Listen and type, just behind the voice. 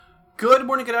Good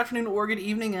morning, good afternoon, or good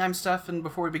evening. I'm Steph, and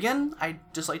before we begin, I'd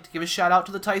just like to give a shout out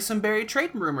to the Tyson Berry trade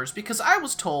rumors, because I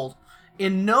was told,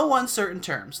 in no uncertain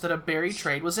terms, that a Berry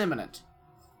trade was imminent.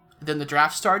 Then the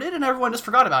draft started, and everyone just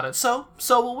forgot about it, so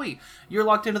will we. You're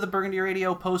locked into the Burgundy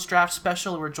Radio post-draft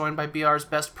special, and we're joined by BR's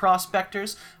best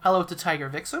prospectors. Hello to Tiger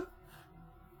Vixen.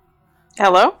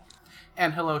 Hello.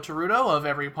 And hello to Rudo of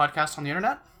every podcast on the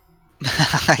internet.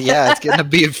 Yeah, it's gonna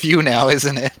be a few now,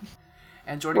 isn't it?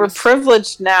 And joining We're us,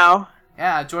 privileged now.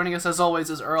 Yeah, joining us as always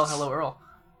is Earl. Hello, Earl.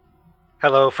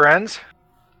 Hello, friends.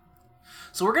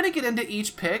 So we're going to get into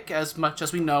each pick as much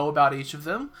as we know about each of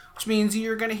them, which means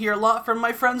you're going to hear a lot from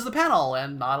my friends the panel,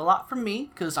 and not a lot from me,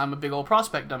 because I'm a big old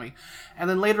prospect dummy. And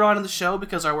then later on in the show,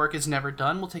 because our work is never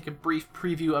done, we'll take a brief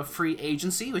preview of free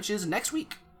agency, which is next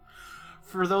week.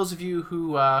 For those of you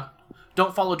who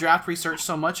don't follow draft research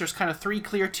so much, there's kind of three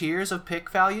clear tiers of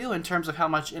pick value in terms of how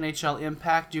much NHL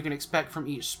impact you can expect from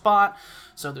each spot.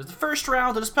 So there's the first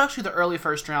round, and especially the early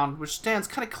first round, which stands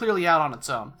kind of clearly out on its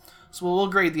own. So we'll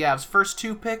grade the Avs' first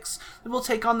two picks, then we'll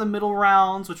take on the middle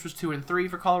rounds, which was 2 and 3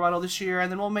 for Colorado this year,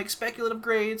 and then we'll make speculative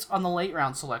grades on the late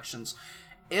round selections.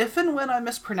 If and when I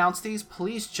mispronounce these,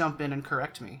 please jump in and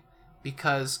correct me,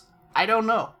 because I don't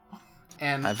know.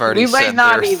 And I've already said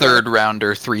their third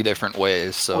rounder 3 different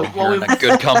ways, so you're in a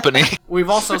good company.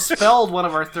 We've also spelled one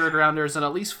of our third rounders in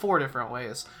at least 4 different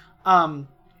ways.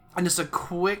 And just a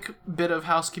quick bit of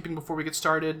housekeeping before we get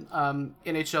started.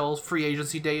 NHL's free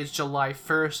agency day is July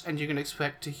 1st, and you can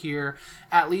expect to hear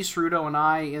at least Rudo and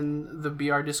I in the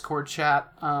BR Discord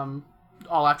chat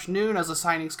all afternoon as the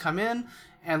signings come in,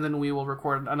 and then we will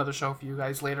record another show for you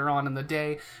guys later on in the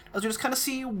day as we just kind of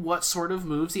see what sort of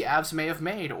moves the Avs may have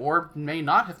made, or may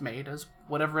not have made, as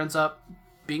whatever ends up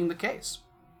being the case.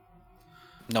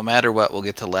 No matter what, we'll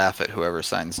get to laugh at whoever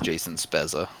signs Jason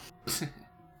Spezza.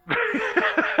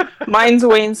 Mine's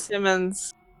Wayne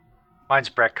Simmons. Mine's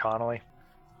Brett Connolly.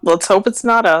 Let's hope it's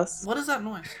not us. What is that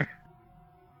noise?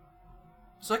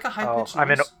 It's like a high-pitched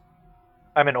noise.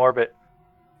 I'm in orbit.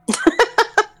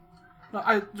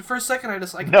 No, for a second I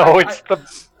just like... No,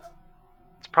 it's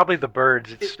probably the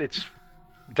birds. It's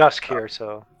dusk here,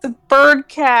 so... The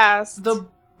birdcast.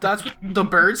 The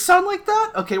birds sound like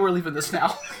that? Okay, we're leaving this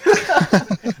now.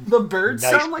 The birds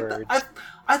Nice sound like birds. that?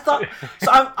 I thought...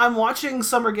 So I'm watching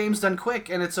Summer Games Done Quick,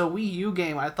 and it's a Wii U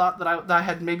game. I thought that I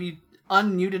had maybe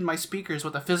unmuted my speakers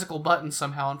with a physical button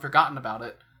somehow and forgotten about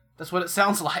it. That's what it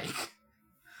sounds like.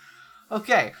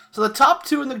 Okay, so the top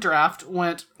 2 in the draft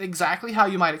went exactly how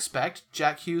you might expect.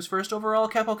 Jack Hughes first overall,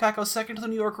 Kaapo Kakko second to the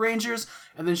New York Rangers,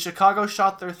 and then Chicago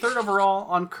shot their third overall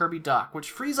on Kirby Dach, which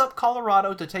frees up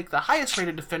Colorado to take the highest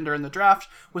rated defender in the draft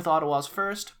with Ottawa's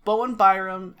first, Bowen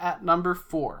Byram, at number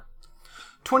 4.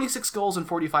 26 goals and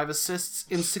 45 assists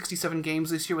in 67 games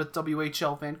this year with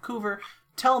WHL Vancouver.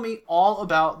 Tell me all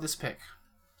about this pick.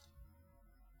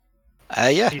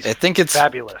 I think it's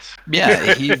fabulous.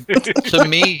 Yeah, to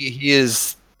me, he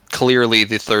is clearly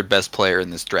the third best player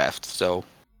in this draft. So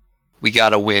we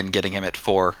got to win getting him at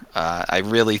 4. I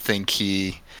really think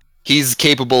he's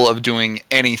capable of doing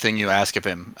anything you ask of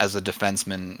him as a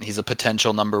defenseman. He's a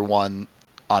potential number 1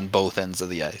 on both ends of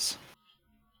the ice.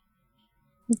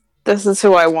 This is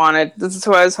who I wanted. This is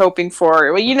who I was hoping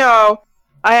for. Well,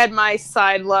 I had my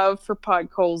side love for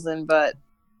Podkolzin, but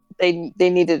they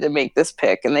needed to make this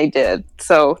pick, and they did.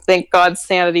 So thank God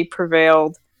sanity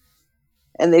prevailed,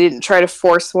 and they didn't try to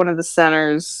force one of the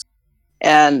centers.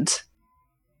 And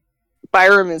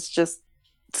Byram is just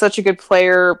such a good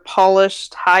player,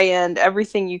 polished, high-end,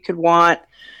 everything you could want.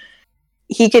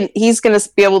 He's going to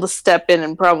be able to step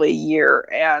in probably a year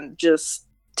and just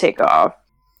take off.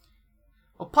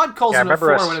 Well, Podkolzin at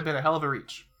 4 would have been a hell of a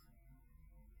reach.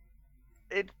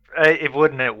 It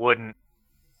wouldn't.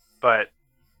 But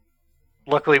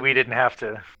luckily we didn't have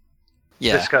to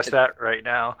discuss that right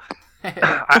now.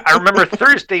 I remember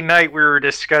Thursday night we were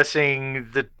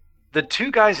discussing the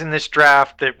 2 guys in this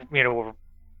draft that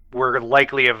were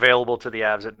likely available to the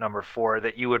Avs at number 4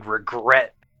 that you would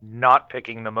regret not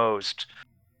picking the most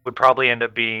would probably end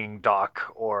up being Dach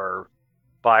or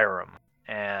Byram.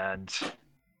 And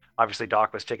obviously,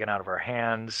 Dach was taken out of our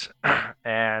hands,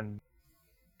 and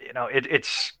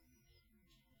it's.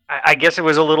 I guess it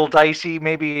was a little dicey,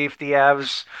 maybe if the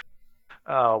Avs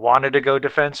wanted to go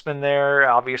defenseman there.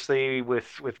 Obviously,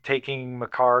 with taking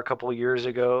Makar a couple of years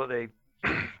ago,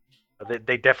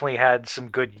 they definitely had some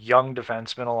good young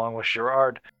defensemen along with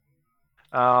Girard.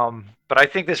 But I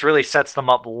think this really sets them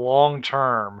up long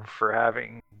term for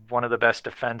having one of the best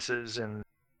defenses in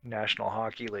National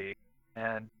Hockey League,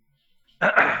 and.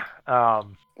 I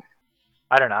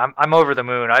don't know. I'm over the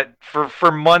moon.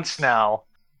 For months now,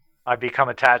 I become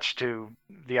attached to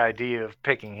the idea of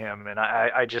picking him, and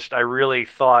I really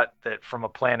thought that from a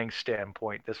planning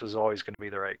standpoint, this was always going to be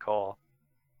the right call.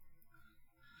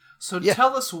 So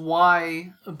tell us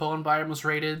why Bowen Byram was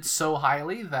rated so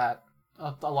highly that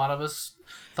a lot of us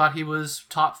thought he was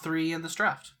top 3 in this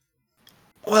draft.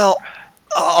 Well,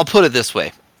 I'll put it this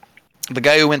way. The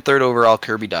guy who went 3rd overall,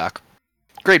 Kirby Dach,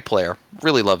 great player.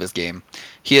 Really love his game.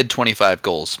 He had 25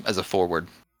 goals as a forward.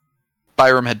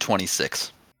 Byram had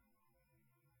 26.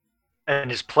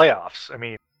 And his playoffs, I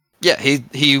mean... Yeah,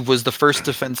 he was the first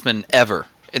defenseman ever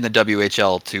in the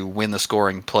WHL to win the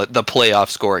playoff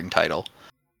scoring title.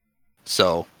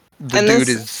 So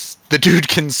the dude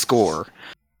can score.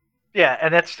 Yeah,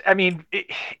 and that's, I mean,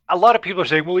 a lot of people are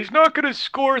saying, well, he's not going to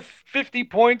score 50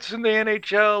 points in the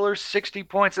NHL or 60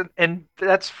 points, and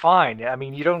that's fine. I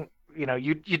mean, you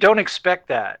don't expect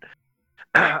that.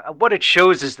 What it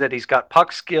shows is that he's got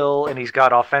puck skill and he's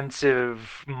got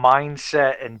offensive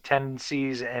mindset and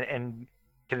tendencies and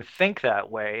can think that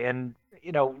way. And,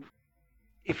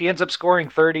 if he ends up scoring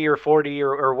 30 or 40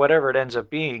 or whatever it ends up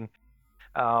being,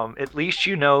 at least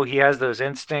he has those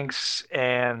instincts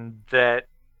and that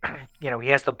he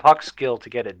has the puck skill to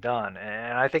get it done.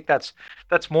 And I think that's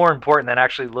more important than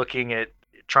actually looking at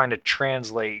trying to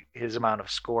translate his amount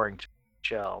of scoring to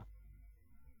NHL.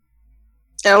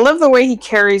 And I love the way he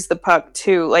carries the puck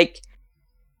too. Like,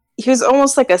 he was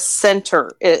almost like a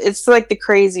center. It's like the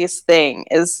craziest thing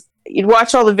is you'd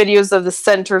watch all the videos of the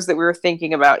centers that we were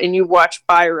thinking about, and you watch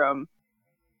Byram,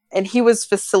 and he was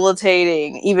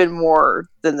facilitating even more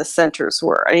than the centers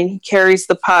were. I mean, he carries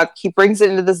the puck, he brings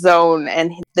it into the zone,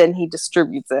 and then he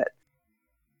distributes it.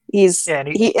 He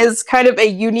is kind of a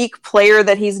unique player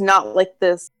that he's not like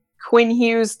this Quinn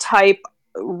Hughes type,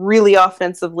 really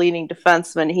offensive leaning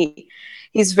defenseman.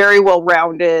 He's very well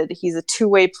rounded. He's a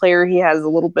two-way player. He has a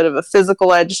little bit of a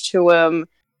physical edge to him.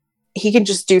 He can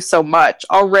just do so much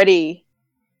already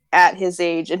at his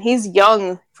age, and he's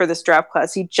young for this draft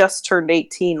class. He just turned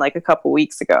 18 like a couple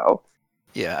weeks ago.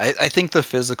 Yeah, I think the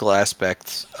physical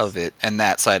aspect of it and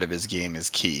that side of his game is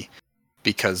key,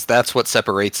 because that's what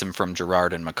separates him from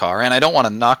Girard and Makar. And I don't want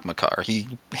to knock Makar. He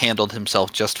handled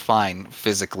himself just fine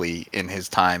physically in his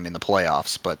time in the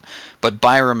playoffs, but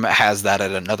Byram has that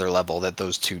at another level that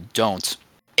those two don't,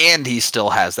 and he still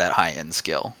has that high-end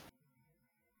skill.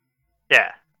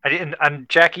 Yeah. And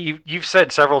Jackie, you've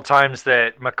said several times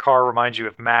that Makar reminds you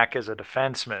of Mac as a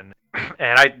defenseman,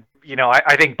 and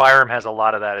I think Byram has a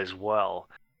lot of that as well.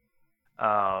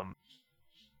 A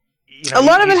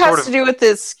lot of it has to do with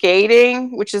his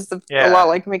skating, which is a lot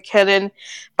like McKinnon.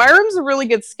 Byram's a really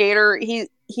good skater. He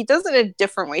does it a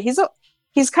different way.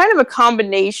 He's kind of a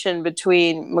combination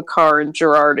between Makar and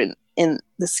Girard in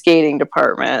the skating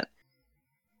department.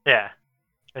 Yeah.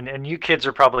 And you kids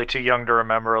are probably too young to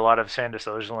remember a lot of Sandis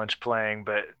Ojelynch playing,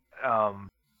 but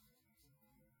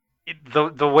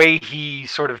the way he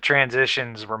sort of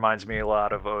transitions reminds me a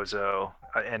lot of Ozo,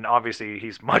 and obviously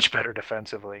he's much better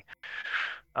defensively.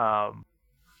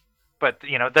 But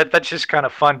that's just kind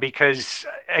of fun because,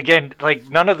 again, like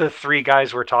none of the three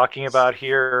guys we're talking about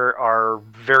here are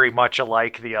very much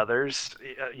alike the others.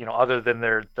 Other than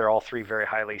they're all three very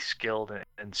highly skilled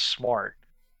and smart.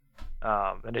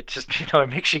 And it just, it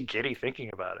makes you giddy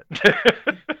thinking about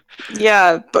it.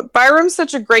 Yeah, but Byram's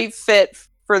such a great fit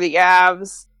for the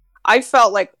Avs. I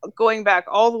felt like going back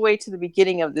all the way to the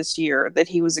beginning of this year that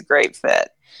he was a great fit.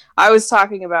 I was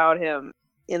talking about him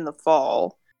in the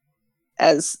fall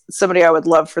as somebody I would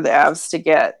love for the Avs to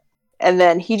get. And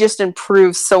then he just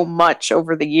improved so much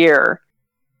over the year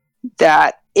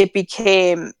that it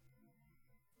became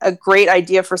a great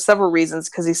idea for several reasons,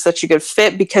 because he's such a good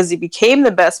fit, because he became the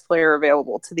best player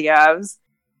available to the Avs,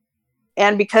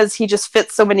 and because he just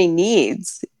fits so many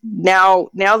needs. Now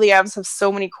the Avs have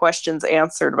so many questions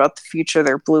answered about the future of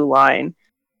their blue line,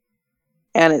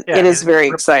 and it is very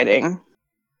exciting.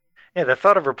 Yeah, the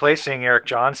thought of replacing Erik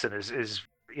Johnson is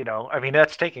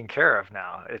that's taken care of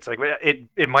now. It's like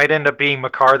it might end up being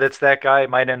Makar that's that guy.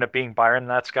 It might end up being Byram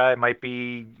that's guy. It might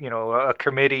be a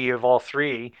committee of all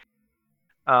three.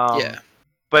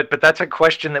 But that's a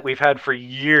question that we've had for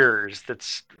years.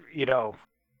 That's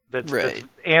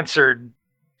answered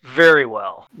very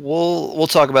well. We'll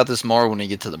talk about this more when we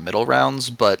get to the middle rounds,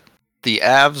 but the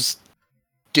Avs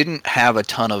didn't have a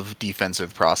ton of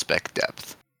defensive prospect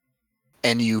depth.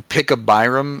 And you pick a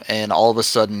Byram, and all of a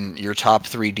sudden your top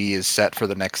 3D is set for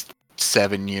the next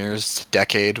 7 years,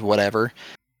 decade, whatever.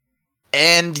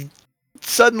 And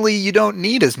suddenly you don't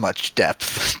need as much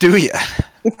depth, do you?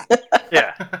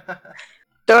 Yeah.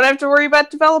 Don't have to worry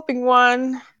about developing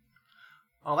one.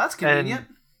 Oh, that's convenient.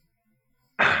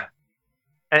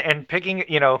 And picking,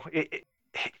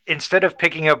 instead of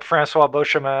picking up Francois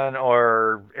Beauchemin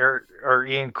or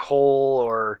Ian Cole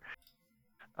or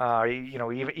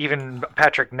even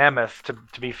Patrick Nemeth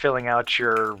to be filling out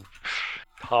your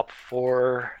top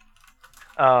four,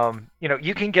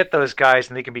 you can get those guys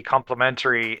and they can be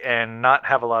complementary and not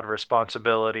have a lot of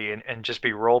responsibility and just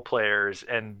be role players,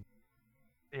 and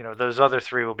those other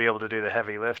three will be able to do the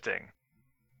heavy lifting,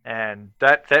 and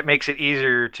that makes it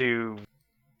easier to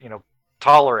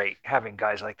tolerate having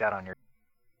guys like that on your,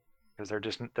 because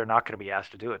they're not going to be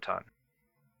asked to do a ton.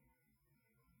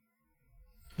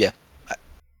 Yeah.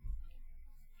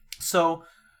 So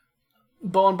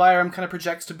Bowen Byram kind of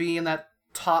projects to be in that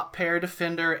top pair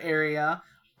defender area.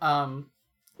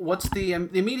 What's the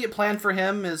immediate plan for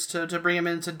him is to bring him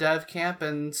into dev camp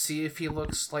and see if he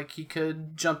looks like he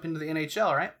could jump into the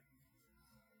NHL, right?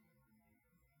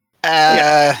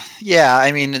 Yeah.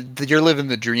 I mean, you're living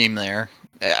the dream there.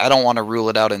 I don't want to rule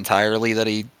it out entirely that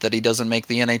he doesn't make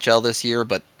the NHL this year,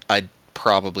 but I'd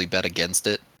probably bet against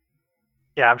it.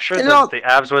 Yeah, I'm sure the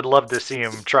Avs would love to see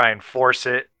him try and force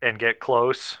it and get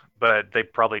close, but they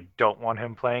probably don't want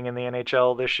him playing in the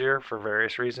NHL this year for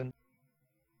various reasons.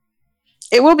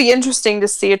 It will be interesting to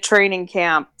see a training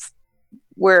camp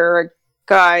where a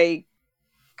guy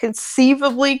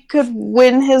conceivably could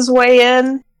win his way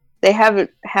in. They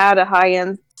haven't had a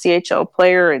high-end CHL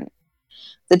player and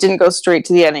that didn't go straight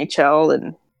to the NHL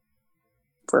in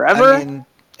forever. I mean,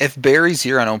 if Barry's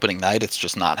here on opening night, it's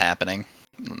just not happening.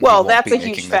 Well, that's a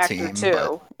huge factor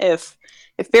too. If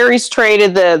Barry's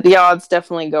traded, the odds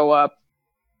definitely go up.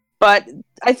 But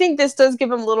I think this does give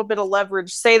them a little bit of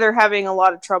leverage. Say they're having a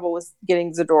lot of trouble with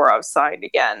getting Zadorov signed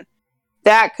again.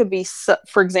 That could be,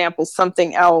 for example,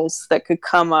 something else that could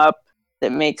come up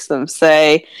that makes them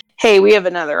say, hey, we have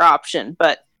another option.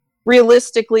 But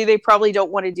realistically, they probably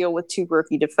don't want to deal with two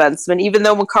rookie defensemen, even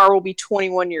though Makar will be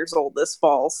 21 years old this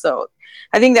fall. So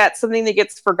I think that's something that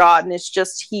gets forgotten. It's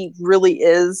just he really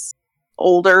is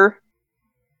older.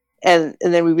 And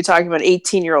then we'd be talking about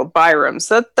 18-year-old Byram.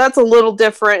 So that's a little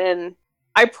different. And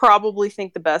I probably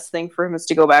think the best thing for him is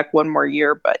to go back one more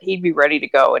year, but he'd be ready to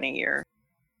go in a year.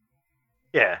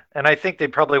 Yeah, and I think they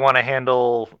probably want to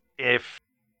handle if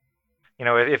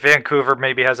Vancouver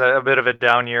maybe has a bit of a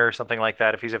down year or something like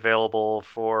that, if he's available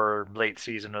for late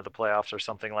season of the playoffs or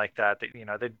something like that,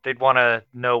 they'd want to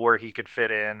know where he could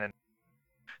fit in and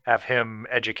have him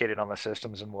educated on the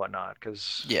systems and whatnot.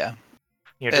 Because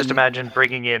just imagine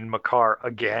bringing in Makar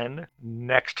again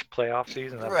next playoff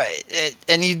season. Right,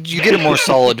 and you get a more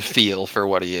solid feel for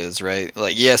what he is, right?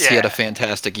 Like, yes, he had a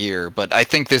fantastic year, but I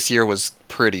think this year was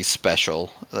pretty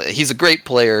special. He's a great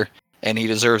player, and he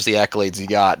deserves the accolades he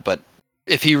got, but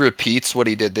if he repeats what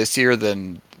he did this year,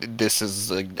 then this is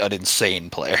an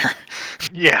insane player.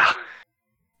 Yeah.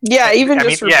 Yeah, even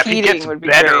repeating if he gets would be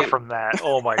better great. from that.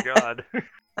 Oh my god.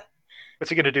 What's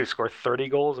he gonna do? Score 30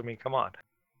 goals? I mean, come on.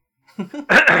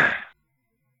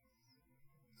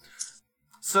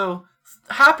 So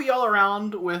happy all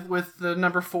around with the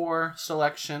number 4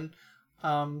 selection.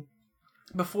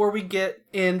 Before we get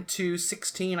into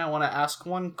 16, I want to ask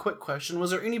one quick question.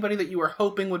 Was there anybody that you were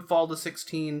hoping would fall to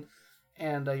 16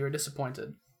 and you were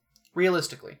disappointed?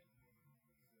 Realistically.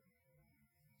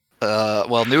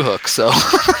 Well, Newhook, so.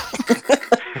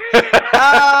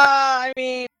 I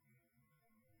mean,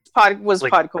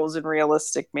 Podkolzin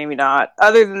realistic? Maybe not.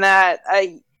 Other than that,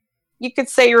 you could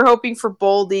say you're hoping for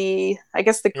Boldy. I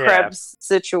guess the Krebs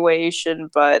situation,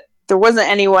 but there wasn't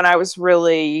anyone I was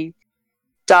really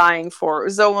dying for. It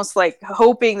was almost like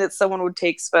hoping that someone would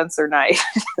take Spencer Knight.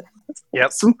 Yep.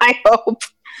 That's my hope.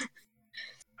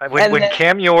 When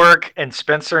Cam York and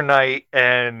Spencer Knight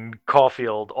and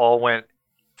Caulfield all went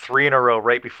 3 in a row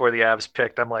right before the Avs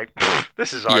picked, I'm like,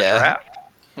 this is our draft.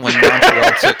 When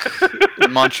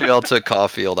Montreal took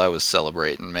Caulfield, I was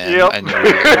celebrating, man. Yep. I knew we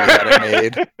had it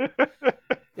made.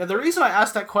 Yeah, the reason I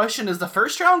asked that question is the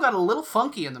first round got a little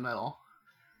funky in the middle.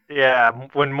 Yeah,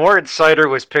 when Moritz Seider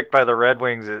was picked by the Red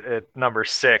Wings at number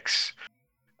 6,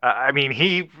 I mean,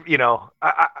 he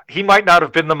might not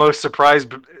have been the most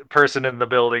surprised person in the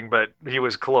building, but he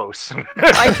was close.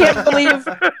 I can't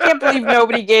believe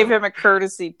nobody gave him a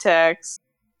courtesy text.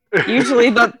 Usually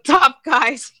the top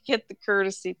guys get the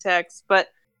courtesy text, but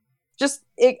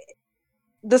the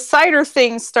Seider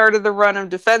thing started the run of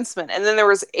defensemen, and then there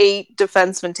was 8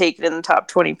 defensemen taken in the top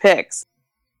 20 picks.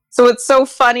 So it's so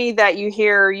funny that you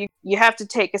hear you have to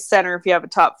take a center if you have a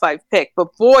top 5 pick.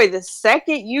 But boy, the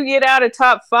second you get out of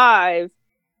top 5,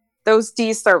 those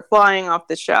Ds start flying off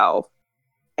the shelf.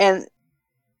 And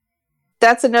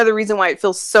that's another reason why it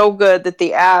feels so good that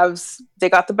the Avs, they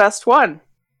got the best one.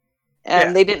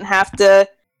 And they didn't have to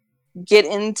get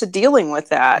into dealing with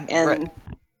that. And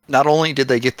not only did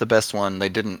they get the best one, they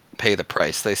didn't pay the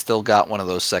price. They still got one of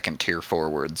those second-tier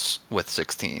forwards with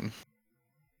 16.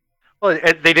 Well,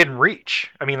 they didn't reach.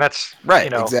 I mean, that's right.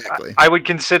 You know, exactly. I would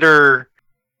consider.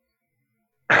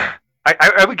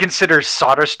 I would consider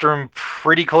Soderstrom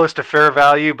pretty close to fair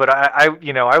value, but I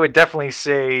would definitely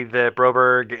say that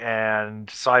Broberg and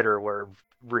Seider were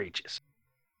reaches.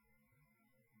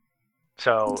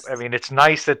 So, I mean, it's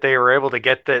nice that they were able to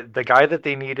get the guy that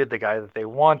they needed, the guy that they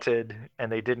wanted,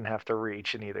 and they didn't have to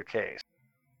reach in either case.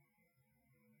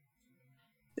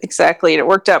 Exactly. It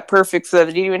worked out perfect so that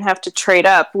they didn't even have to trade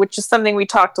up, which is something we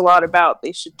talked a lot about.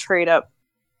 They should trade up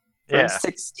from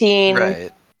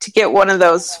 16 to get one of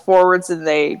those forwards, and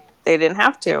they didn't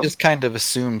have to. They just kind of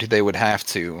assumed they would have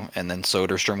to, and then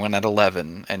Soderstrom went at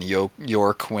 11, and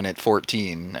York went at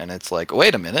 14, and it's like,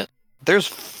 wait a minute, there's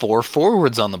 4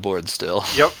 forwards on the board still.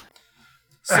 Yep.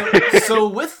 So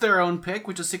with their own pick,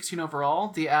 which is 16 overall,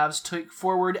 the Avs took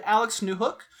forward Alex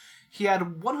Newhook. He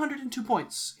had 102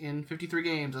 points in 53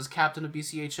 games as captain of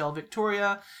BCHL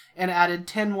Victoria and added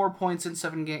 10 more points in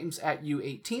 7 games at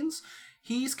U18s.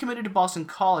 He's committed to Boston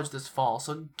College this fall,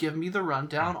 so give me the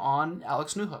rundown on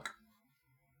Alex Newhook.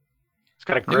 He's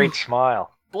got a great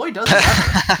smile. Boy, does he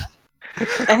ever.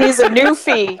 And he's a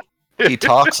newfie. He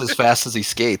talks as fast as he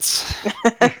skates.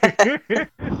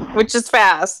 Which is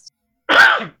fast.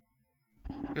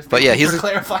 But yeah, he's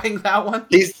clarifying that one.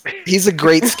 He's a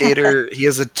great skater. He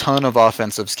has a ton of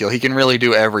offensive skill. He can really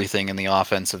do everything in the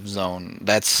offensive zone.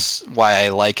 That's why I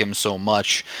like him so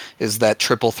much, is that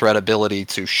triple threat ability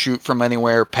to shoot from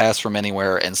anywhere, pass from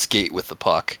anywhere, and skate with the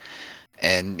puck.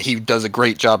 And he does a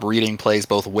great job reading plays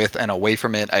both with and away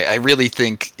from it. I really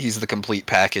think he's the complete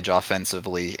package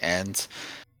offensively, and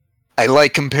I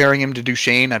like comparing him to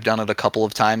Duchesne. I've done it a couple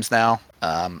of times now.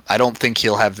 I don't think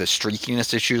he'll have the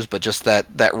streakiness issues, but just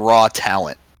that raw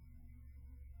talent.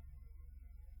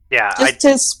 Yeah, just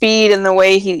his speed and the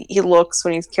way he looks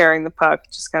when he's carrying the puck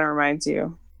just kind of reminds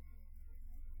you.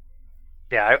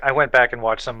 Yeah, I went back and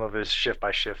watched some of his shift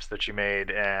by shifts that you made,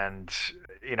 and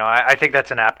I think that's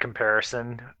an apt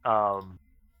comparison. Not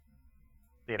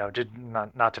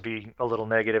to be a little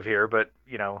negative here, but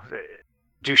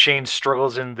Duchesne's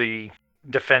struggles in the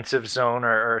defensive zone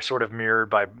are sort of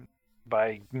mirrored by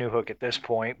Newhook at this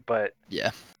point, but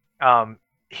yeah,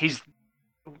 he's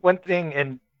one thing,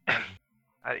 and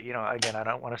again, I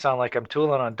don't want to sound like I'm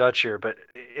tooling on Dutch here, but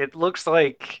it looks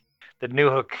like the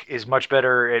Newhook is much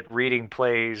better at reading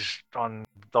plays on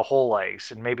the whole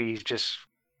ice, and maybe he's just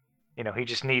he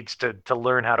just needs to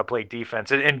learn how to play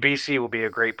defense, and BC will be a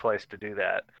great place to do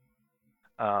that.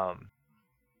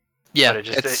 Yeah, but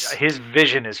his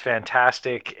vision is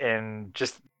fantastic, and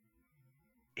just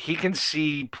he can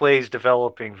see plays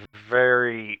developing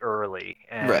very early,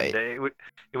 and right.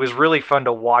 It was really fun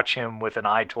to watch him with an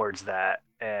eye towards that.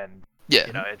 And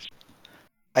it's.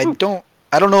 I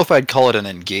don't know if I'd call it an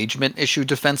engagement issue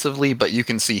defensively, but you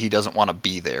can see he doesn't want to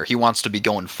be there. He wants to be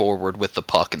going forward with the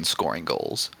puck and scoring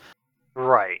goals.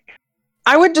 Right.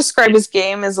 I would describe his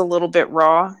game as a little bit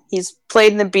raw. He's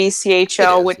played in the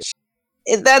BCHL, which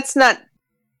that's not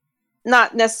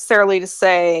necessarily to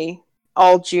say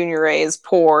all Junior A is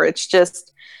poor. It's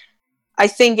just, I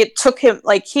think it took him,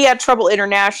 he had trouble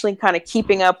internationally kind of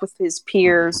keeping up with his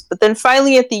peers, but then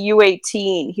finally at the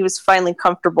U18, he was finally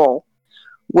comfortable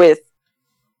with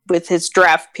his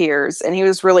draft peers, and he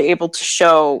was really able to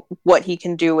show what he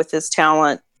can do with his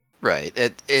talent. Right.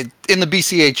 In the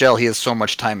BCHL, he has so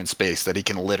much time and space that he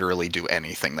can literally do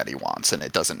anything that he wants, and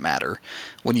it doesn't matter.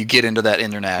 When you get into that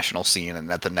international scene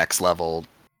and at the next level,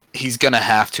 he's going to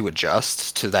have to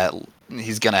adjust to that.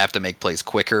 He's going to have to make plays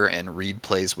quicker and read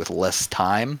plays with less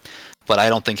time, but I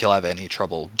don't think he'll have any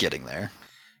trouble getting there.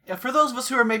 Yeah, for those of us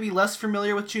who are maybe less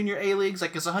familiar with Junior A leagues,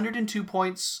 is 102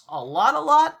 points a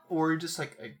lot, or just a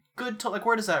good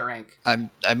where does that rank? I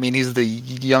mean, he's the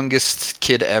youngest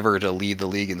kid ever to lead the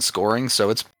league in scoring, so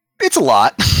it's a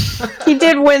lot. He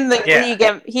did win the league.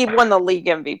 He won the league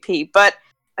MVP, but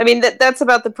I mean that's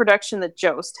about the production that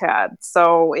Jost had.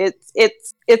 So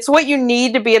it's what you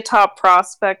need to be a top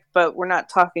prospect, but we're not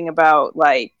talking about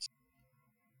a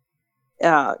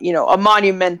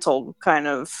monumental kind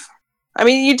of. I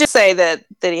mean, you just say that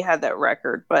he had that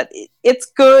record, but it's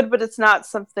good, but it's not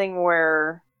something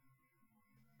where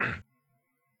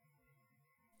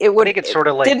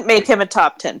didn't make him a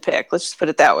top 10 pick. Let's just put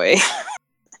it that way.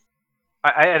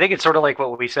 I think it's sort of like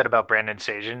what we said about Brandon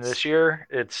Sagan this year.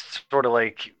 It's sort of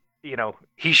like,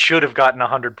 he should have gotten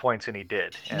 100 points and he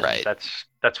did. And right.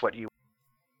 That's what you.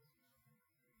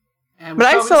 But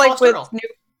I feel like with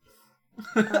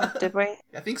did we?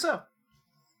 I think so.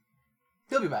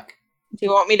 He'll be back. Do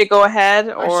you want me to go ahead,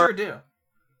 or? I sure do.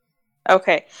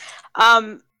 Okay.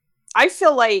 I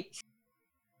feel like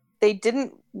they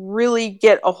didn't really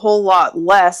get a whole lot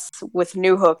less with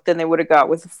Newhook than they would have got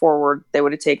with the forward they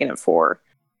would have taken it for.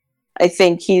 I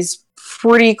think he's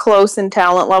pretty close in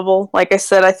talent level. Like I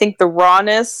said, I think the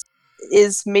rawness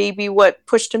is maybe what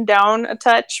pushed him down a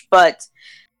touch, but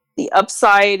the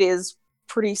upside is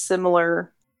pretty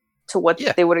similar to what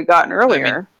they would have gotten earlier.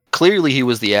 I mean, clearly he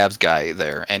was the Avs guy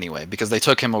there anyway, because they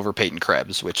took him over Peyton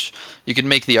Krebs, which you can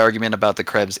make the argument about the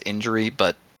Krebs injury,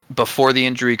 but before the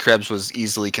injury, Krebs was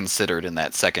easily considered in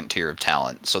that second tier of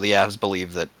talent. So the Avs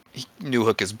believe that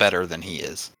Newhook is better than he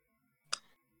is.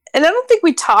 And I don't think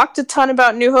we talked a ton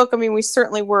about Newhook. I mean, we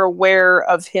certainly were aware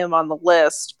of him on the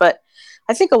list, but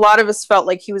I think a lot of us felt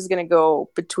like he was going to go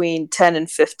between 10 and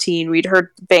 15. We'd heard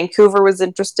Vancouver was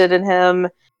interested in him,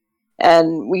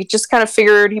 and we just kind of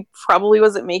figured he probably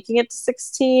wasn't making it to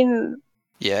 16.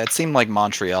 Yeah, it seemed like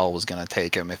Montreal was going to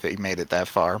take him if he made it that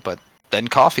far, but then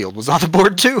Caulfield was on the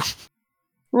board too.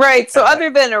 Right, so other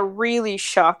than a really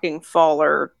shocking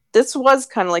faller, this was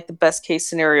kind of like the best case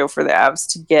scenario for the Avs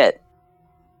to get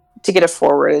a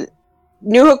forward.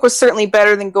 Newhook was certainly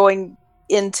better than going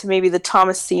into maybe the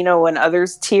Tomasino and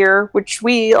others tier, which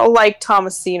we all like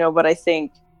Tomasino, but I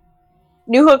think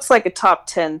Newhook's like a top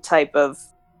 10 type of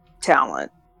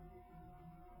talent.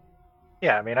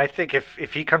 Yeah, I mean, I think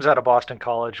if he comes out of Boston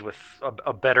College with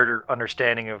a better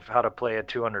understanding of how to play a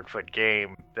 200-foot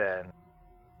game, then,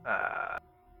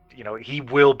 he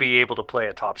will be able to play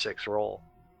a top 6 role.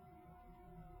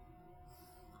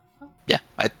 Yeah,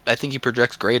 I think he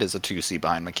projects great as a 2C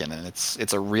behind McKinnon.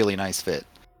 It's a really nice fit.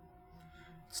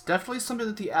 It's definitely something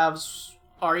that the Avs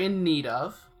are in need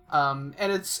of. And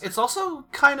it's also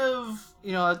kind of,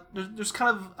 there's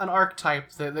kind of an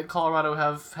archetype that Colorado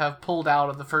have pulled out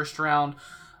of the first round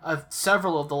of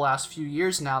several of the last few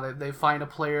years now. They find a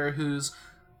player who's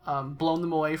blown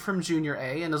them away from Junior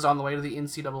A and is on the way to the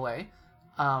NCAA.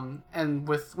 And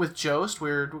with Jost,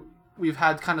 we've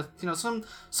had kind of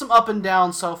some up and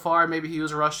down so far. Maybe he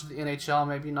was rushed to the NHL,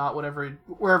 maybe not.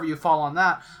 Wherever you fall on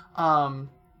that.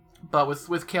 But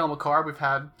with Cale Makar, we've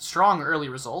had strong early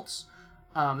results.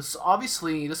 It's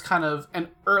obviously just kind of an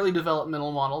early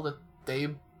developmental model that they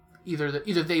either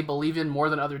they believe in more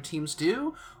than other teams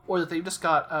do, or that they've just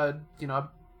got a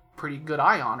pretty good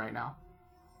eye on right now.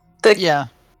 The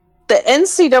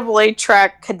NCAA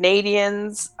track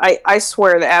Canadians, I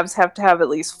swear the Avs have to have at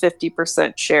least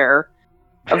 50% share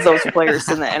of those players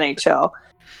in the NHL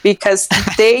because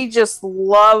they just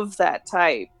love that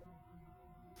type.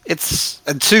 It's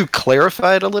to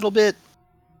clarify it a little bit.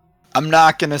 I'm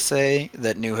not going to say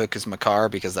that Newhook is Makar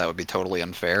because that would be totally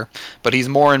unfair, but he's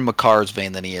more in Makar's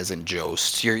vein than he is in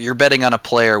Jost. You're betting on a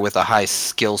player with a high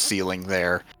skill ceiling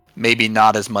there. Maybe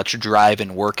not as much drive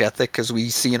and work ethic as we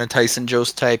see in a Tyson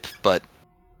Jost type, but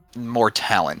more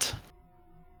talent.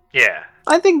 Yeah.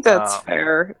 I think that's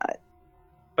fair.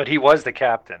 But he was the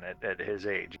captain at his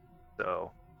age, so...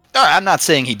 I'm not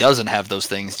saying he doesn't have those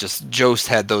things, just Jost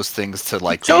had those things to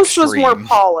like Jost was more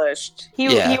polished. He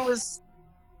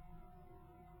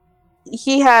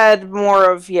had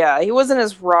more of, he wasn't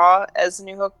as raw as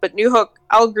Newhook, but Newhook,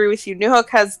 I'll agree with you, Newhook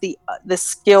has the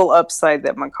skill upside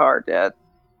that Makar did.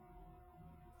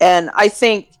 And I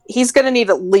think he's going to need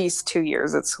at least 2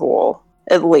 years at school,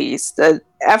 at least.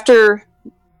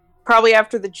 Probably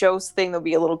after the Jost thing, they'll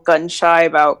be a little gun shy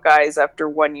about guys after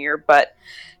 1 year, but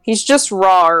he's just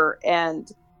raw,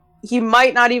 and he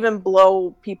might not even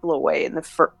blow people away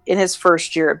in his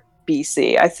first year at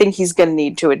BC. I think he's going to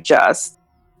need to adjust.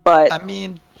 But I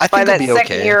mean, I think by that he'll be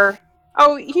second year,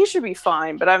 he should be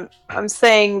fine. But I'm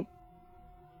saying,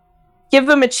 give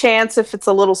him a chance if it's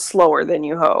a little slower than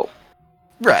you hope.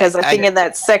 Right. Because I think in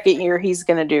that second year, he's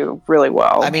going to do really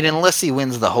well. I mean, unless he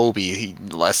wins the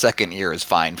Hobie, second year is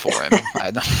fine for him.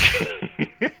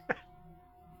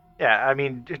 Yeah, I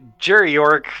mean, Jerry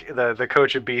York, the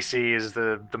coach of BC, is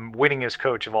the winningest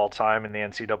coach of all time in the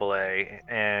NCAA,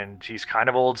 and he's kind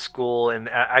of old school, and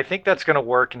I think that's going to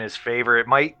work in his favor. It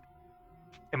might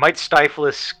stifle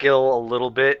his skill a little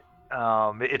bit.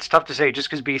 It's tough to say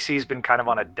just because BC's been kind of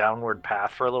on a downward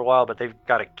path for a little while, but they've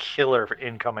got a killer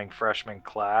incoming freshman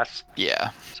class.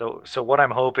 Yeah. So what I'm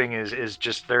hoping is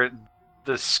just the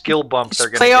skill bump they're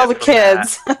going to play all the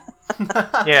kids.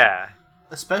 Yeah.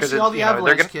 Especially all the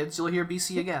Avalanche kids. You'll hear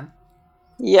BC again.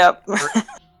 Yep.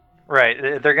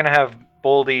 Right. They're going to have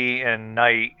Boldy and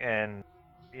Knight, and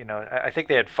I think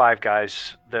they had 5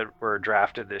 guys that were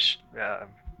drafted this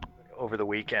over the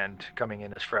weekend coming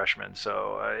in as freshmen.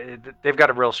 So they've got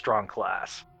a real strong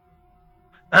class.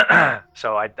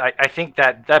 So I think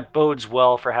that bodes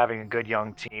well for having a good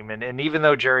young team. And even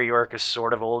though Jerry York is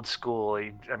sort of old school,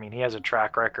 he has a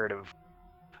track record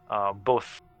of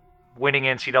both winning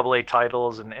NCAA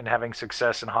titles and having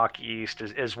success in Hockey East,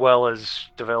 as well as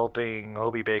developing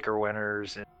Hobey Baker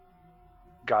winners and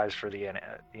guys for the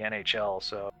NHL.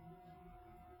 So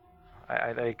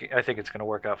I think it's going to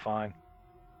work out fine.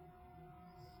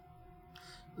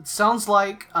 It sounds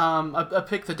like a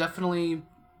pick that definitely,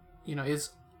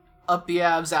 is up the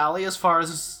Avs' alley as far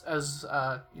as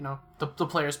the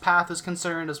player's path is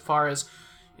concerned, as far as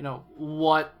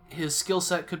what his skill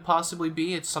set could possibly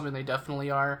be. It's something they definitely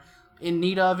are in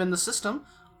need of in the system.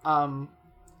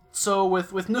 So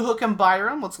with Newhook and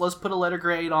Byram, let's put a letter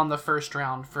grade on the first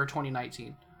round for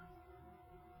 2019.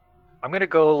 I'm gonna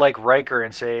go like Riker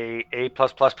and say A+++++++.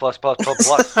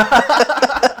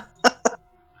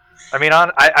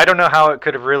 I don't know how it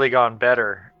could have really gone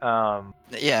better.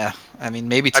 Yeah,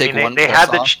 maybe take one they plus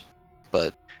had off,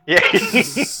 but yeah,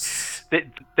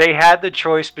 they had the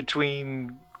choice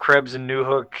between Krebs and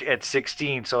Newhook at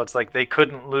 16, so it's like they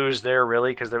couldn't lose there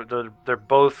really, because they're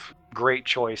both great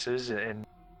choices, and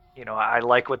I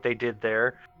like what they did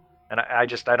there, and I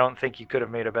don't think you could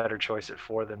have made a better choice at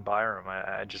 4 than Byram.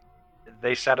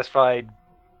 They satisfied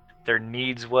their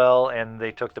needs well, and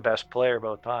they took the best player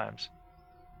both times.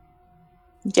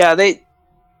 Yeah,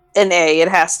 an A, it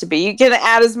has to be. You can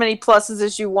add as many pluses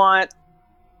as you want,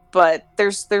 but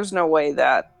there's no way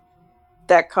that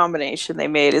combination they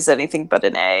made is anything but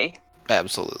an A.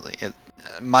 Absolutely.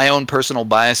 My own personal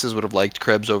biases would have liked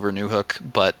Krebs over Newhook,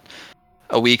 but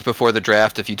a week before the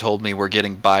draft, if you told me we're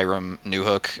getting Byram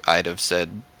Newhook, I'd have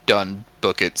said, done,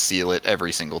 book it, seal it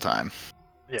every single time.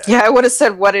 Yeah, I would have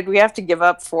said, what did we have to give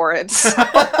up for it?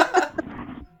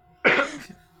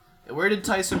 Where did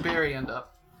Tyson Barrie end up?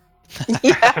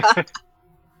 Yeah.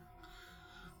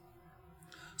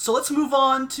 So let's move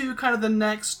on to kind of the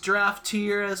next draft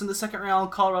tier, as in the second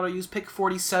round, Colorado used pick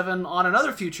 47 on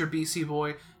another future BC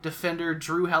boy, defender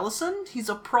Drew Helleson. He's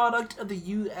a product of the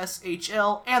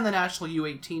USHL and the National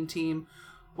U18 team.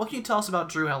 What can you tell us about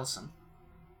Drew Helleson?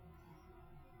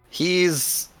 He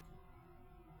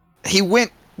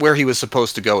went where he was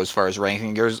supposed to go as far as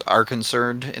rankings are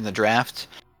concerned in the draft,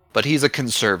 but he's a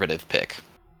conservative pick.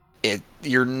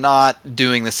 You're not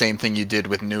doing the same thing you did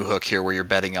with Newhook here, where you're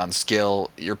betting on skill.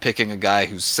 You're picking a guy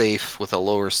who's safe with a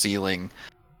lower ceiling.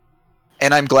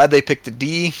 And I'm glad they picked a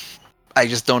D. I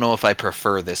just don't know if I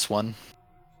prefer this one.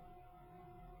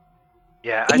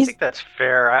 Yeah, I think that's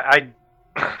fair.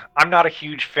 I'm not a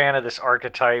huge fan of this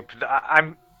archetype.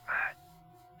 I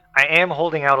am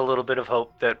holding out a little bit of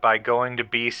hope that by going to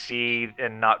BC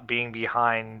and not being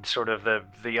behind sort of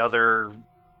the other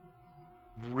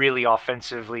really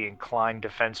offensively inclined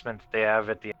defensemen that they have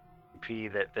at the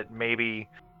MVP, that maybe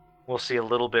we'll see a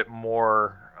little bit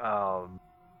more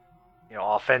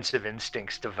offensive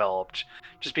instincts developed.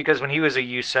 Just because when he was a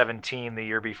U17 the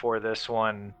year before this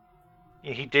one,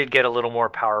 he did get a little more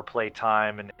power play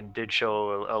time and did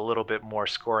show a little bit more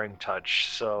scoring touch.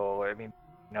 So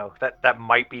that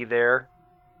might be there.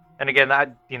 And again,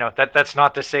 that's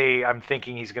not to say I'm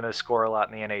thinking he's going to score a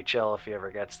lot in the NHL if he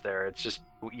ever gets there. It's just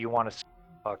you want to see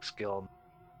puck skill.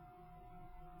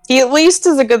 He at least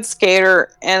is a good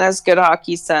skater and has good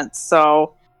hockey sense.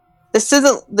 So this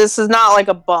is not like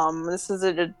a bum. This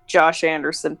isn't a Josh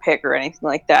Anderson pick or anything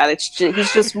like that.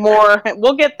 He's just more.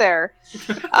 We'll get there.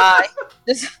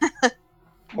 Just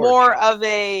more of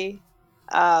a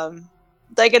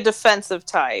like a defensive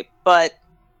type, but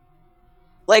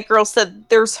like Girl said,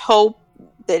 there's hope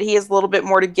that he has a little bit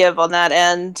more to give on that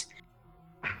end.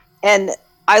 And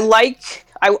I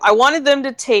wanted them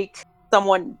to take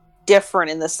someone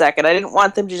different in the second. I didn't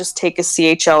want them to just take a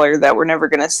CHLer that we're never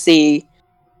going to see.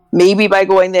 Maybe by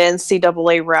going the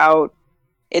NCAA route,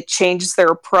 it changes their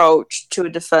approach to a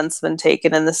defenseman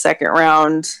taken in the second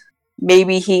round.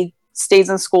 Maybe he stays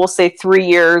in school, say 3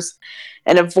 years,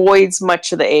 and avoids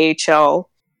much of the AHL,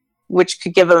 which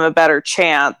could give him a better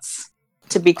chance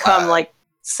to become, like,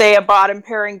 say, a bottom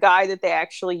pairing guy that they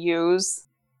actually use.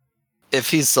 If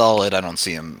he's solid, I don't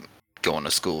see him going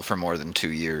to school for more than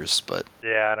 2 years, but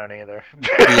yeah, I don't either. The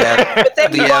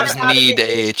Avs need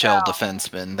AHL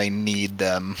defensemen. They need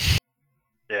them.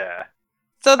 Yeah.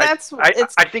 So that's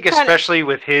I think especially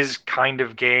with his kind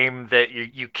of game that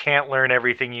you can't learn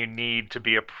everything you need to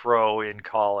be a pro in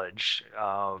college.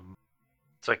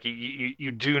 It's like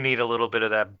you do need a little bit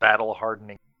of that battle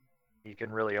hardening you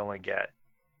can really only get.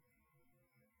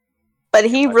 But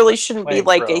he really shouldn't be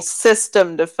like a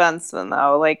system defenseman,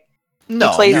 though. Like,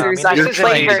 no, he plays you're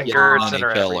trying to get Girds an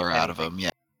or NHLer out of him, yeah.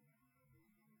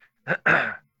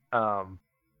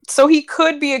 So he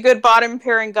could be a good bottom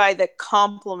pairing guy that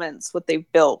complements what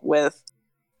they've built with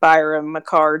Byram,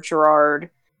 Makar, Gerard,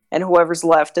 and whoever's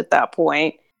left at that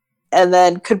point. And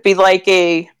then could be like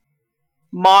a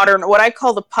modern, what I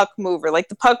call the puck mover. Like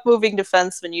the puck moving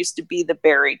defenseman used to be the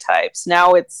Barry types.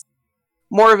 Now it's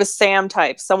more of a Sam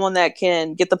type, someone that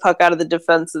can get the puck out of the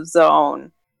defensive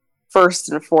zone first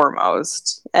and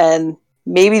foremost. And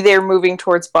maybe they're moving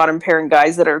towards bottom pairing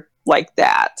guys that are like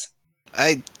that.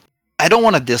 I don't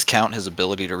want to discount his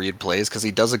ability to read plays because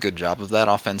he does a good job of that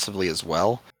offensively as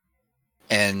well.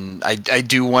 And I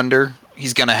do wonder,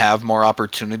 he's going to have more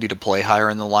opportunity to play higher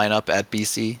in the lineup at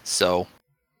BC. So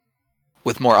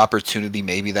with more opportunity,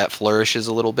 maybe that flourishes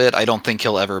a little bit. I don't think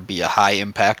he'll ever be a high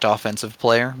impact offensive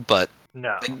player, but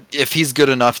no. If he's good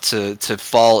enough to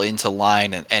fall into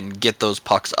line and get those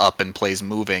pucks up and plays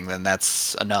moving, then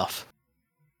that's enough.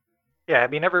 Yeah, I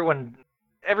mean, everyone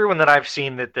that I've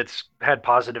seen that's had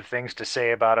positive things to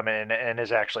say about him and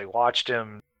has actually watched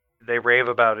him, they rave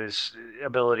about his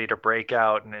ability to break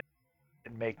out and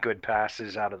make good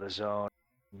passes out of the zone,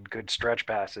 good stretch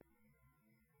passes.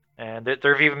 And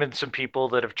there have even been some people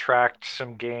that have tracked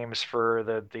some games for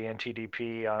the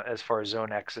NTDP as far as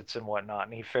zone exits and whatnot,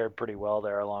 and he fared pretty well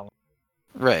there along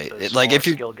with right. Like if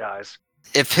skilled guys.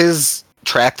 If his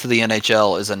track to the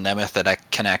NHL is a Nemeth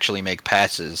that can actually make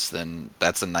passes, then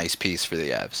that's a nice piece for the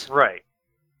Avs. Right.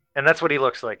 And that's what he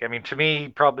looks like. I mean, to me,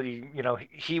 probably,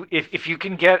 if you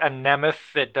can get a Nemeth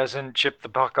that doesn't chip the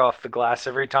puck off the glass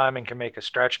every time and can make a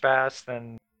stretch pass,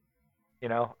 then,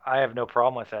 I have no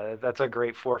problem with that. That's a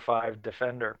great 4-5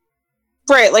 defender.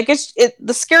 Right. Like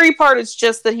the scary part is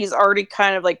just that he's already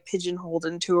kind of like pigeonholed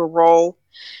into a role,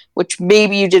 which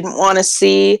maybe you didn't want to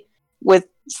see with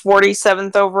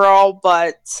 47th overall,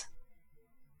 but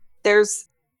there's.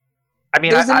 I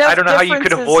mean, I don't know how you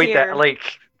could avoid here. That. Like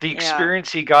the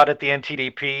experience he got at the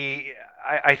NTDP,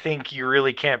 I think you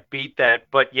really can't beat that.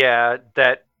 But yeah,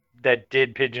 that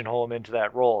did pigeonhole him into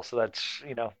that role. So that's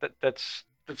that's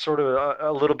sort of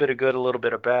a little bit of good, a little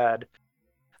bit of bad.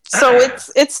 So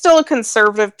it's still a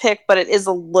conservative pick, but it is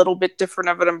a little bit different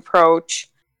of an approach.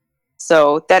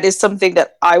 So that is something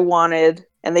that I wanted,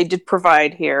 and they did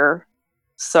provide here.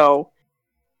 So,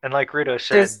 and like Rito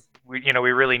said, we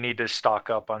really need to stock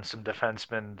up on some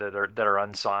defensemen that are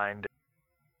unsigned.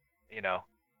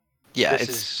 Yeah, this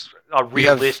is a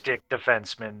realistic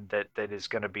defenseman that is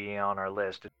going to be on our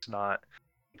list. It's not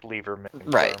Lieberman.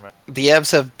 Right. The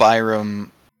Avs have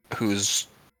Byram, who's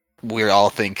we all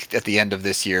think at the end of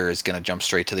this year is going to jump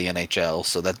straight to the NHL,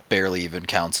 so that barely even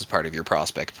counts as part of your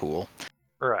prospect pool.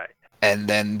 Right. And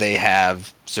then they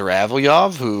have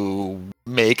Zaravyov, who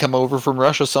may come over from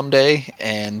Russia someday,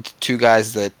 and two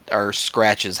guys that are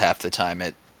scratches half the time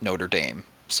at Notre Dame.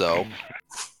 So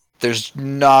there's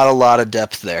not a lot of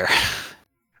depth there.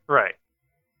 Right.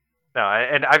 No,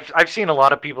 and I've seen a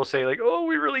lot of people say like, "Oh,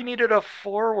 we really needed a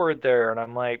forward there," and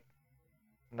I'm like,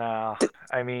 "No."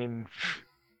 I mean,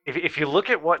 if you look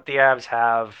at what the Avs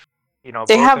have,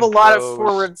 they have a lot of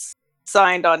forwards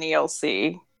signed on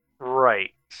ELC.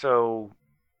 Right. So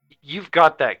you've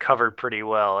got that covered pretty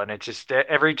well, and it's just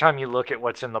every time you look at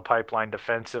what's in the pipeline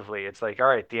defensively, it's like, all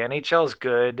right, the NHL is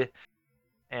good,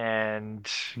 and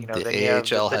the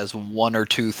AHL has one or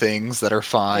two things that are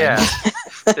fine. Yeah.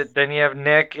 Then you have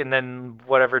Nick, and then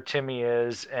whatever Timmy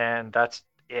is, and that's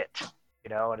it.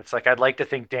 And it's like I'd like to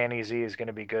think Danny Z is going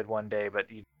to be good one day, but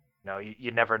you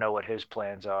never know what his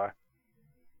plans are,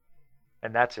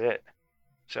 and that's it.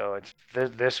 So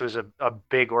this was a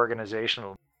big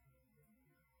organizational.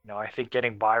 I think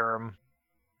getting Byram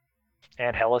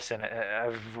and Hellison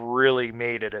have really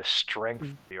made it a strength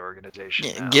of the organization.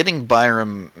 Yeah, getting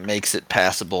Byram makes it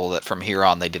passable that from here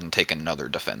on they didn't take another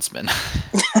defenseman.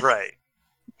 Right.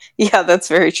 Yeah, that's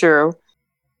very true.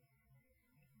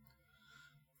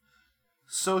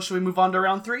 So should we move on to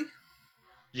round 3?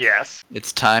 Yes.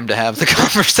 It's time to have the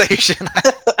conversation.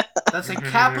 That's a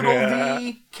capital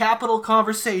V, capital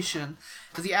conversation.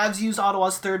 As the Avs use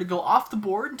Ottawa's third to go off the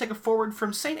board and take a forward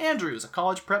from St. Andrews, a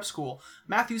college prep school,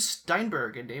 Matthew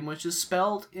Steinberg, a name which is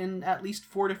spelled in at least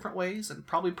 4 different ways and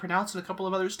probably pronounced in a couple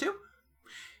of others too.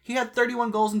 He had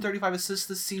 31 goals and 35 assists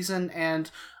this season, and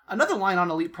another line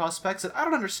on elite prospects that I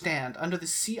don't understand, under the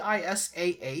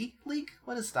CISAA league?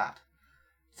 What is that?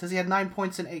 It says he had 9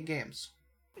 points in 8 games.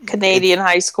 Canadian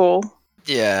high school.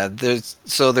 Yeah, there's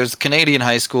Canadian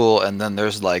high school, and then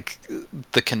there's like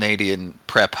the Canadian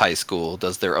prep high school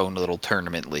does their own little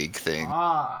tournament league thing.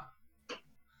 Ah.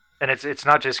 And it's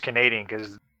not just Canadian,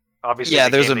 because obviously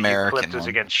there's game American that you clipped was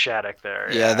against Shattuck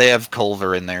there. Yeah, they have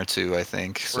Culver in there too, I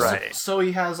think. So. Right. So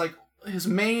he has like his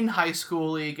main high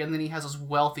school league, and then he has his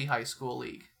wealthy high school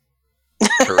league.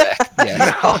 Correct.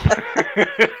 Yeah.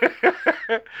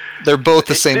 No. They're both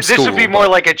the same school. This would be more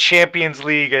like a Champions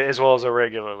League as well as a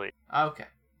regular league. Okay.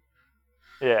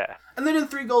 Yeah. And then in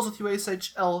 3 goals with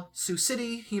USHL Sioux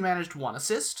City, he managed 1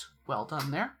 assist. Well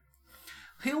done there.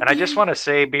 I just want to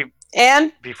say,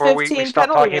 before we stop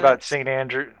talking about St.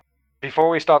 Andrew, before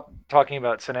we stop talking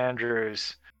about St.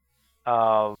 Andrews,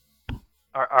 our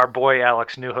boy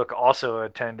Alex Newhook also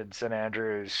attended St.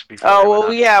 Andrews before. Oh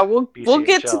well, yeah, we'll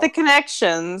get to the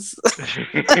connections.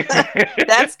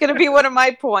 That's going to be one of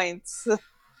my points.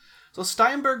 So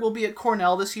Steinberg will be at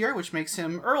Cornell this year, which makes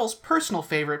him Earl's personal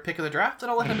favorite pick of the draft,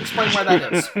 and I'll let him explain why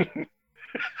that is.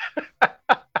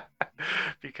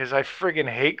 Because I friggin'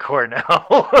 hate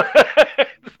Cornell.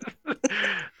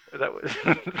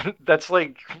 That's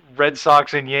like Red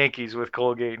Sox and Yankees with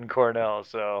Colgate and Cornell.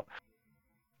 So,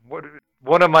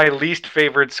 one of my least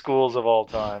favorite schools of all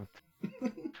time.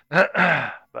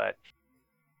 But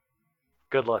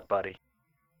good luck, buddy.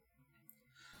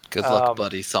 Good luck,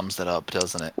 buddy. Sums it up,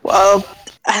 doesn't it? Well,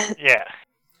 yeah.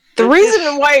 The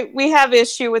reason why we have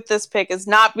issue with this pick is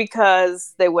not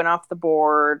because they went off the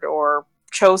board or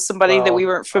chose somebody that we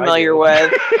weren't familiar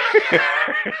with.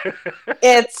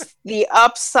 It's the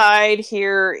upside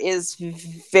here is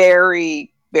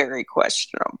very, very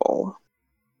questionable.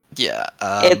 Yeah.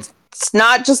 It's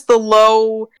not just the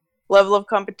low level of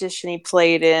competition he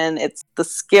played in. It's the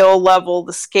skill level.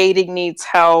 The skating needs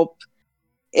help.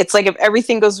 It's like if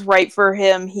everything goes right for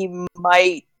him, he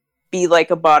might be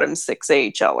like a bottom 6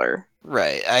 AHLer.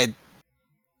 Right.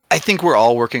 I think we're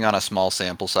all working on a small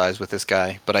sample size with this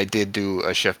guy, but I did do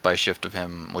a shift by shift of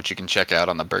him, which you can check out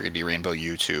on the Burgundy Rainbow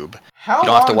YouTube. How you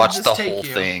don't long have to watch did the this take whole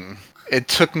you? thing. It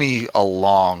took me a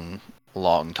long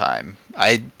time.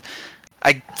 I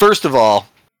first of all,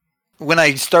 when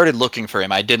I started looking for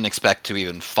him, I didn't expect to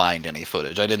even find any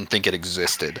footage. I didn't think it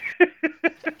existed.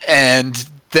 And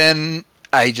then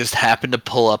I just happened to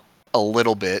pull up a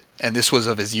little bit, and this was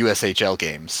of his USHL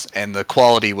games, and the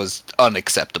quality was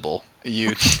unacceptable.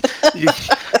 You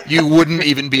wouldn't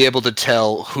even be able to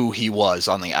tell who he was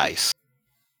on the ice.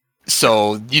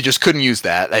 So you just couldn't use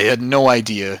that. I had no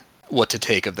idea what to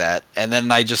take of that. And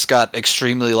then I just got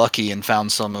extremely lucky and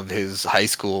found some of his high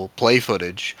school play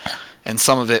footage, and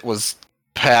some of it was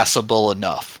passable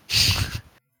enough.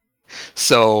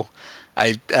 So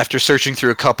after searching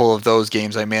through a couple of those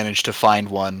games, I managed to find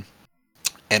one,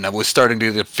 and I was starting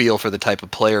to get a feel for the type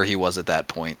of player he was at that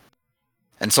point.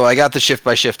 And so I got the shift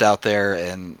by shift out there,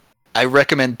 and I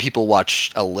recommend people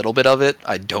watch a little bit of it.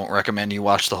 I don't recommend you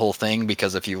watch the whole thing,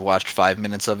 because if you've watched 5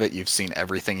 minutes of it, you've seen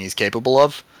everything he's capable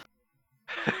of.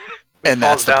 And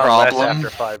that's the problem. After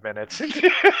 5 minutes.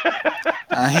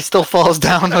 He still falls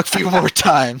down a few more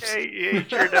times. He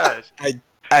sure does.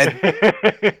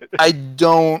 I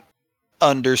don't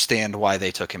understand why they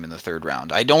took him in the 3rd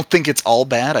round. I don't think it's all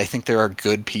bad. I think there are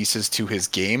good pieces to his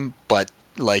game, but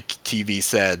like TV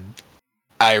said,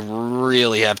 I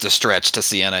really have to stretch to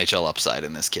see NHL upside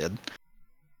in this kid.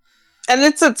 And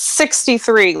it's at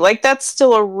 63. Like, that's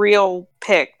still a real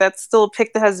pick. That's still a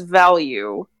pick that has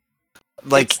value.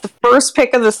 Like, it's the first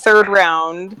pick of the 3rd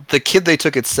round. The kid they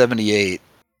took at 78,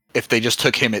 if they just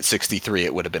took him at 63,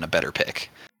 it would have been a better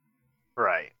pick.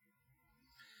 Right.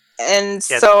 And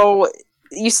so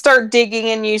you start digging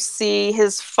and you see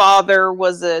his father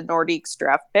was a Nordiques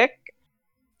draft pick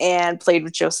and played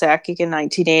with Joe Sakic in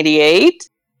 1988.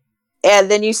 And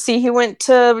then you see he went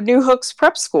to New Hook's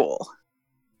prep school.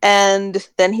 And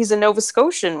then he's a Nova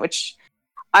Scotian, which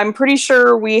I'm pretty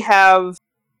sure we have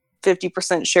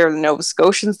 50% share of the Nova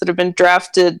Scotians that have been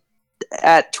drafted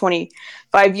at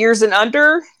 25 years and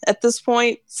under at this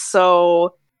point.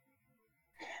 So,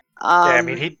 I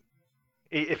mean, he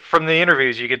from the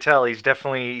interviews you could tell he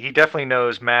definitely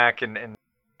knows Mac and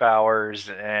Bowers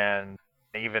and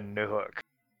even Newhook.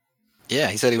 Yeah,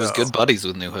 he said he was good buddies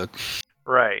with Newhook.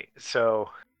 Right.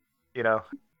 So, you know,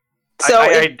 so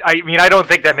I mean, I don't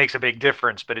think that makes a big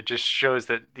difference, but it just shows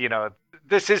that, you know,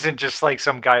 this isn't just like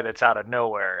some guy that's out of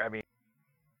nowhere. I mean,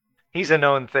 he's a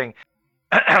known thing.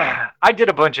 I did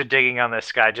a bunch of digging on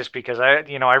this guy just because I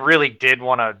really did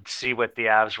want to see what the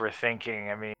Avs were thinking.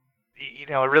 I mean, you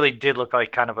know, it really did look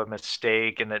like kind of a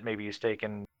mistake, and that maybe he's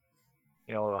taken,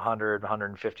 you know, 100,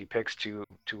 150 picks too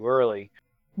early.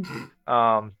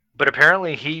 But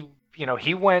apparently he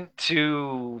went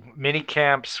to mini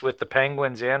camps with the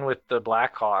Penguins and with the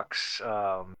Blackhawks.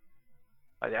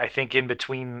 I think in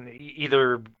between,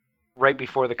 either right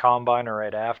before the combine or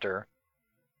right after.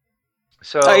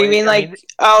 So you mean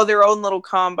their own little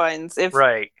combines? If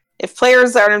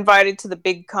players aren't invited to the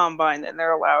big combine, then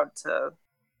they're allowed to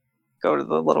go to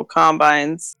the little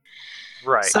combines.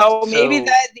 Right. So maybe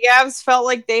that the Avs felt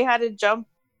like they had to jump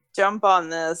on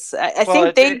this. I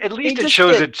think at least it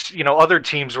shows it's other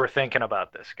teams were thinking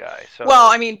about this guy. So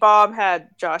well, I mean, Bob had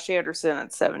Josh Anderson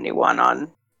at 71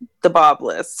 on the Bob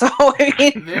list, so I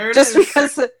mean, just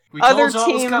because other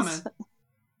teams,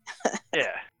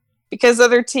 yeah, because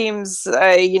other teams,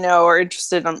 are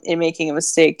interested in making a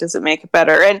mistake doesn't make it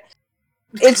better, and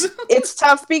it's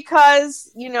tough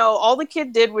because all the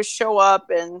kid did was show up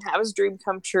and have his dream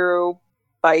come true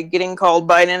by getting called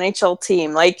by an NHL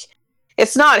team. Like,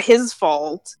 it's not his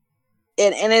fault.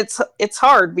 And it's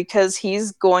hard because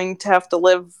he's going to have to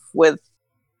live with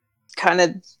kind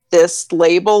of this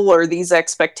label or these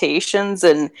expectations.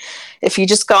 And if he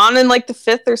just gone in like the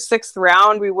 5th or 6th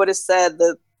round, we would have said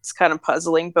that it's kind of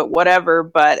puzzling, but whatever.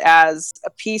 But as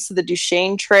a piece of the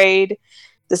Duchesne trade,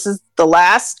 this is the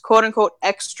last quote unquote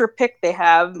extra pick they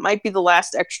have. Might be the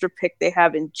last extra pick they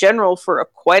have in general for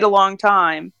quite a long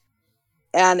time.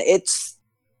 And it's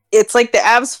like the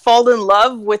Avs fall in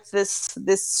love with this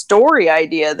story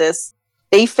idea.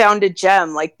 They found a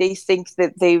gem. Like, they think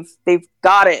that they've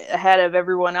got it ahead of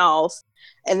everyone else.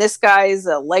 And this guy's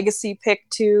a legacy pick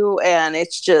too. And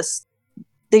it's just,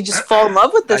 they just fall in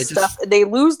love with this stuff. They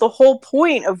lose the whole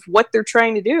point of what they're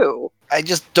trying to do. I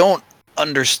just don't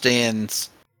understand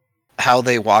how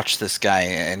they watched this guy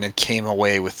and it came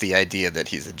away with the idea that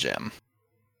he's a gem.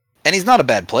 And he's not a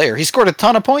bad player. He scored a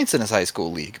ton of points in his high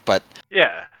school league, but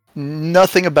yeah.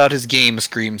 Nothing about his game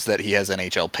screams that he has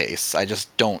NHL pace. I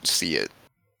just don't see it.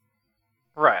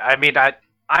 Right. I mean,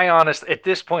 I honestly, at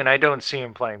this point, I don't see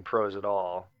him playing pros at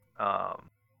all.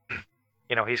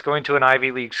 He's going to an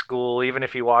Ivy League school. Even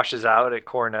if he washes out at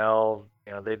Cornell,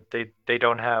 they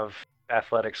don't have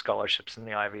athletic scholarships in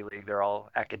the Ivy League. They're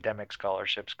all academic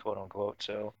scholarships, quote unquote.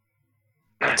 So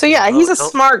yeah, he's a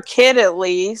smart kid at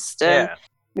least, and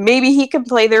maybe he can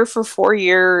play there for 4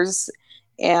 years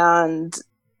and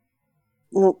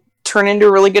turn into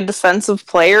a really good defensive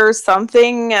player or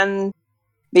something, and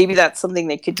maybe that's something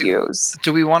they could use.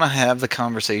 Do we want to have the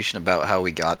conversation about how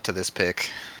we got to this pick?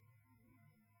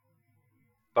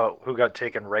 About who got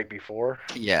taken right before?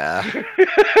 Yeah.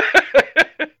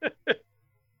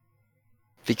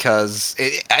 Because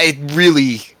it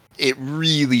really,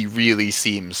 really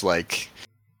seems like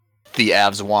the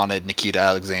Avs wanted Nikita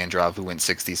Alexandrov, who went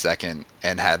 62nd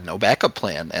and had no backup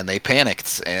plan, and they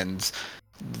panicked, and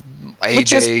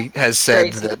AJ has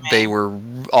said that they were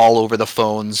all over the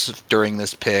phones during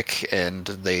this pick, and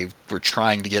they were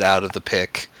trying to get out of the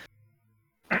pick,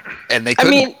 and they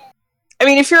couldn't. I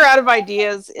mean, if you're out of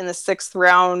ideas in the 6th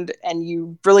round and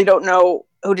you really don't know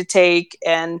who to take,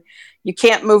 and you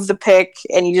can't move the pick,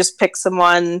 and you just pick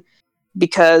someone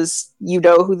because you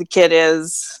know who the kid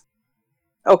is,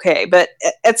 okay. But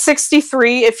at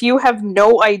 63, if you have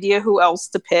no idea who else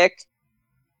to pick,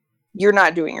 you're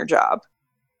not doing your job.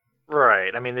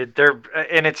 Right. I mean,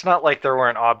 and it's not like there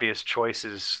weren't obvious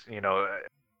choices,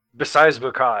 besides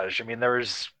Bukaj. I mean, there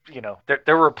was,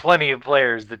 there were plenty of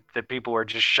players that people were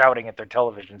just shouting at their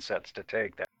television sets to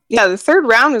take that. Yeah, the 3rd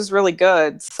round was really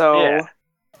good, so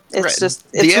it's just,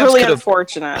 it's really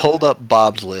unfortunate. Pulled up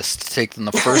Bob's list, taken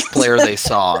the first player they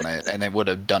saw on it, and they would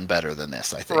have done better than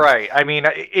this, I think. Right. I mean,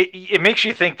 it makes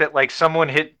you think that, like, someone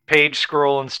hit page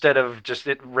scroll instead of just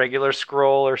hit regular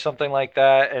scroll or something like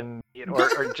that, and,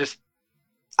 or just...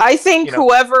 I think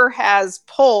whoever has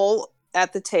pull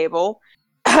at the table,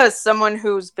 someone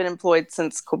who's been employed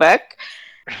since Quebec,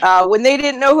 when they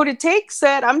didn't know who to take,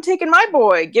 said, "I'm taking my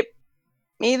boy. Get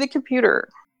me the computer."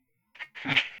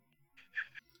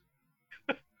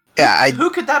 Yeah, who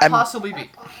could that possibly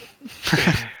be?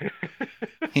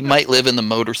 He might live in the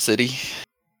Motor City.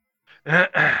 Yeah,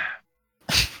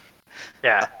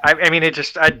 I mean, it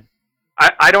just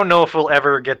I don't know if we'll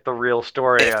ever get the real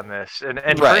story on this, and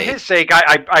for his sake,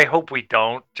 I hope we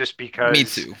don't, just because. Me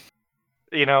too.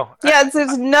 Yeah,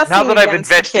 there's nothing. Now that I've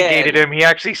investigated him, he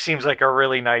actually seems like a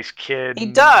really nice kid. He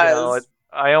does.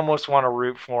 I almost want to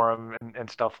root for him and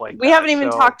stuff like that. We haven't even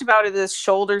talked about his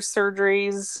shoulder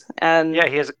surgeries, and yeah,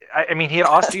 he has. I mean, he had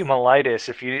osteomyelitis.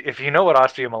 If you know what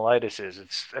osteomyelitis is,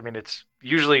 it's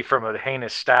usually from a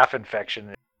heinous staph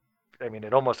infection. I mean,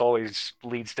 it almost always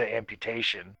leads to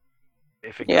amputation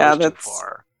if it goes too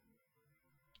far.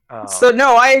 So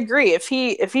no, I agree. If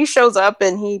he shows up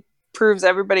and he proves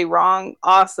everybody wrong,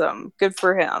 awesome, good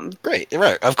for him. Great,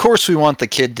 right? Of course, we want the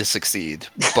kid to succeed,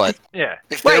 but yeah,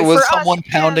 if there was someone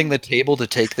pounding the table to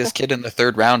take this kid in the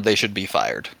 3rd round, they should be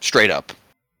fired, straight up.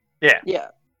 Yeah.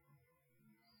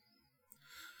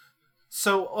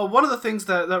 So one of the things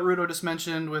that Rudo just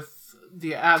mentioned with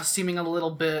the Avs seeming a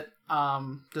little bit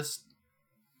just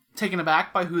taken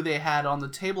aback by who they had on the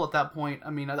table at that point. I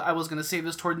mean, I was going to say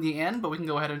this toward the end, but we can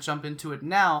go ahead and jump into it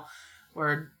now,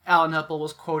 where Alan Heppel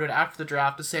was quoted after the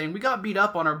draft as saying, "We got beat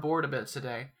up on our board a bit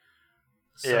today."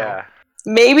 So, yeah.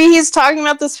 Maybe he's talking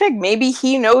about this pick. Maybe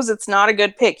he knows it's not a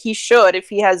good pick. He should, if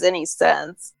he has any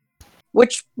sense.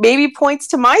 Which maybe points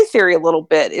to my theory a little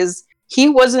bit, is he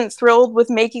wasn't thrilled with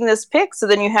making this pick, so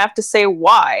then you have to say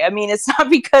why. I mean, it's not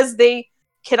because they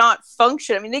cannot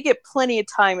function. I mean, they get plenty of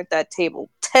time at that table.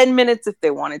 10 minutes if they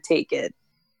want to take it.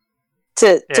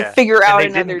 To figure out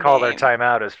another they didn't call name. their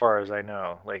timeout, as far as I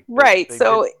know. Like right,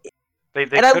 they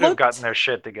could have gotten their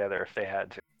shit together if they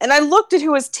had to. And I looked at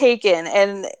who was taken,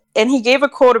 and he gave a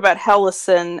quote about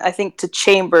Helleson, I think, to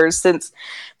Chambers, since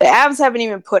the Avs haven't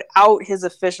even put out his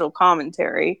official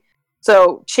commentary.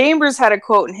 So Chambers had a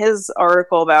quote in his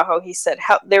article about how he said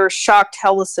they were shocked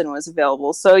Helleson was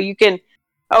available. So you can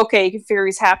figure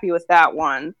he's happy with that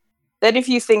one. Then if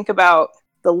you think about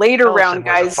the later Helleson round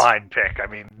guys, was a fine pick. I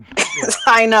mean, you know,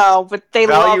 I know, but they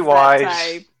love that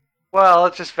type. Well,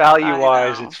 it's just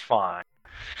value-wise, it's fine.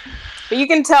 But you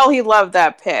can tell he loved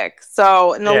that pick.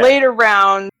 So in the later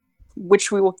round, which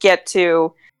we will get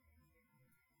to,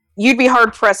 you'd be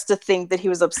hard-pressed to think that he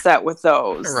was upset with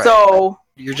those. Right. So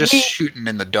you're just shooting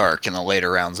in the dark in the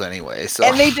later rounds anyway. So.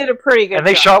 And they did a pretty good job. And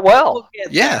they shot well.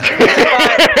 Yeah.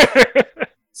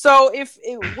 So if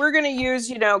we're going to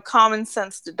use, common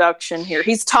sense deduction here,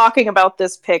 he's talking about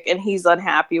this pick and he's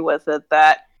unhappy with it,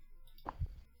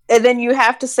 and then you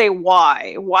have to say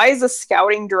why. Why is a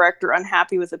scouting director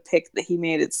unhappy with a pick that he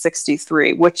made at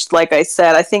 63? Which, like I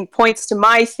said, I think points to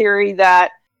my theory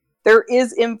that there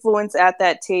is influence at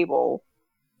that table,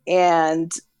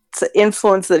 and it's an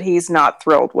influence that he's not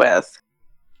thrilled with.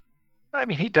 I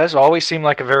mean, he does always seem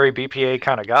like a very BPA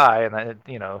kind of guy, and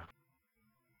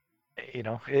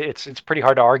it's pretty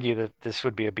hard to argue that this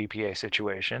would be a BPA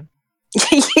situation.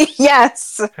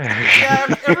 Yes.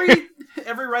 Yeah,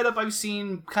 every write-up I've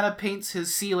seen kind of paints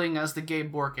his ceiling as the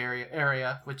Gabe Bork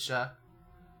area, which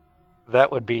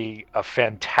that would be a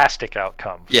fantastic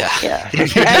outcome. Yeah. And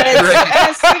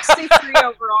 63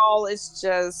 overall is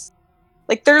just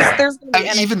like there's going to be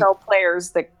NHL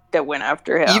players that went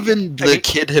after him. Even the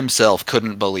kid himself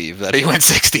couldn't believe that he went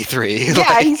 63.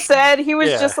 Yeah, he said he was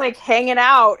just like hanging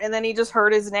out, and then he just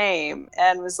heard his name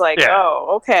and was like, "Oh,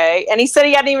 okay." And he said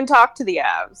he hadn't even talked to the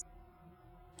Avs.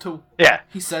 Yeah,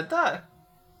 he said that.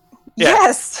 Yeah.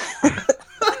 Yes.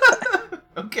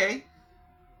 Okay.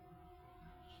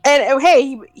 And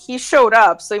hey, he showed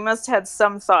up, so he must have had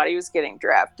some thought he was getting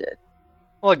drafted.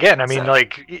 Well, again, I mean,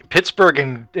 like Pittsburgh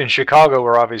and Chicago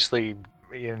were obviously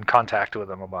in contact with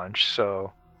him a bunch,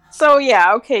 so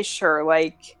yeah, okay, sure.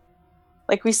 Like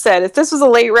we said, if this was a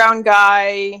late round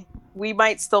guy, we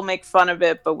might still make fun of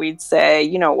it, but we'd say,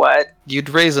 you know what? You'd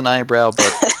raise an eyebrow,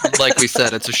 but like we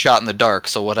said, it's a shot in the dark,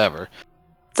 so whatever.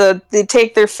 So they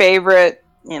take their favorite,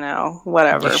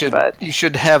 whatever. You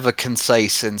should have a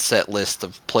concise and set list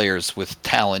of players with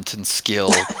talent and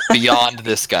skill beyond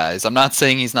this guy's. I'm not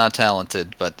saying he's not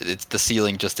talented, but the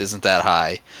ceiling just isn't that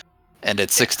high. And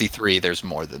at 63, there's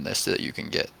more than this that you can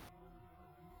get.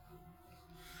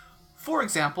 For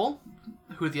example,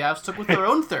 who the Avs took with their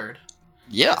own third.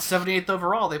 Yeah. At 78th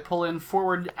overall, they pull in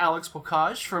forward Alex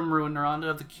Bocage from Rouyn-Noranda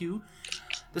of the Q.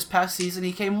 This past season,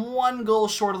 he came 1 goal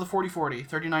short of the 40-40,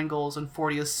 39 goals and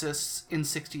 40 assists in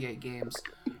 68 games.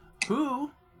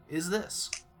 Who is this?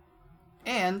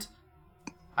 And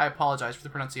I apologize for the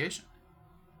pronunciation.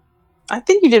 I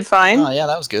think you did fine. Oh, yeah,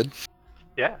 that was good.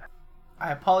 Yeah.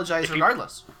 I apologize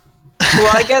regardless.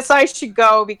 Well, I guess I should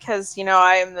go because,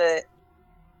 I am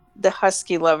the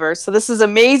Husky lover. So this is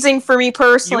amazing for me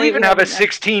personally. You even have a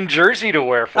 16 jersey to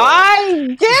wear for it.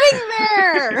 I'm getting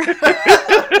there!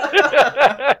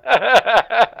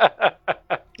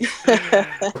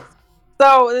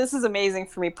 So this is amazing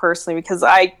for me personally because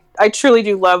I truly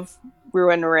do love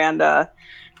Rouyn-Noranda.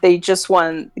 They just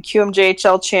won the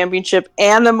QMJHL Championship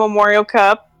and the Memorial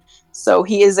Cup. So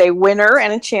he is a winner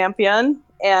and a champion,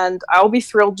 and I'll be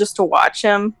thrilled just to watch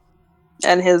him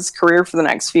and his career for the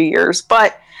next few years.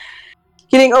 But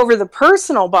getting over the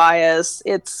personal bias,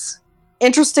 it's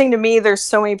interesting to me. There's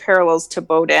so many parallels to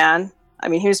Beaudin. I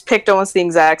mean, he was picked almost the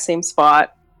exact same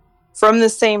spot from the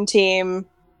same team.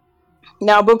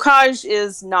 Now, Bocage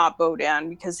is not Beaudin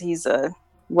because he's a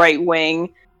right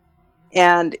wing,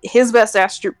 and his best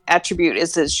attribute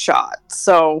is his shot.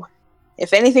 So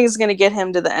if anything is going to get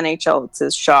him to the NHL, it's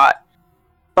his shot.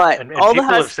 But and all people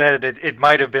have said it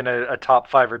might have been a top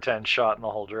 5 or 10 shot in the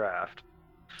whole draft.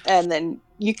 And then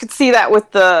you could see that with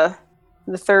the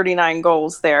 39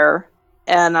 goals there.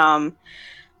 And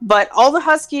but all the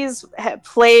Huskies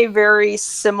play very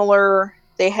similar.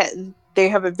 they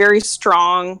have a very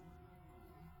strong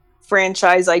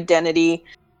franchise identity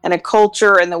and a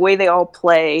culture and the way they all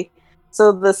play.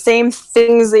 So the same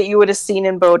things that you would have seen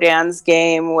in Bodan's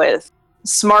game with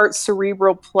smart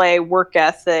cerebral play, work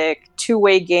ethic,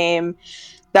 two-way game,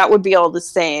 that would be all the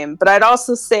same. But I'd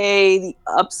also say the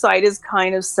upside is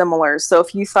kind of similar. So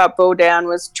if you thought Bodan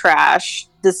was trash,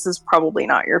 this is probably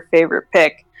not your favorite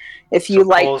pick. If you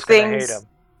like Cole's things, gonna hate him.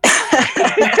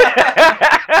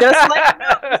 just let me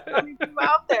know. There's so many people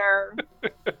out there.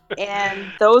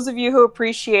 And those of you who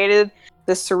appreciated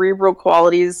the cerebral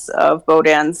qualities of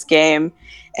Bodan's game,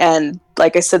 and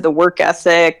like I said, the work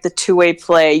ethic, the two-way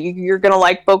play, you're going to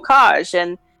like Bocage.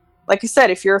 And like I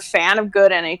said, if you're a fan of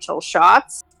good NHL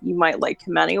shots, you might like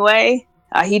him anyway.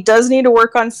 He does need to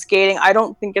work on skating. I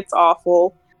don't think it's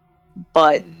awful,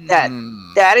 but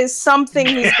that is something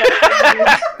he's going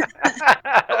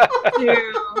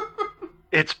to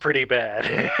It's pretty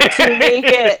bad.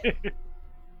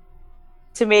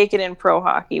 to make it in pro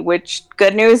hockey, which,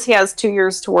 good news, he has 2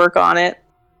 years to work on it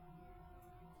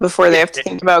before they have to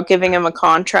think about giving him a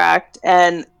contract.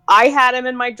 And I had him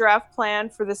in my draft plan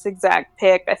for this exact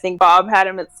pick. I think Bob had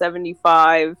him at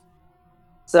 75.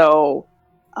 So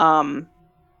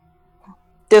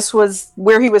this was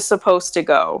where he was supposed to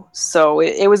go. So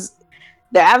it was,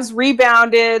 the Avs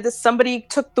rebounded, somebody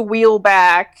took the wheel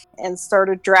back and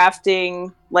started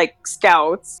drafting like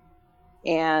scouts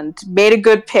and made a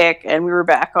good pick, and we were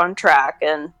back on track.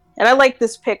 And I like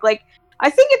this pick. Like,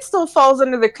 I think it still falls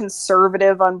under the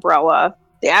conservative umbrella.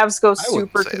 The Avs go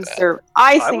super conservative.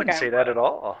 I wouldn't say that at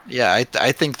all. Yeah,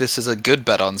 I think this is a good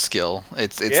bet on skill.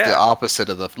 It's the opposite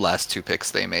of the last two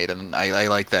picks they made, and I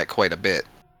like that quite a bit.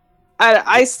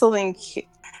 I still think,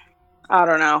 I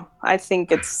don't know. I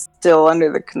think it's still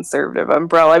under the conservative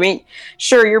umbrella. I mean,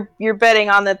 sure, you're betting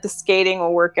on that the skating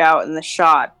will work out in the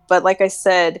shot, but like I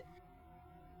said,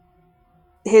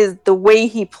 the way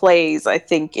he plays, I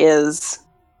think, is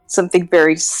something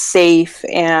very safe.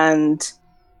 And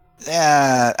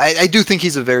yeah, I do think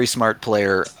he's a very smart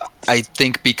player. I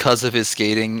think because of his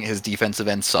skating, his defensive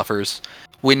end suffers.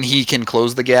 When he can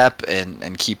close the gap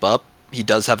and keep up, he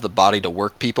does have the body to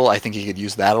work people. I think he could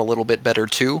use that a little bit better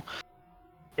too.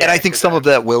 Yeah, and I think some of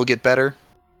that will get better.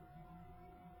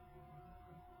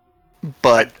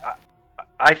 But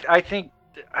I think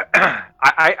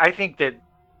I think that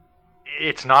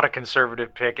it's not a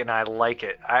conservative pick, and I like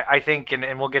it. I think,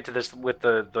 and we'll get to this with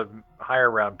the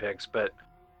higher round picks, but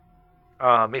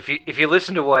if you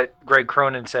listen to what Greg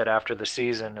Cronin said after the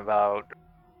season about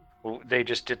they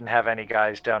just didn't have any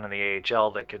guys down in the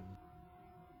AHL that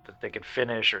they could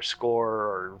finish or score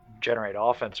or generate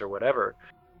offense or whatever.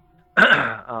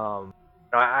 I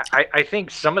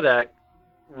think some of that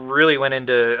really went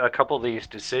into a couple of these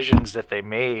decisions that they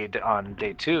made on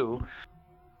day two,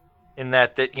 in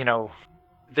that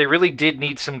they really did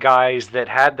need some guys that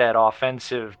had that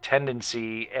offensive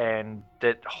tendency, and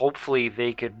that hopefully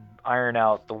they could iron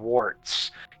out the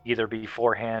warts either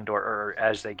beforehand or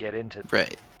as they get into them.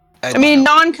 Right. I mean,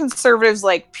 non-conservatives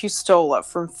like Pustola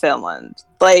from Finland,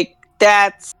 like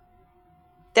that's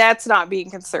not being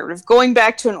conservative. Going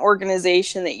back to an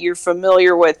organization that you're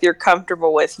familiar with, you're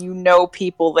comfortable with, you know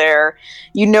people there,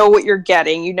 you know what you're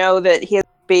getting, you know that he has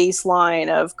a baseline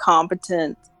of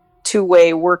competent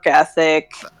two-way work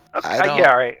ethic.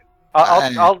 Yeah, all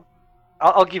right.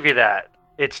 I'll give you that.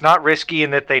 It's not risky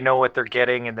in that they know what they're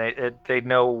getting, and they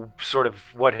know sort of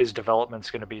what his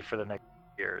development's going to be for the next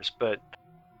years. But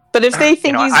if they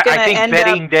think he's going to end up... I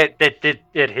think betting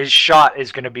that his shot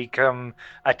is going to become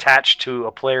attached to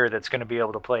a player that's going to be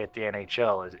able to play at the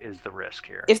NHL is the risk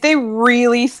here. If they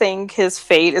really think his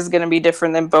fate is going to be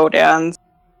different than Bodan's,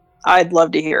 I'd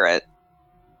love to hear it.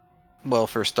 Well,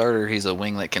 for starter, he's a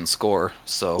wing that can score,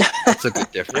 so that's a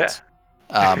good difference.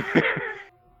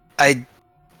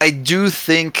 I do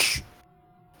think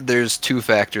there's two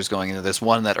factors going into this.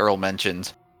 One that Earl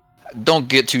mentioned. Don't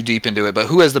get too deep into it, but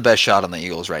who has the best shot on the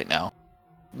Eagles right now?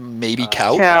 Maybe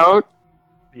Kaut? Kaut.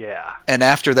 Yeah. And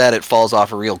after that, it falls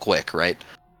off real quick, right?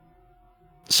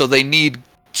 So they need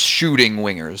shooting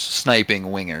wingers, sniping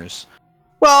wingers.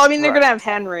 Well, I mean, they're going to have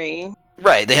Henry.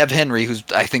 Right, they have Henry, who's,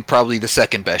 I think, probably the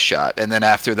second best shot. And then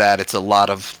after that, it's a lot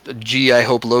of, I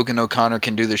hope Logan O'Connor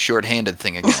can do the short-handed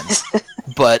thing again.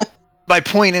 But my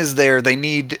point is they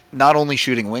need not only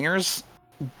shooting wingers,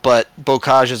 but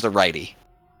Bocage is a righty.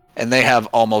 And they have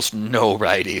almost no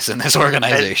righties in this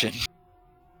organization.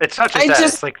 It's not just that.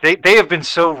 It's like they have been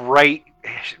so right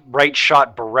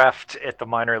shot bereft at the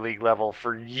minor league level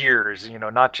for years.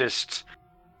 Not just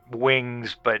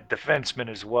wings, but defensemen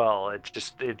as well. It's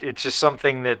just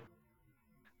something that,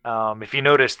 if you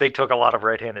notice, they took a lot of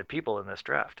right-handed people in this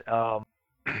draft.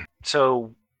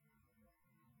 so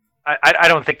I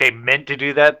don't think they meant to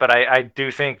do that, but I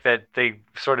do think that they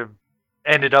sort of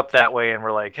ended up that way and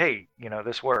were like, hey,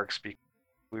 this works because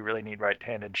we really need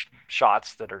right-handed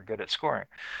shots that are good at scoring.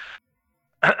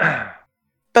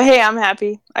 But hey, I'm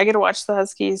happy. I get to watch the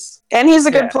Huskies, and he's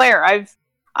a good player.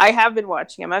 I have been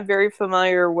watching him. I'm very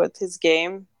familiar with his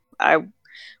game. I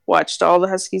watched all the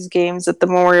Huskies games at the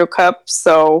Memorial Cup.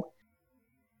 So,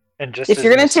 and just if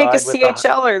you're going to take a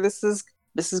CHLer, this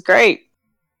is great.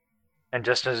 And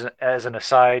just as an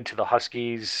aside to the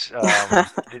Huskies,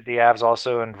 the Avs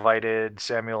also invited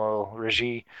Samuel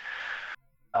Regi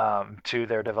to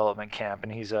their development camp,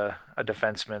 and he's a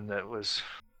defenseman that was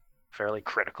fairly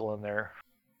critical in their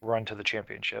run to the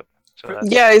championship. So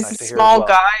he's nice a small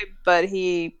guy, but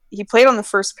he played on the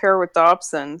first pair with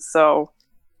Dobson. So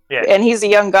and he's a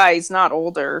young guy; he's not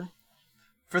older.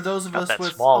 For those of us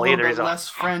with a little bit less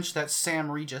French, that's Sam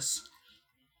Regis.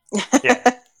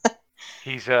 Yeah,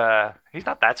 he's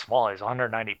not that small. He's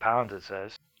 190 pounds. It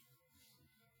says.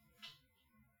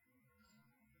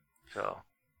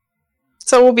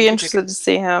 So we'll be interested to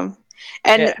see him.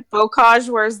 And Bocage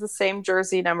wears the same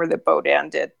jersey number that Bodan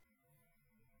did.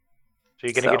 So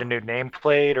you gonna get a new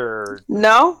nameplate or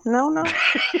no?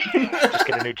 Just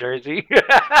get a new jersey.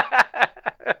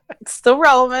 It's still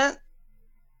relevant.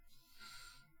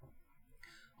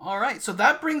 All right, so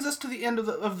that brings us to the end of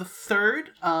the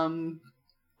third. A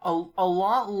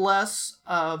lot less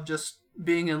of just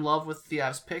being in love with the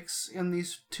Avs picks in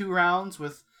these 2 rounds.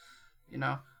 With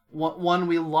one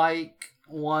we like,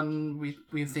 one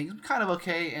we think kind of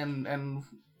okay, and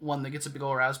one that gets a big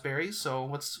old raspberry.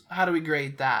 So how do we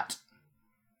grade that?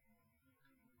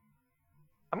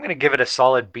 I'm going to give it a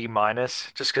solid B-,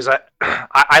 just because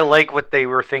I like what they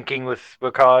were thinking with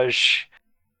Bocage.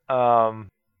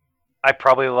 I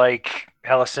probably like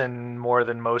Helleson more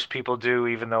than most people do,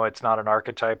 even though it's not an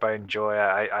archetype I enjoy.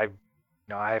 I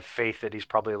have faith that he's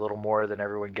probably a little more than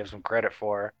everyone gives him credit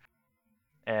for.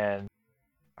 And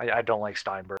I don't like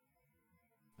Steinberg.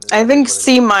 I think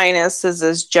C- is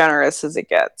as generous as it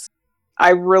gets.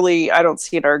 I don't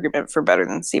see an argument for better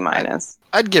than C-.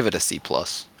 I'd give it a C+.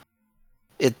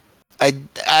 I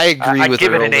agree with I'd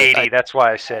give it an 80. That's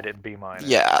why I said it'd B-.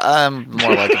 Yeah, I'm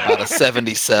more like about a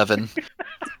 77.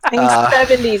 I think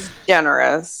 70's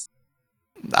generous.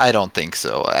 I don't think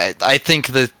so. I think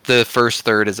that the first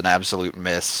third is an absolute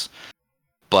miss.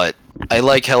 But I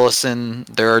like Helleson.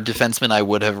 There are defensemen I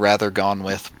would have rather gone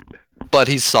with. But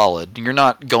he's solid. You're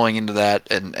not going into that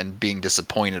and being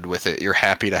disappointed with it. You're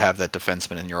happy to have that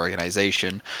defenseman in your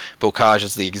organization. Bocage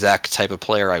is the exact type of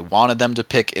player I wanted them to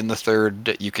pick in the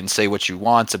third. You can say what you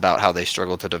want about how they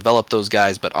struggle to develop those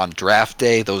guys, but on draft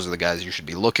day, those are the guys you should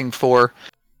be looking for.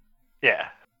 Yeah.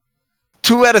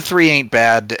 2 out of 3 ain't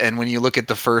bad, and when you look at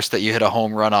the first that you hit a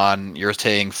home run on, you're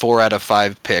saying 4 out of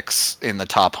 5 picks in the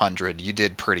top 100. You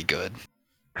did pretty good.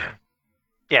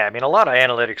 Yeah, I mean, a lot of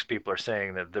analytics people are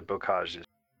saying that the Bocage is,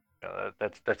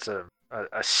 that's a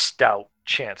stout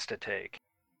chance to take.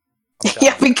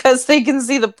 Yeah, because they can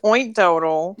see the point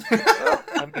total. Well,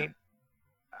 I mean,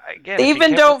 again, they if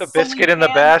even you don't put the biscuit in the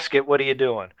basket, what are you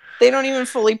doing? They don't even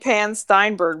fully pan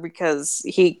Steinberg because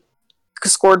he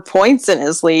scored points in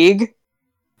his league.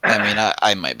 I mean,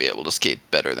 I might be able to skate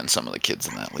better than some of the kids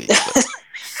in that league. But...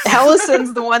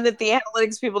 Helleson's the one that the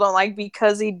analytics people don't like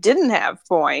because he didn't have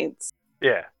points.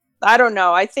 Yeah. I don't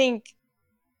know. I think...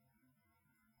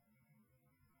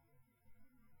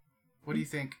 What do you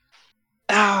think?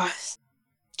 I'll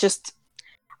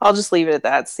just leave it at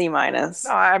that. C-. No,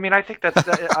 I mean, I think that's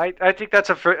I think that's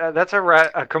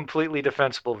a completely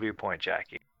defensible viewpoint,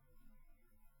 Jackie.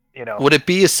 Would it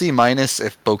be a C-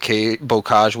 if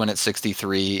Bocage went at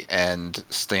 63 and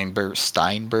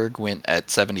Steinberg went at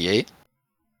 78?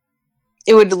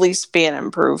 It would at least be an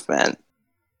improvement.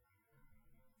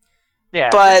 Yeah,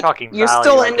 but you're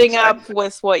still ending up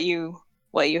with what you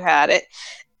had. It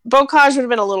Bocage would have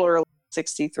been a little early,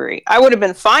 63. I would have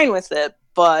been fine with it,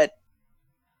 but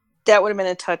that would have been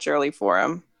a touch early for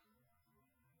him.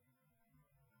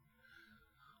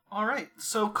 All right,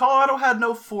 so Colorado had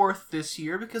no 4th this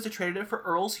year because they traded it for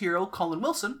Earl's hero, Colin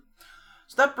Wilson.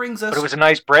 So that brings us... But it was a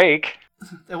nice break.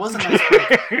 It was a nice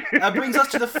break. That brings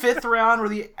us to the 5th round where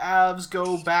the Avs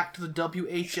go back to the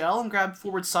WHL and grab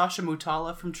forward Sasha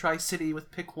Mutala from Tri-City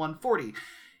with pick 140.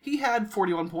 He had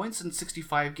 41 points in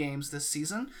 65 games this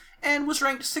season and was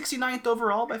ranked 69th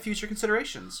overall by Future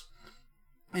Considerations.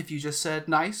 If you just said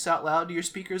nice out loud to your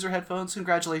speakers or headphones,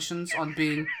 congratulations on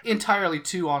being entirely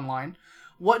too online.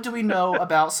 What do we know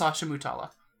about Sasha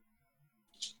Mutala?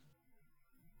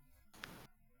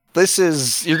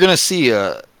 You're going to see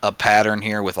a a pattern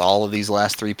here with all of these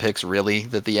last 3 picks, really,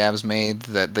 that the Avs made,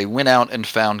 that they went out and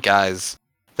found guys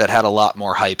that had a lot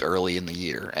more hype early in the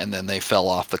year, and then they fell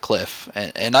off the cliff.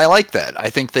 And I like that. I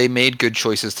think they made good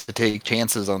choices to take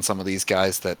chances on some of these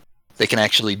guys that they can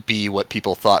actually be what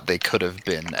people thought they could have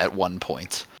been at one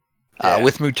point. Yeah.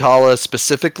 With Mutala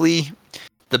specifically,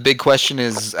 the big question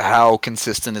is how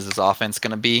consistent is his offense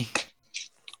going to be?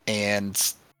 And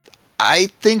I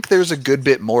think there's a good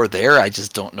bit more there. I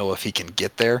just don't know if he can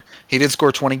get there. He did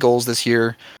score 20 goals this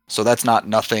year, so that's not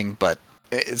nothing, but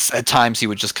at times he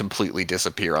would just completely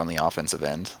disappear on the offensive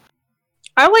end.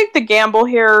 I like the gamble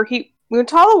here.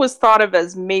 Mutala was thought of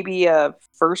as maybe a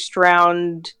first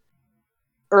round,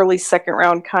 early second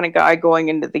round kind of guy going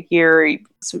into the year. He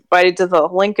was invited to the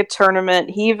Linka tournament.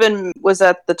 He even was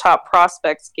at the top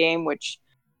prospects game, which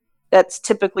that's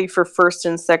typically for first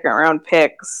and second round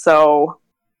picks. So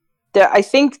I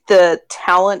think the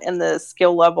talent and the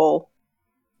skill level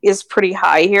is pretty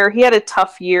high here. He had a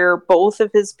tough year. Both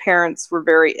of his parents were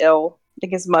very ill. I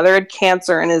think his mother had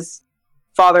cancer and his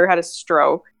father had a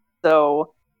stroke.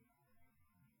 So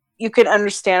you could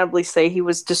understandably say he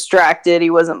was distracted.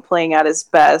 He wasn't playing at his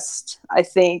best. I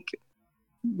think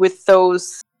with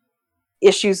those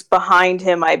issues behind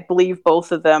him, I believe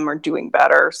both of them are doing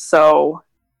better. So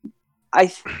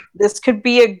this could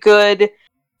be a good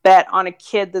bet on a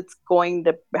kid that's going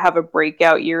to have a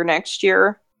breakout year next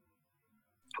year,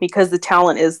 because the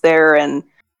talent is there and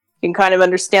you can kind of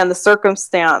understand the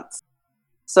circumstance.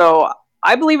 So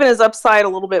I believe in his upside a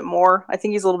little bit more. I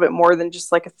think he's a little bit more than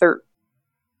just like a third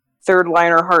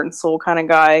liner, heart and soul kind of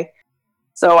guy.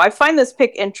 So I find this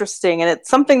pick interesting, and it's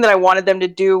something that I wanted them to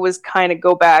do was kind of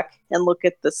go back and look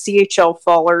at the CHL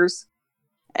fallers.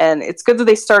 And it's good that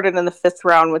they started in the 5th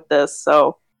round with this.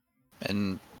 So,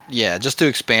 and yeah, just to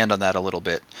expand on that a little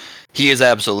bit, he is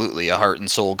absolutely a heart and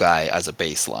soul guy as a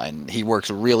baseline. He works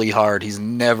really hard. He's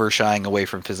never shying away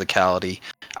from physicality.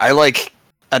 I like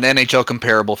an NHL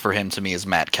comparable for him to me is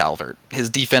Matt Calvert. His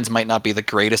defense might not be the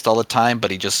greatest all the time,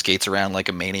 but he just skates around like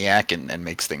a maniac and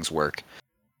makes things work.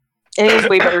 And he has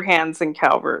way better hands than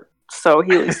Calvert, so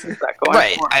he at least has that going.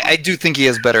 Right, I do think he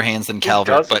has better hands than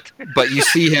Calvert, but you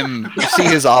see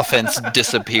his offense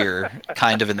disappear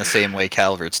kind of in the same way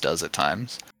Calvert's does at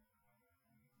times.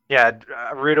 Yeah,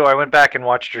 Rudo, I went back and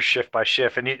watched your shift by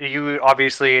shift, and you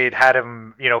obviously had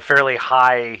him, fairly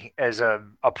high as a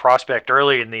prospect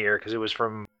early in the year because it was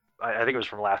I think it was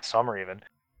from last summer even.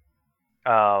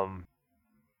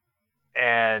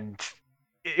 And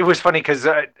it was funny because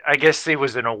I guess it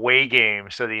was an away game,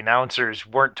 so the announcers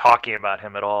weren't talking about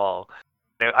him at all.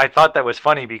 I thought that was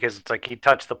funny because it's like he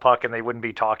touched the puck and they wouldn't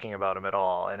be talking about him at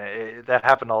all, and that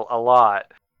happened a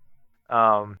lot.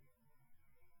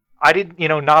 I didn't,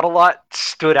 not a lot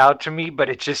stood out to me, but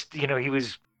it just, he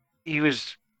was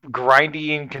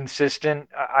grindy and consistent.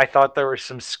 I thought there was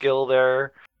some skill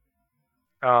there.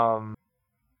 I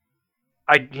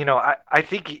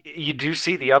think you do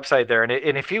see the upside there,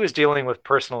 and if he was dealing with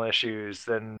personal issues,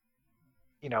 then,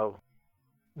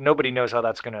 nobody knows how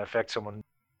that's going to affect someone.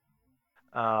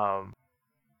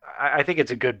 I think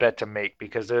it's a good bet to make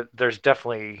because there's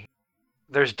definitely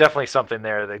something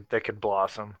there that could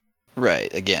blossom.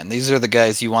 Right. Again, these are the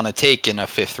guys you want to take in a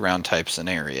 5th round type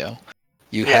scenario.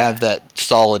 You have that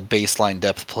solid baseline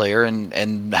depth player,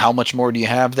 and how much more do you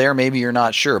have there? Maybe you're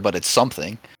not sure, but it's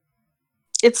something.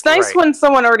 It's nice when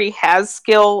someone already has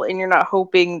skill and you're not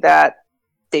hoping that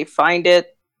they find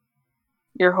it.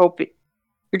 You're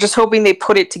just hoping they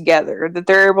put it together, that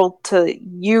they're able to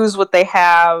use what they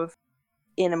have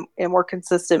in a more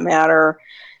consistent manner,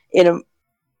 in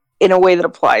a way that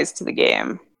applies to the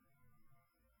game.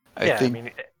 I mean,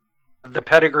 the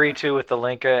pedigree too with the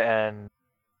Linka, and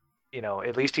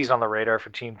at least he's on the radar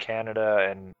for Team Canada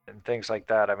and things like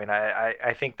that. I mean,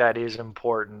 I think that is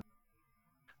important.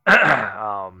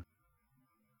 I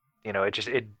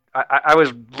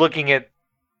was looking at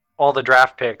all the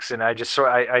draft picks, and I just saw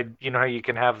how you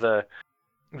can have the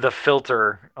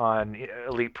filter on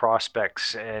elite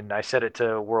prospects, and I set it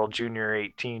to World Junior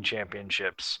 18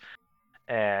 Championships,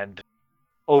 and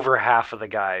over half of the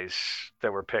guys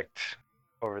that were picked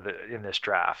in this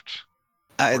draft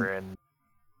were in.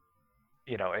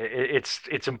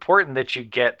 It's important that you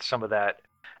get some of that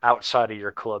outside of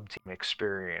your club team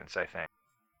experience, I think,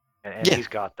 and he's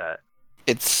got that.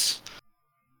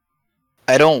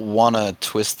 I don't want to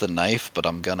twist the knife, but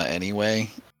I'm gonna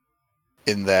anyway.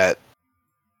 In that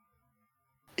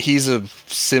he's a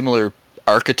similar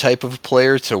archetype of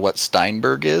player to what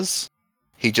Steinberg is.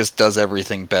 He just does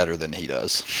everything better than he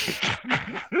does.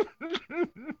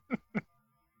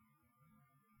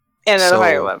 And at a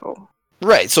higher level.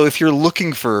 Right, so if you're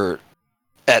looking for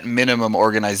at minimum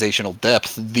organizational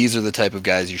depth, these are the type of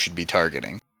guys you should be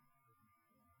targeting.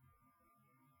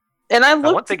 And I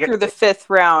looked through the 5th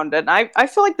round, and I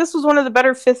feel like this was one of the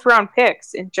better 5th round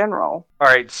picks in general. All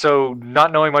right, so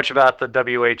not knowing much about the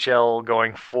WHL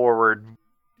going forward,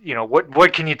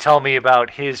 what can you tell me about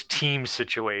his team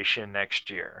situation next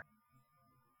year?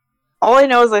 All I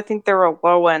know is I think they're a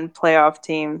low-end playoff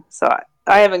team, so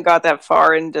I haven't got that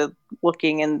far into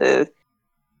looking into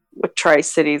what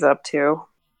Tri-City's up to.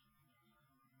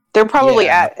 They're probably,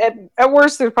 at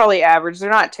worst, they're probably average. They're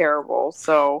not terrible,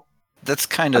 so... That's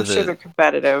kind of sure they're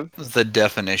competitive. The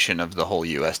definition of the whole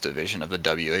U.S. division of the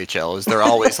WHL is they're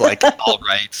always like all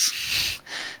rights.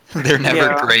 They're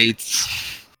never great.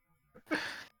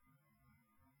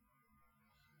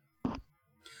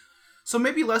 So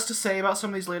maybe less to say about some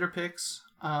of these later picks,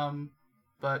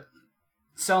 but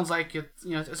sounds like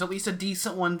it's at least a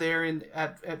decent one there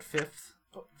at 5th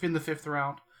in the 5th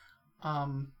round.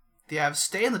 The Avs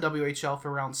stay in the WHL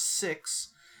for round 6.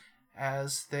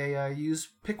 As they use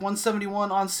pick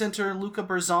 171 on center Luca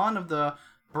Berzon of the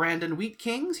Brandon Wheat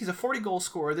Kings. He's a 40-goal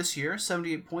scorer this year,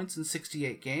 78 points in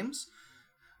 68 games.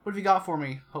 What have you got for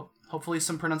me? Hopefully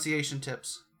some pronunciation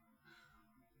tips.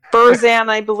 Berzan,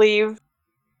 I believe.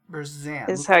 Berzan.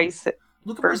 Is how you say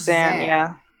Luca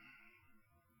Berzan,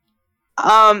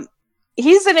 yeah.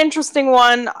 He's an interesting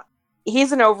one.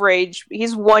 He's an overage.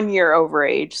 He's 1 year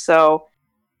overage, so...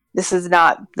 This is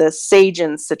not the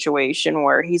Sagen situation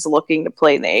where he's looking to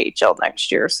play in the AHL next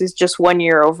year. So he's just 1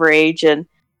 year overage, and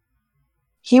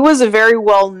he was a very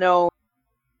well-known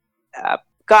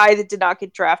guy that did not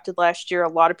get drafted last year. A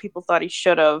lot of people thought he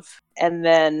should have, and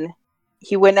then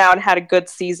he went out and had a good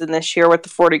season this year with the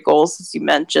 40 goals, as you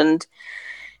mentioned,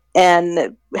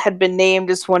 and had been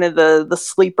named as one of the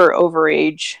sleeper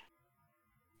overage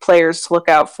players to look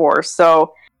out for.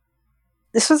 So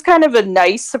this was kind of a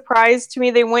nice surprise to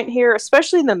me. They went here,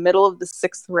 especially in the middle of the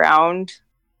 6th round.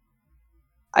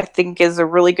 I think is a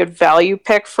really good value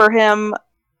pick for him.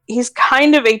 He's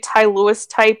kind of a Ty Lewis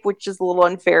type, which is a little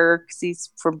unfair because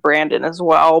he's from Brandon as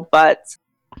well. But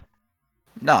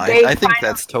no, I think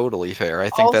that's totally fair. I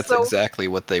think that's exactly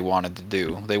what they wanted to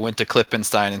do. They went to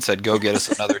Klippenstein and said, "Go get us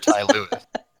another Ty Lewis."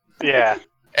 Yeah.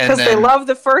 Because they love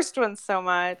the first one so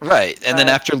much. Right. And then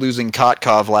after losing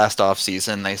Kotkov last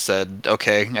offseason, they said,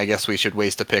 okay, I guess we should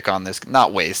waste a pick on this.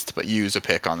 Not waste, but use a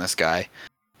pick on this guy.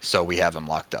 So we have him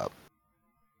locked up.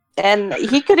 And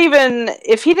he could even,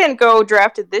 if he didn't go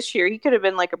drafted this year, he could have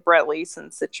been like a Brett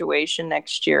Leeson situation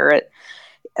next year.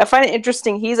 I find it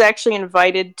interesting. He's actually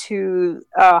invited to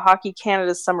Hockey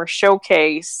Canada's Summer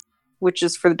Showcase, which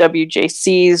is for the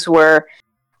WJCs, where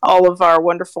all of our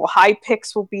wonderful high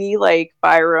picks will be, like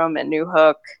Byram and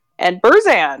Newhook and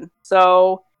Berzan.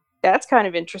 So that's kind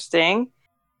of interesting.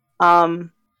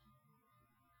 So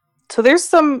there's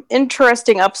some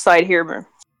interesting upside here,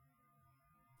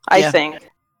 I think.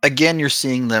 Again, you're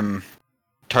seeing them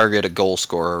target a goal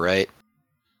scorer, right?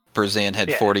 Berzan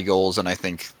had 40 goals and I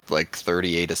think like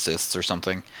 38 assists or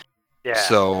something. Yeah.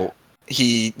 So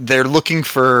they're looking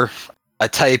for a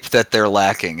type that they're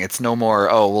lacking. It's no more,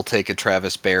 we'll take a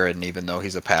Travis Barron, even though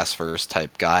he's a pass-first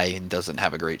type guy and doesn't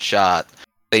have a great shot.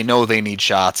 They know they need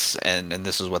shots, and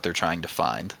this is what they're trying to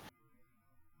find.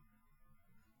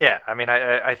 Yeah, I mean,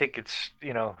 I think it's,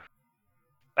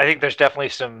 I think there's definitely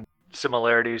some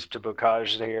similarities to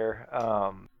Bocage here.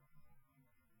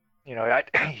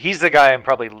 He's the guy I'm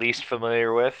probably least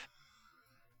familiar with.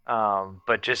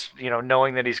 But just,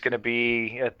 knowing that he's going to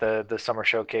be at the Summer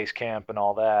Showcase camp and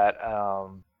all that,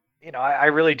 I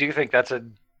really do think that's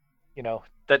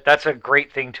that's a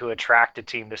great thing to attract a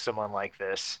team to someone like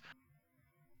this.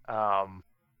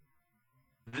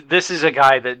 This is a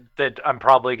guy that I'm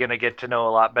probably going to get to know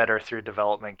a lot better through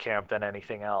development camp than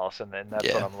anything else. And then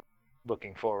that's what I'm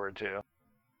looking forward to.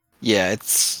 Yeah,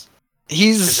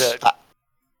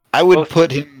 I would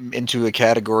put him into a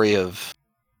category of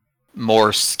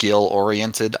more skill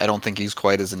oriented. I don't think he's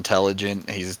quite as intelligent.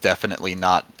 He's definitely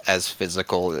not as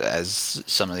physical as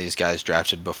some of these guys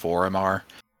drafted before him are.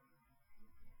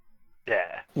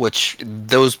 Yeah. Which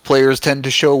those players tend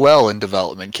to show well in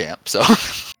development camp, so.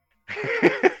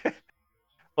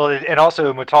 Well, and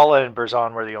also Mutala and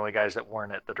Berzon were the only guys that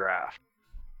weren't at the draft.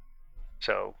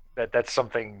 So that's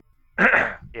something,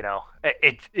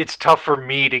 it's tough for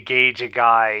me to gauge a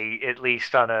guy, at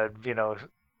least on a,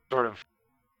 sort of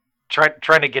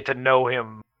trying to get to know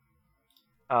him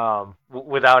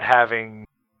without having,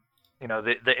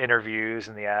 the interviews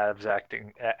and the Avs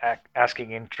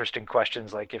asking interesting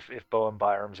questions like if Bowen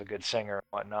Byram's a good singer and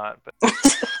whatnot. But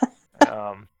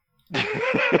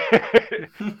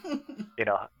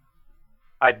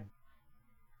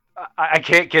I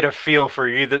can't get a feel for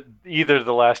either of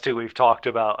the last two we've talked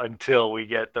about until we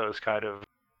get those kind of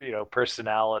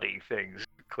personality things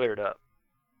cleared up.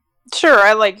 Sure,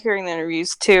 I like hearing the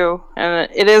interviews too, and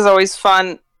it is always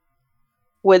fun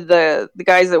with the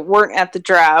guys that weren't at the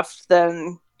draft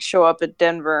then show up at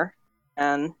Denver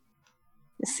and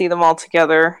see them all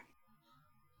together.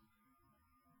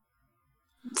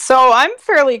 So I'm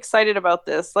fairly excited about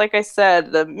this. Like I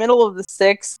said, the middle of the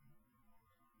sixth,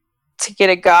 to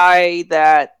get a guy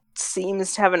that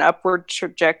seems to have an upward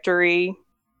trajectory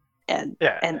and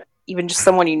even just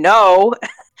someone you know.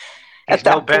 He's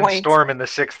no Ben Storm in the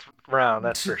 6th round,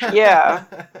 that's for sure. Yeah.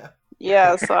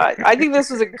 Yeah, so I think this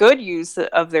was a good use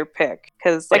of their pick.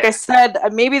 Because, like I said,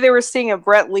 maybe they were seeing a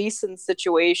Brett Leeson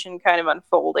situation kind of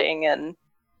unfolding and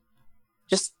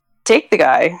just take the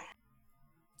guy.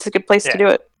 It's a good place to do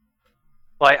it.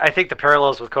 Well, I think the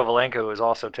parallels with Kovalenko was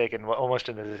also taken almost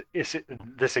in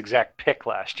this exact pick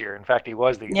last year. In fact, he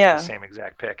was the same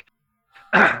exact pick.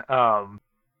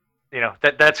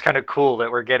 That's kind of cool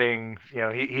that we're getting.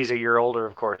 He's a year older,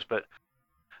 of course, but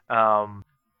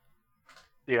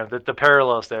the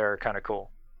parallels there are kind of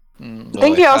cool. I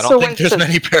think he also I don't think there's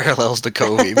many parallels to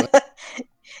Kobe. But...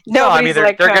 No, I mean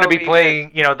they're going to be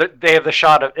playing. They have the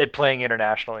shot at playing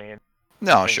internationally.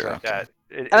 No, sure. Like that.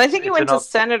 And I think he went to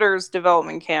Senators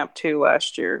development camp too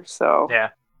last year. So yeah.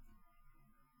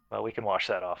 Well, we can wash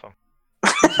that off him.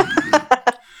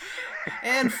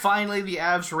 And finally, the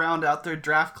Avs round out their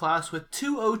draft class with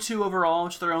 202 overall,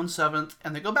 which is their own 7th,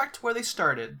 and they go back to where they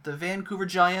started, the Vancouver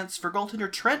Giants, for goaltender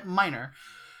Trent Miner.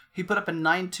 He put up a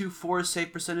 .924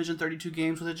 save percentage in 32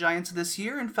 games with the Giants this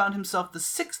year and found himself the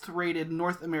 6th-rated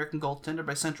North American goaltender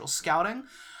by Central Scouting.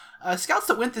 Scouts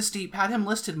that went this deep had him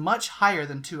listed much higher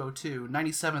than 202,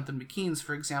 97th in McKean's,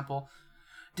 for example.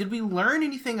 Did we learn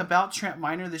anything about Trent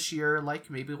Miner this year, like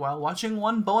maybe while watching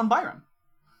one Bowen Byram?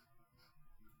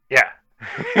 Yeah.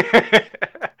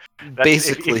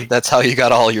 Basically, that's how you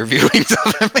got all your viewings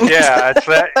of him. Yeah, it's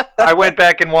that. I went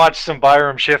back and watched some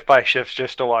Byram shift by shifts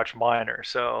just to watch Miner.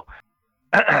 So,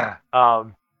 I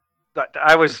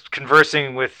was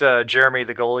conversing with Jeremy,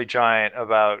 the goalie giant,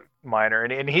 about Miner,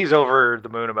 and he's over the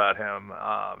moon about him.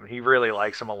 He really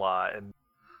likes him a lot, and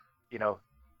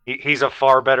he's a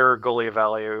far better goalie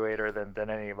evaluator than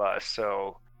any of us.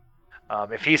 So,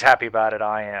 if he's happy about it,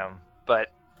 I am.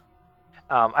 But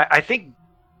I think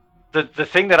the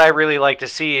thing that I really like to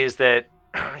see is that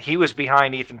he was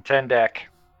behind Ethan Tendek.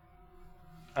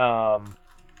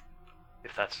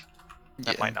 If that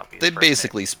might not be. They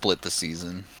basically split the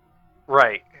season.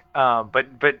 Right. But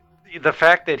the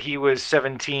fact that he was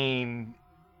 17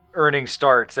 earning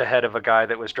starts ahead of a guy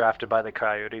that was drafted by the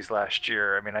Coyotes last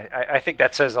year, I mean, I think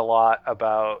that says a lot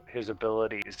about his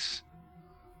abilities.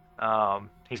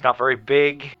 He's not very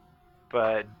big,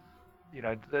 but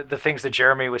the things that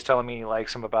Jeremy was telling me he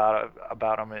likes him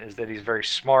about him is that he's very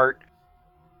smart,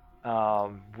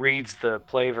 reads the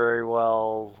play very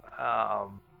well.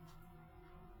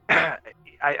 I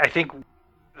think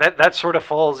that sort of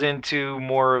falls into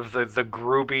more of the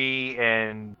Gruby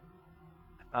and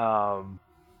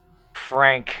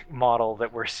Frank model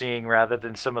that we're seeing rather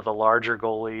than some of the larger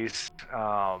goalies,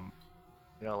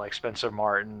 like Spencer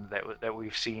Martin that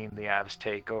we've seen the Avs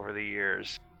take over the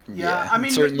years. Yeah, I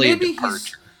mean, maybe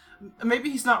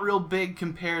he's not real big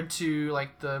compared to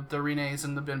like the Renes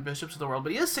and the Ben Bishops of the world,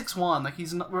 but he is 6'1". Like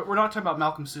we're not talking about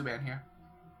Malcolm Subban here.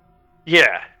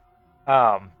 Yeah,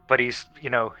 but he's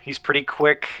pretty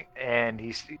quick, and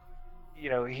he's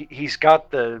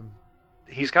got the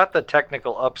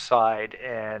technical upside,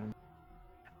 and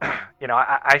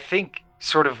I think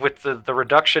sort of with the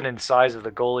reduction in size of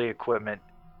the goalie equipment.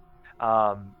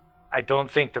 I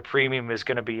don't think the premium is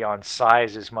going to be on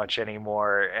size as much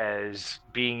anymore as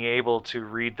being able to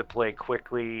read the play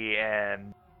quickly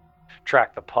and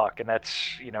track the puck, and that's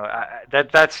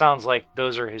that sounds like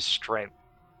those are his strengths.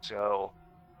 So,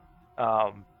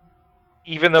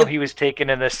 even though he was taken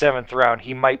in the 7th round,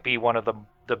 he might be one of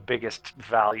the biggest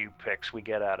value picks we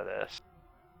get out of this.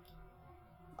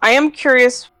 I am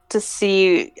curious to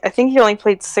see. I think he only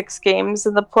played 6 games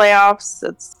in the playoffs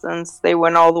since they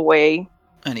went all the way.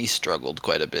 And he struggled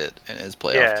quite a bit in his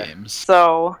playoff games.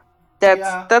 So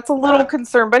that's a little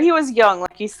concern. But he was young,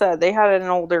 like you said. They had an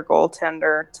older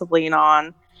goaltender to lean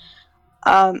on.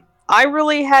 I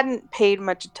really hadn't paid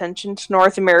much attention to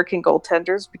North American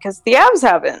goaltenders because the Avs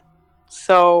haven't.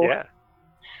 So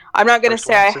I'm not going to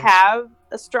say I have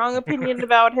a strong opinion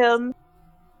about him,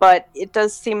 but it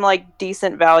does seem like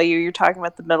decent value. You're talking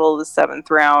about the middle of the 7th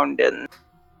round, and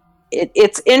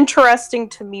it's interesting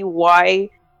to me why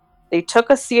they took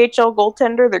a CHL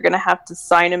goaltender. They're going to have to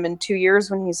sign him in 2 years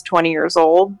when he's 20 years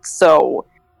old. So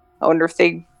I wonder if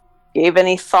they gave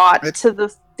any thought to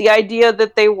the idea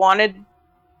that they want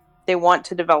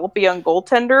to develop a young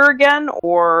goaltender again,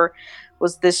 or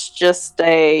was this just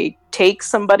a take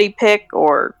somebody pick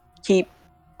or keep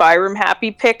Byram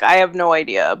happy pick? I have no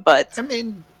idea, but I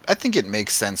mean, I think it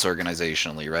makes sense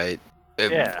organizationally, right?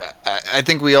 Yeah. I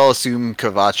think we all assume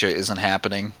Kavacha isn't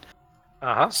happening.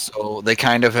 So they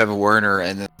kind of have Werner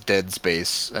in dead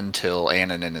space until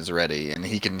Annunen is ready, and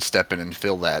he can step in and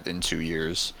fill that in 2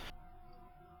 years.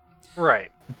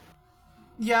 Right.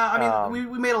 Yeah, I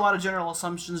mean, we made a lot of general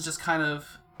assumptions, just kind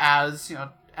of as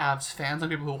Avs fans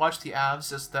and people who watch the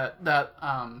Avs, is that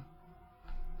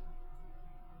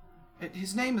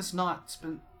his name is not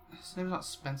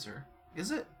Spencer,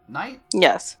 is it? Knight?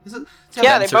 yes. Is it?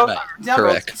 Yeah, they both are.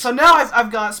 Correct. So now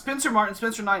I've got Spencer Martin,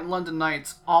 Spencer Knight, and London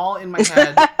Knights all in my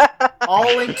head,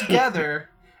 all linked together,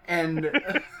 and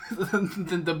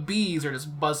the bees are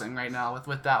just buzzing right now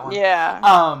with that one.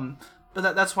 Yeah.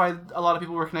 But that's why a lot of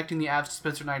people were connecting the Avs to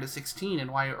Spencer Knight at 16,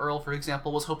 and why Earl, for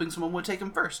example, was hoping someone would take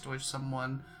him first, which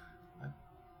someone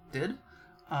did.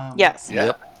 Yes.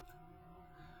 Yep.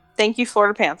 Thank you,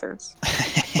 Florida Panthers.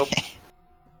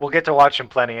 We'll get to watch him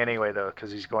plenty anyway, though,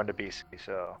 because he's going to BC.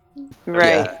 So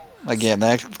Right. Yeah. Again,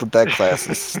 that class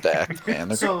is stacked, man.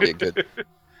 They're So- gonna be good.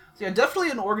 Yeah,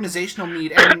 definitely an organizational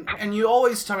need, and you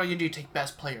always talk about you do take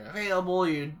best player available.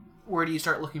 Where do you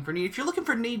start looking for need? If you're looking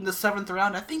for need in the 7th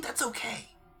round, I think that's okay.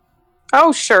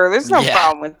 Oh, sure. There's no Yeah.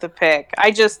 problem with the pick.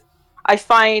 I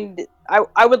find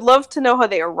I would love to know how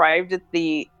they arrived at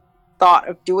the thought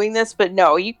of doing this, but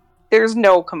no, there's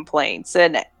no complaints,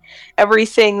 and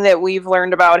everything that we've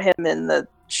learned about him in the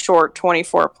short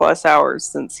 24 plus hours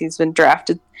since he's been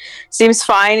drafted seems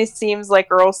fine. It seems like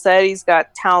Earl said, he's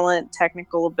got talent,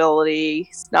 technical ability.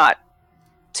 He's not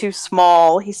too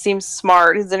small. He seems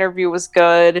smart. His interview was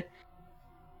good.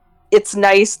 It's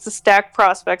nice to stack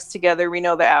prospects together. We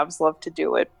know the Avs love to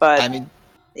do it, but I mean,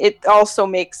 it also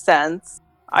makes sense.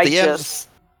 the Avs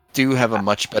do have a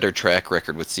much better track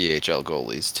record with CHL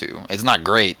goalies too. It's not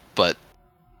great, but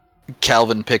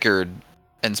Calvin Pickard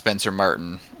and Spencer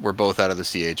Martin were both out of the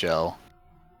CHL,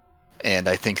 and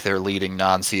I think their leading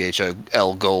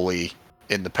non-CHL goalie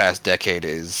in the past decade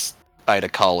is Ida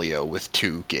Kallio with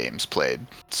 2 games played.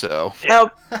 So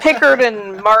Now, Pickard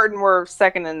and Martin were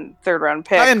 2nd and 3rd round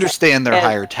picks. I understand they're and-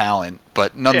 higher talent,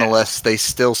 but nonetheless, they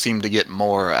still seem to get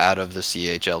more out of the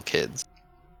CHL kids.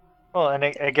 well, and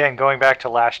again, going back to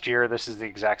last year, this is the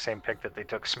exact same pick that they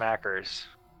took Smackers,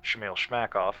 Shamil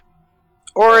Shmakov.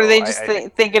 Or are So they just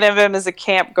thinking of him as a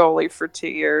camp goalie for 2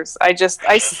 years? I'm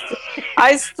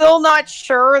still not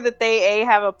sure that they A,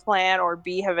 have a plan, or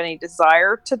B, have any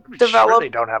desire to Sure, develop. they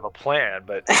don't have a plan,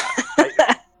 but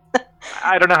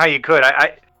I don't know how you could.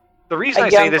 The reason A I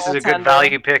say young this is a good goaltender.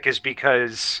 value pick is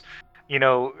because,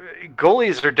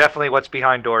 goalies are definitely what's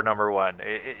behind door number one.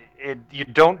 You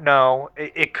don't know.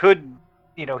 It could,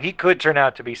 he could turn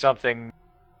out to be something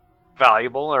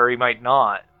valuable, or he might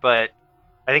not. But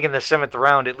I think in the 7th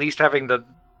round, at least having the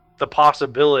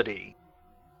possibility.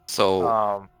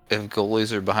 So if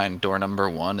goalies are behind door number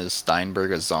 1, is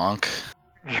Steinberg a zonk?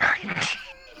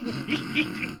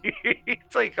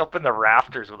 It's like up in the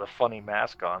rafters with a funny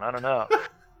mask on. I don't know.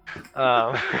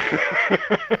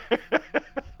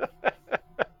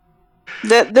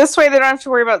 This way, they don't have to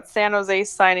worry about San Jose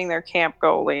signing their camp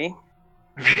goalie.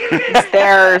 It's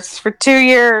theirs for 2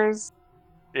 years.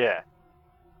 Yeah.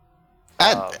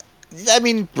 I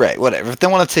mean, right, whatever. If they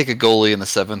want to take a goalie in the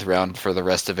 7th round for the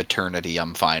rest of eternity,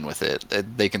 I'm fine with it.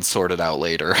 They can sort it out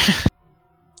later.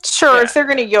 Sure, Yeah. if they're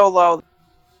going to YOLO,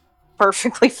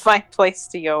 perfectly fine place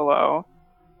to YOLO.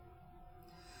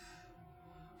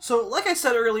 So, like I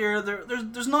said earlier,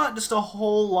 there's not just a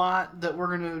whole lot that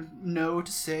we're gonna know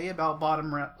to say about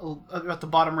the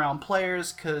bottom round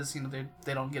players, because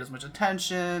they don't get as much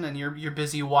attention, and you're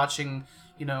busy watching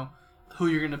who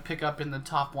you're gonna pick up in the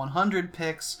top 100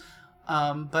 picks.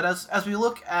 But as we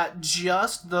look at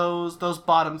just those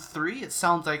bottom 3, it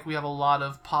sounds like we have a lot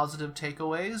of positive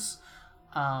takeaways.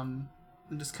 And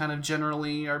just kind of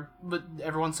generally but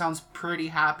everyone sounds pretty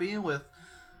happy with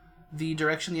the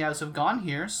direction the Avs have gone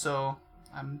here, so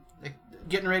I'm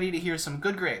getting ready to hear some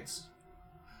good grades.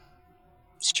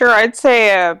 Sure, I'd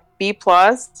say a B+,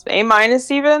 A-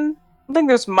 even. I don't think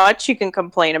there's much you can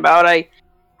complain about.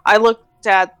 I looked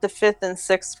at the 5th and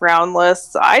 6th round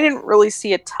lists. I didn't really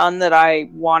see a ton that I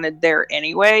wanted there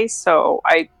anyway, so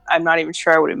I'm not even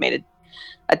sure I would have made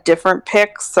a different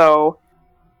pick, so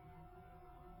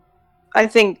I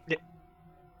think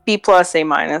B+,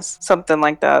 A-, something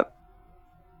like that.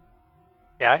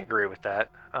 Yeah, I agree with that.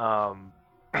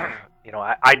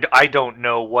 I don't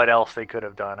know what else they could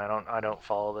have done. I don't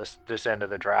follow this end of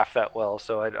the draft that well,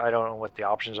 so I don't know what the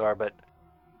options are. But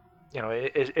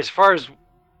as far as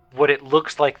what it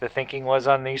looks like the thinking was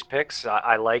on these picks,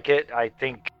 I like it. I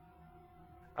think,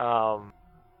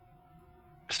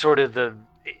 sort of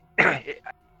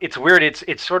it's weird.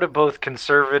 It's sort of both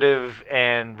conservative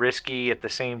and risky at the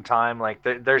same time. Like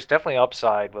there's definitely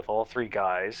upside with all three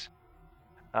guys,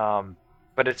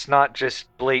 but it's not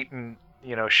just blatant.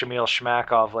 Shamil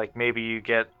Shmakov, like maybe you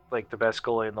get like the best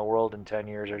goalie in the world in 10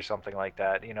 years or something like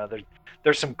that.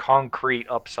 There's some concrete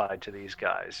upside to these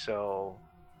guys. So,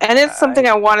 and it's something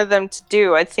I wanted them to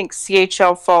do. I think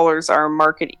CHL fallers are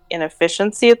market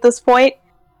inefficiency at this point,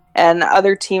 and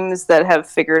other teams that have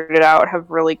figured it out have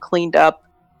really cleaned up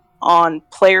on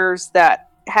players that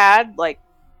had like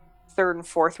 3rd and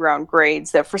 4th round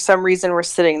grades that for some reason were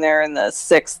sitting there in the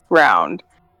 6th round.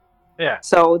 Yeah.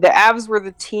 So the Avs were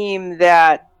the team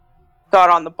that got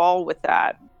on the ball with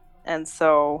that. And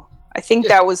so I think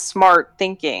that was smart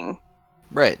thinking.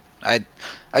 Right. I'd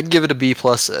give it a B+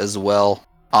 as well.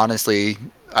 Honestly,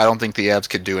 I don't think the Avs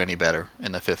could do any better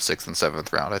in the 5th, 6th, and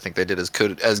 7th round. I think they did as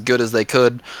good as they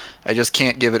could. I just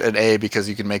can't give it an A because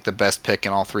you can make the best pick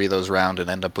in all 3 of those rounds and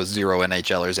end up with 0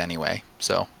 NHLers anyway.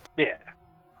 So yeah.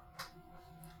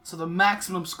 So the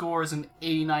maximum score is an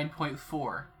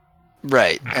 89.4.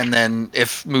 Right, and then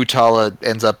if Mutala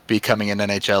ends up becoming an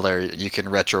NHLer, you can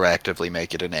retroactively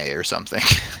make it an A or something.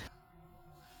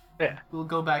 Yeah. We'll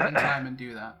go back in time and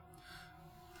do that.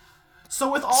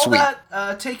 So with all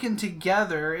that taken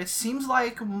together, it seems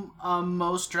like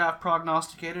most draft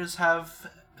prognosticators have,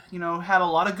 had a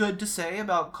lot of good to say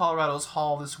about Colorado's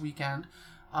haul this weekend,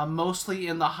 mostly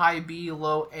in the high B,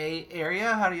 low A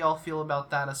area. How do y'all feel about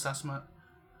that assessment?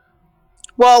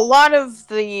 Well, a lot of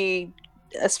the,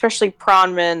 especially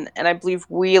Pronman, and I believe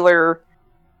Wheeler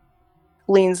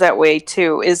leans that way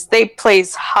too, is they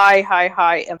place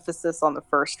high emphasis on the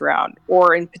first round,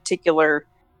 or in particular,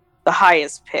 the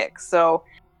highest pick. So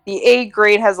the A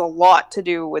grade has a lot to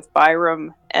do with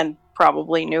Byram and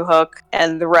probably Newhook,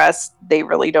 and the rest they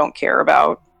really don't care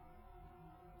about.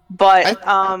 But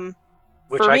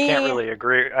which I can't really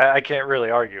agree. I can't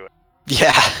really argue it.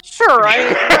 Yeah. Sure,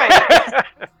 right.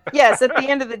 Yes, at the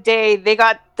end of the day, they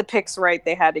got the picks right.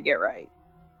 They had to get right.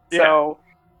 Yeah. So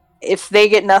if they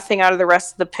get nothing out of the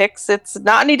rest of the picks, it's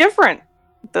not any different.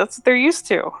 That's what they're used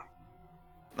to.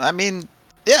 I mean,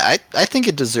 yeah, I think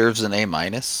it deserves an A-.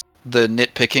 The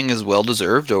nitpicking is well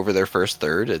deserved over their first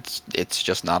third. It's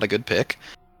just not a good pick.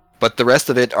 But the rest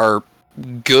of it are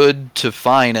good to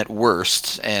fine at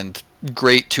worst and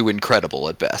great to incredible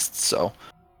at best. So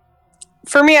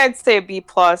for me, I'd say a B+.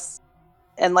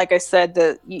 And like I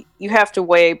said, you have to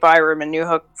weigh Byram and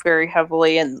Newhook very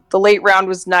heavily. And the late round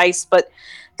was nice, but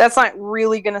that's not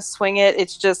really going to swing it.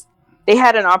 It's just they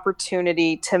had an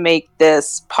opportunity to make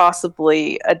this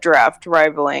possibly a draft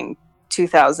rivaling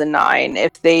 2009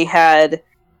 if they had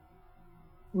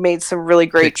made some really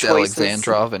great choices.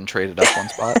 Alexandrov and traded up one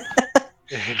spot.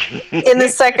 In the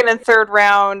 2nd and 3rd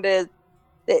round,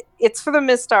 it's for the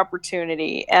missed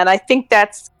opportunity. And I think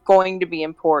that's going to be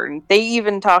important. They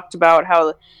even talked about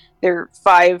how their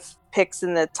 5 picks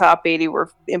in the top 80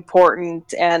 were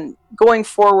important, and going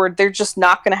forward they're just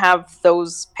not going to have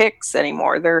those picks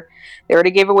anymore. They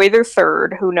already gave away their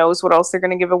 3rd. Who knows what else they're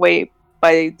going to give away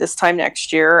by this time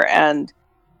next year, and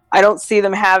I don't see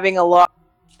them having a lot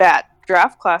of fat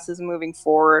draft classes moving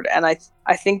forward, and I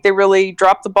think they really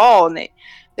dropped the ball and they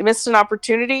missed an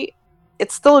opportunity.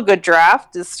 It's still a good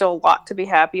draft. There's still a lot to be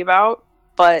happy about,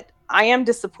 but I am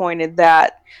disappointed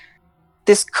that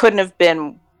this couldn't have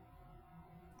been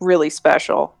really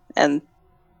special, and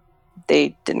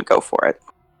they didn't go for it.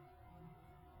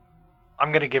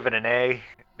 I'm going to give it an A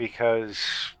because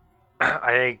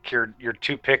I think your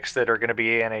 2 picks that are going to be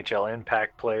NHL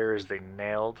impact players, they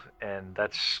nailed, and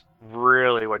that's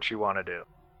really what you want to do.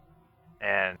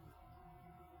 And,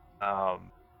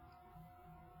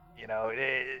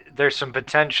 there's some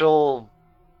potential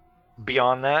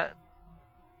beyond that.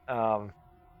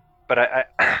 But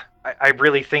I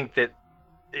really think that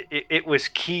it was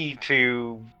key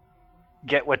to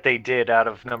get what they did out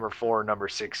of number 4, number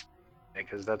 6,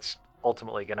 because that's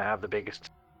ultimately going to have the biggest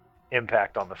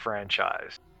impact on the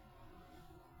franchise.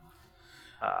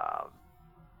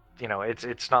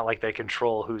 It's not like they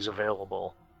control who's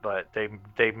available, but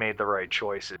they made the right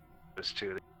choices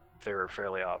too. They were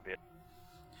fairly obvious.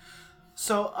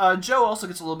 So Joe also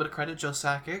gets a little bit of credit, Joe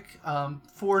Sakic,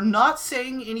 for not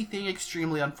saying anything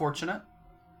extremely unfortunate.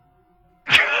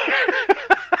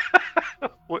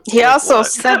 He also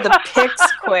said the picks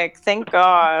quick. Thank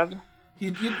God.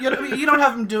 You don't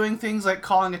have him doing things like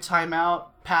calling a timeout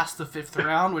past the 5th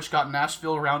round, which got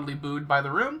Nashville roundly booed by the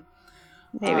room.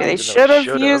 Maybe they should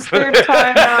have used their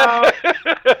timeout.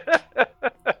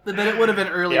 But then it would have been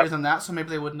earlier than that, so maybe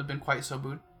they wouldn't have been quite so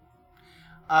booed.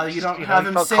 You don't have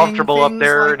him saying comfortable things up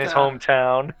there like in his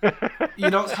hometown.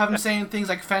 You don't have him saying things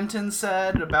like Fenton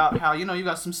said about how, you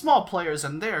got some small players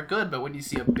and they're good, but when you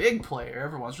see a big player,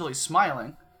 everyone's really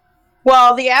smiling.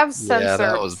 Well, the Avs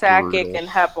censored Sakic brutal. and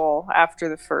Heppel after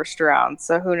the first round,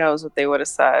 so who knows what they would have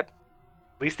said.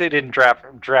 At least they didn't draft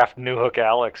Newhook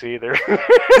Alex either.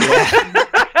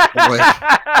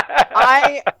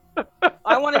 I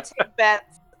want to take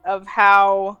bets of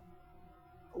how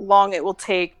long it will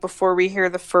take before we hear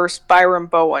the first Byron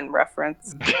Bowen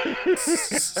reference.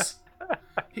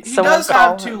 He does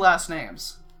have 2 last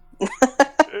names.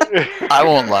 I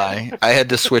won't lie. I had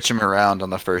to switch him around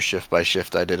on the first shift by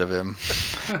shift I did of him.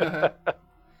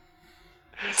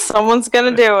 Someone's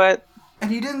gonna do it.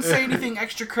 And he didn't say anything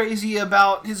extra crazy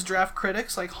about his draft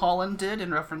critics like Holland did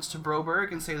in reference to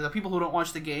Broberg and say that people who don't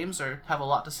watch the games have a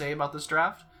lot to say about this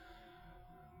draft.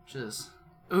 Which is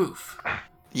oof.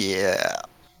 Yeah.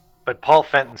 But Paul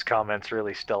Fenton's comments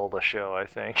really stole the show, I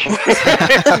think.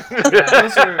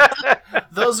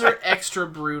 Those are extra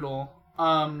brutal.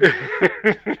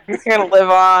 It's gonna live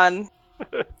on.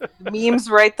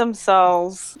 Memes write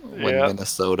themselves. When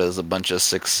Minnesota's a bunch of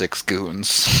 6'6"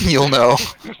 goons, you'll know.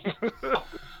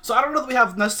 So I don't know that we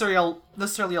have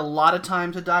necessarily a lot of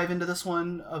time to dive into this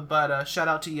one, but shout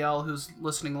out to Yell who's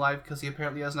listening live because he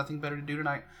apparently has nothing better to do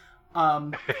tonight.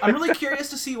 I'm really curious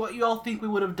to see what you all think we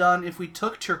would have done if we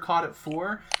took Turcotte at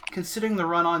 4, considering the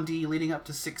run on D leading up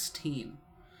to 16.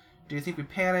 Do you think we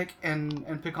panic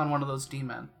and pick on one of those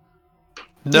D-men?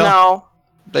 No.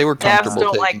 They were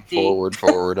comfortable taking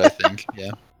forward, I think. Yeah.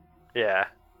 Yeah.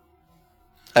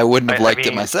 I wouldn't have liked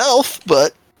it myself,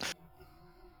 but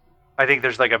I think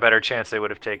there's like a better chance they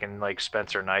would have taken like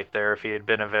Spencer Knight there if he had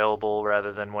been available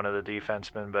rather than one of the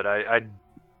defensemen. But I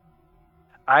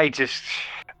find it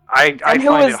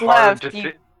hard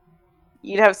to.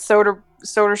 You'd have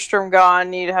Soderstrom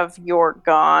gone. You'd have York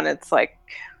gone. It's like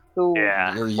who?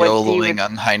 Yeah. You're YOLOing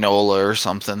on Heinola or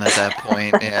something at that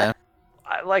point. Yeah.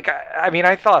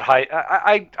 I thought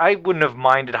I wouldn't have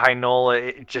minded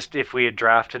Heinola just if we had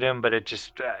drafted him, but it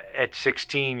just at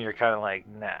 16 you're kind of like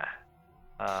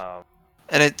nah.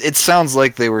 And it sounds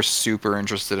like they were super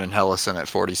interested in Hellison at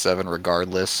 47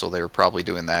 regardless, so they were probably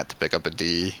doing that to pick up a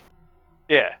D.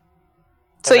 Yeah.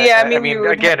 So the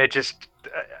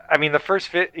first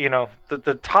fit,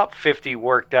 the top 50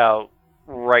 worked out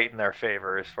right in their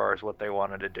favor as far as what they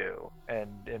wanted to do,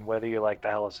 and whether you like the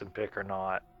Hellison pick or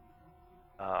not.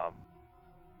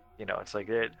 It's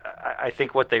like I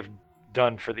think what they've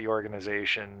done for the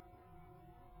organization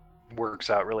works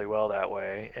out really well that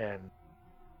way, and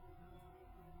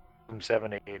from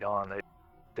 7-8 on,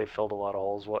 they filled a lot of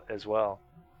holes as well.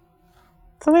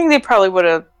 I think they probably would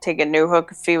have taken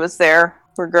Newhook if he was there,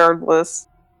 regardless.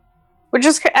 Which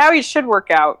is how it should work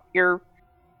out.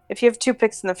 If you have 2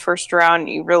 picks in the first round,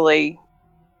 you really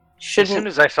shouldn't. As soon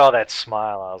as I saw that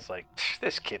smile, I was like,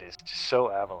 "This kid is just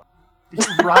so Avalanche."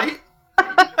 Right?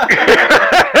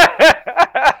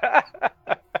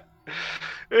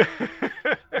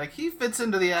 Like, he fits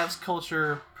into the Avs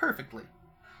culture perfectly.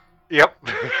 Yep.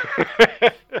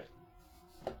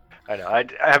 I know.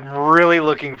 I'm really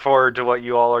looking forward to what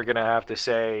you all are going to have to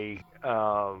say,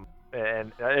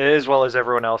 and as well as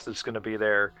everyone else that's going to be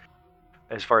there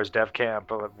as far as Dev Camp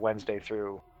Wednesday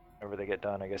through whenever they get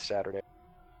done, I guess Saturday.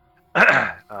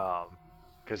 Dev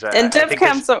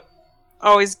Camp's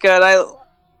always good.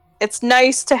 It's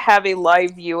nice to have a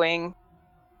live viewing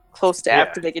close to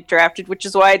after they get drafted, which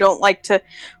is why I don't like to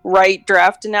write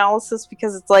draft analysis,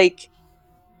 because it's like,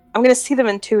 I'm going to see them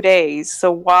in 2 days,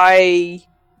 so why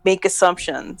make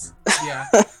assumptions? Yeah.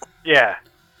 Yeah.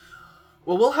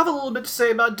 Well, we'll have a little bit to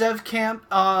say about Dev Camp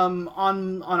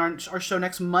on our show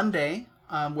next Monday,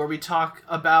 where we talk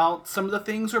about some of the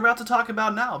things we're about to talk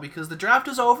about now, because the draft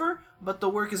is over, but the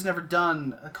work is never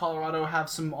done. Colorado have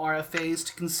some RFAs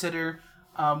to consider.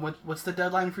 What's the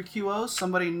deadline for QOs?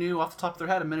 Somebody knew off the top of their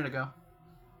head a minute ago.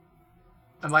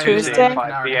 Tuesday? An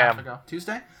hour and a half ago.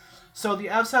 Tuesday? So the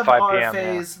Avs have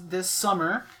RFAs this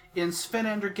summer in Sven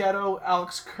Anderghetto,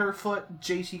 Alex Kerfoot,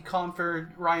 JT Comfort,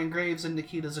 Ryan Graves, and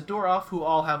Nikita Zadorov, who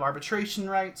all have arbitration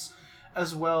rights,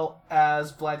 as well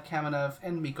as Vlad Kamenev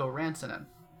and Mikko Rantanen.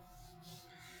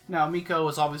 Now, Mikko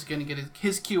is always going to get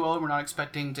his QO. We're not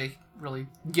expecting to really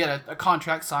get a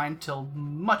contract signed till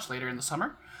much later in the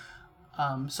summer.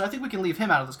 So I think we can leave him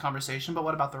out of this conversation, but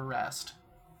what about the rest?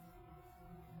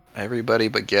 Everybody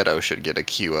but Ghetto should get a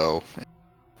QO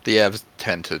The Avs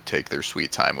tend to take their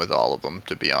sweet time with all of them,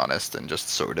 to be honest, and just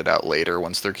sort it out later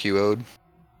once they're QO'd.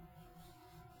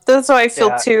 That's how I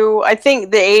feel too. I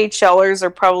think the AHLers are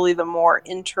probably the more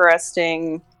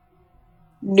interesting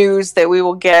news that we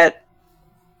will get,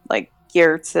 like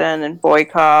Gertson and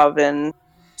Boykov and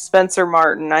Spencer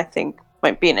Martin. I think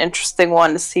might be an interesting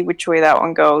one to see which way that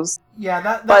one goes. Yeah,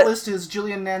 that list is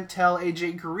Julian Nantel,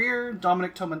 AJ Greer,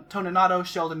 Dominic Toninato,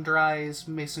 Sheldon Dries,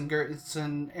 Mason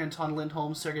Gertson, Anton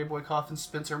Lindholm, Sergei Boykov, and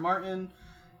Spencer Martin.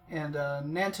 And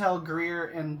Nantel, Greer,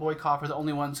 and Boykov are the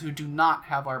only ones who do not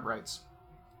have arb rights.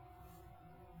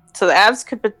 So the Avs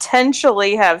could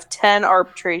potentially have 10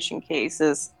 arbitration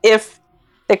cases if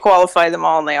they qualify them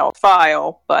all and they all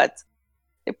file, but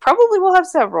they probably will have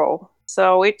several.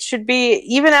 So it should be,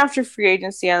 even after free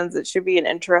agency ends, it should be an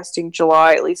interesting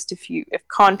July, at least if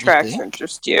contracts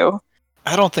interest you.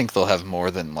 I don't think they'll have more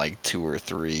than like 2 or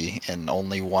 3, and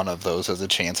only one of those has a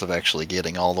chance of actually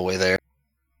getting all the way there.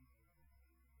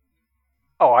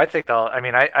 Oh, I think they'll. I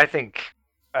mean, I think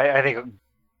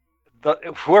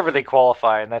whoever they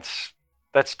qualify, and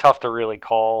that's tough to really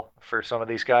call for some of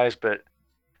these guys, but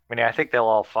I mean, I think they'll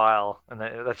all file, and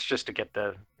that's just to get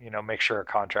make sure a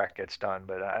contract gets done.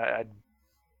 But I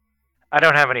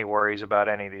don't have any worries about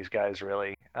any of these guys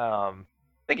really. I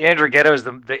think Andrew Ghetto is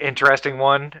the interesting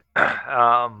one.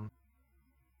 I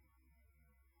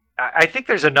think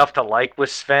there's enough to like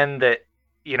with Sven that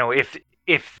if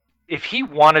he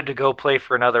wanted to go play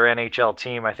for another NHL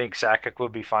team, I think Sakic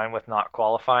would be fine with not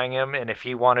qualifying him, and if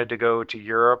he wanted to go to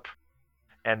Europe,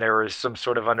 and there was some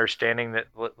sort of understanding that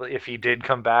if he did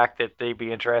come back, that they'd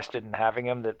be interested in having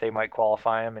him, that they might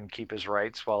qualify him and keep his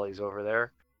rights while he's over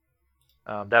there.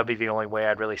 That would be the only way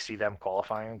I'd really see them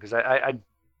qualifying him, because I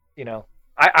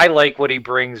like what he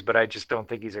brings, but I just don't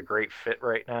think he's a great fit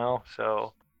right now.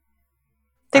 So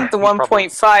I think the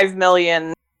 1.5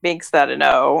 million makes that a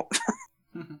no.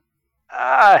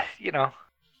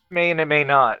 May and it may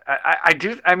not. I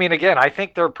do. I mean, again, I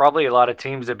think there are probably a lot of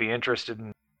teams that'd be interested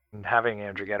in having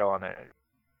Andrew Ghetto on it.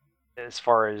 As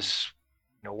far as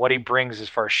what he brings as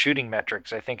far as shooting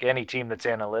metrics, I think any team that's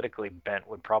analytically bent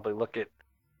would probably look at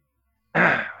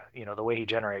the way he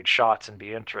generates shots and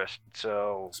be interested.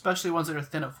 So especially ones that are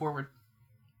thin at forward.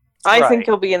 I think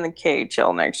he'll be in the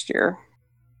KHL next year.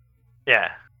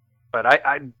 Yeah, but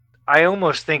I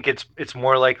almost think it's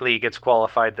more likely he gets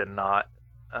qualified than not,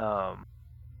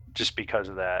 just because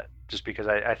of that. Just because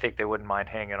I think they wouldn't mind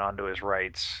hanging on to his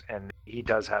rights, and he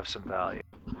does have some value.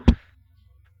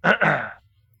 I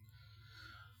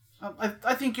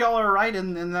think y'all are right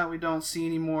in that we don't see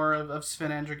any more of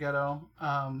Sven Andrighetto.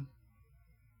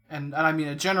 And I mean,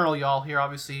 in general, y'all here,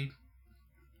 obviously,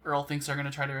 Earl thinks they're going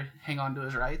to try to hang on to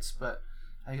his rights, but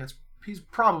I think he's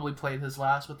probably played his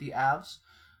last with the Avs.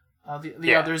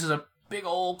 The others is a big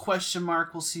old question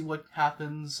mark. We'll see what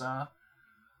happens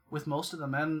with most of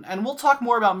them. And we'll talk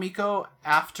more about Mikko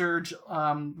after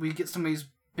we get some of these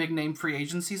big name free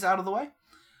agencies out of the way.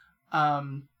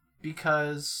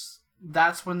 Because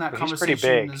that's when that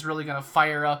conversation is really going to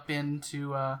fire up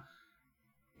into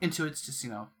its just,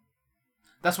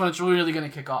 that's when it's really going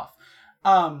to kick off.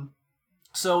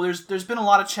 So there's been a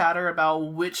lot of chatter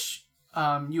about which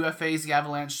UFAs the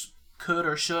Avalanche could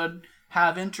or should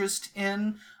have interest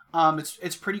in.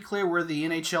 It's pretty clear where the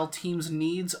NHL team's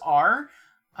needs are,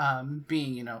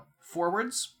 being,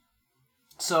 forwards.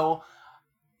 So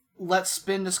let's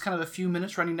spend just kind of a few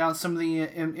minutes running down some of the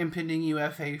impending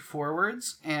UFA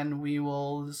forwards, and we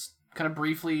will just kind of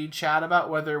briefly chat about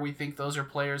whether we think those are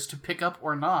players to pick up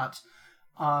or not.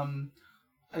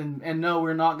 And no,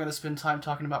 we're not going to spend time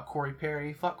talking about Corey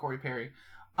Perry. Fuck Corey Perry.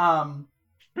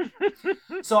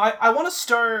 So I want to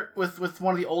start with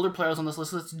one of the older players on this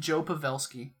list. That's Joe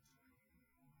Pavelski.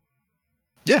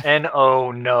 Yeah. And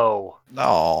oh no.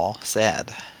 Oh,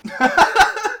 sad.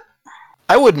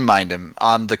 I wouldn't mind him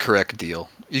on the correct deal.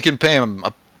 You can pay him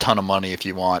a ton of money if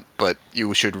you want, but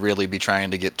you should really be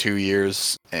trying to get 2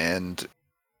 years, and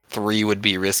 3 would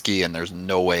be risky, and there's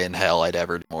no way in hell I'd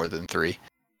ever do more than 3.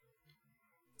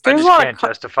 I just can't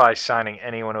justify signing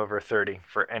anyone over 30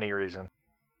 for any reason.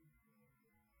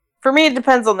 For me, it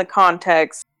depends on the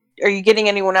context. Are you getting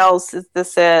anyone else? Is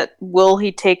this it? Will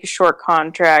he take a short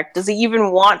contract? Does he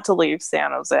even want to leave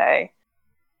San Jose?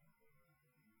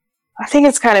 I think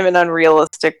it's kind of an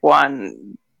unrealistic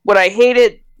one. Would I hate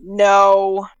it?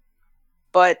 No.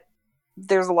 But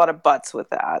there's a lot of buts with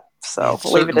that. So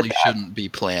we'll leave it at that. Shouldn't be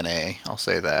plan A. I'll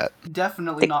say that.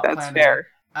 Definitely not plan fair.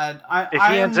 A. And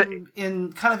I'm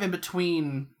in kind of in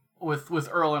between with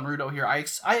Earl and Rudo here. I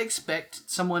expect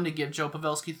someone to give Joe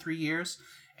Pavelski 3 years,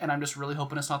 and I'm just really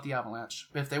hoping it's not the Avalanche.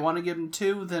 If they want to give him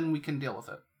 2, then we can deal with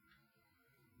it.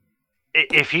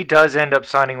 if he does end up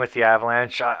signing with the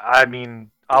Avalanche, I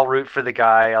mean, I'll root for the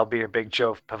guy. I'll be a big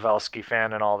Joe Pavelski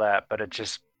fan and all that, but it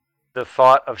just the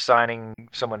thought of signing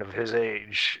someone of his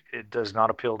age, it does not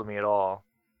appeal to me at all.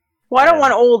 Well, I don't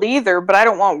want old either, but I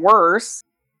don't want worse.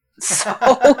 So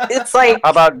it's like,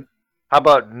 how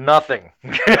about nothing?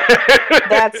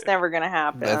 That's never gonna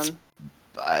happen.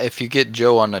 If you get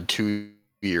Joe on a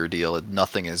 2-year deal,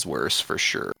 nothing is worse for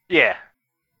sure. Yeah,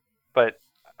 but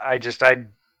I see,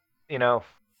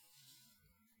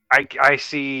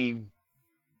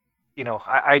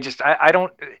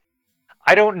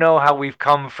 I don't know how we've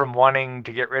come from wanting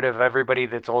to get rid of everybody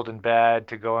that's old and bad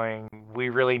to going, we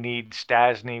really need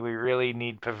Stastny, we really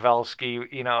need Pavelski.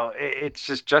 It's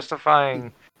just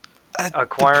justifying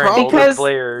acquiring older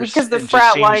players. Because the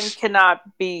frat line cannot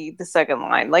be the second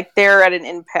line. Like, they're at an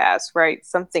impasse, right?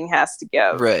 Something has to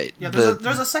give. Right. Yeah,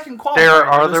 there's a second qualifier. There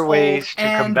are other ways to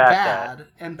combat that.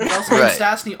 And Pavelski and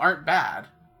Stastny aren't bad.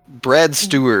 Brad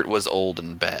Stewart was old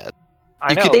and bad.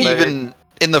 I know, even...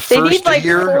 In the first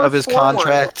year of his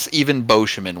contract, even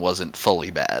Boschman wasn't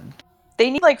fully bad. They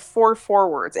need 4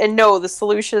 forwards. And no, the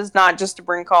solution is not just to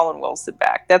bring Colin Wilson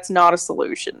back. That's not a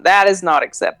solution. That is not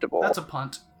acceptable. That's a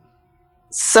punt.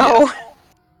 So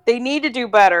they need to do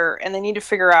better, and they need to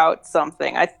figure out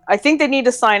something. I think they need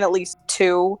to sign at least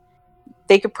 2.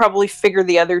 They could probably figure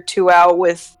the other 2 out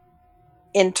with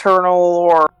internal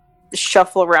or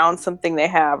shuffle around something they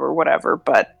have or whatever.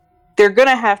 But they're going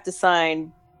to have to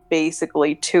sign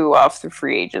basically 2 off the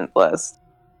free agent list.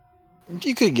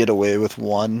 You could get away with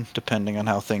 1, depending on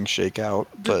how things shake out.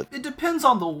 But it depends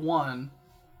on the one.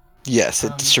 Yes,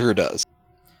 it sure does.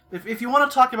 If you want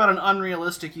to talk about an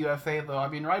unrealistic UFA, though, I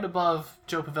mean, right above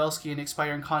Joe Pavelski in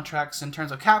expiring contracts in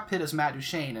terms of cap hit is Matt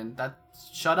Duchene, and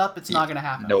shut up, it's not going to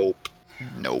happen. Nope.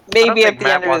 Maybe at the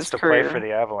Matt end of his career. Play for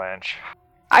the Avalanche.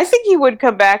 I think he would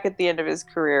come back at the end of his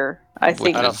career. I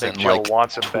don't think Joe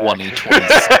wants him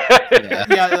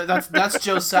 2020. Yeah, that's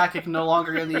Joe Sakic no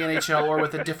longer in the NHL or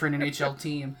with a different NHL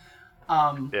team.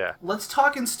 Let's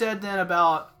talk instead then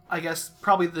about, I guess,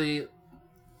 probably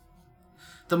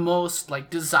the most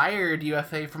desired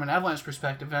UFA from an Avalanche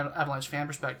perspective, Avalanche fan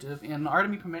perspective, in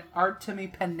Artemi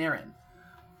Panarin.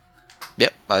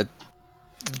 Yep, I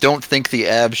don't think the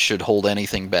Avs should hold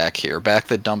anything back here. Back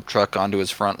the dump truck onto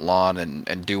his front lawn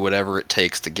and do whatever it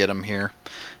takes to get him here.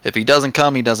 If he doesn't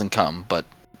come, he doesn't come, but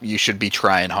you should be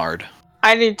trying hard.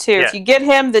 I do too. Yeah. If you get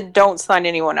him, then don't sign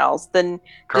anyone else. Then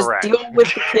Correct. Just deal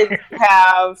with the kids you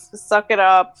have, suck it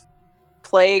up,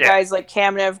 play guys like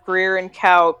Kamenev, Greer, and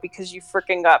Kaut because you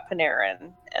freaking got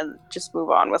Panarin, and just move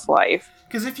on with life.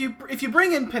 Because if you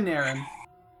bring in Panarin,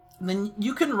 then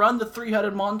you can run the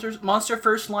 3-headed monster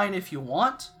first line if you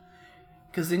want,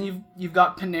 because then you've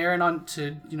got Panarin on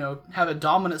to have a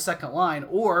dominant second line,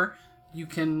 or you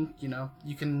can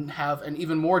have an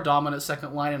even more dominant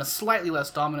second line and a slightly less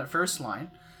dominant first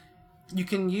line. You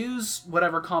can use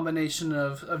whatever combination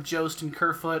of Jost and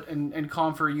Kerfoot and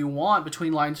Compher you want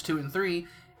between lines 2 and 3,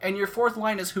 and your fourth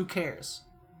line is who cares.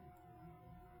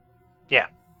 Yeah,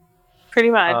 pretty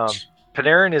much.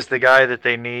 Panarin is the guy that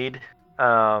they need.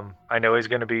 I know he's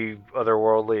going to be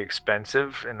otherworldly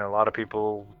expensive, and a lot of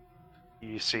people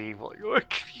you see,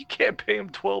 you can't pay him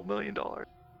 $12 million.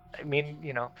 I mean,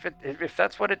 if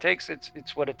that's what it takes,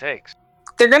 it's what it takes.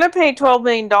 They're going to pay $12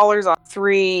 million on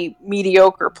 3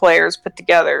 mediocre players put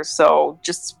together, so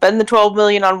just spend the $12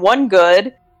 million on one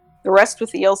good, the rest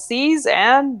with the LCs,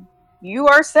 and you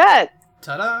are set.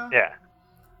 Ta-da! Yeah.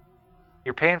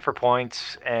 You're paying for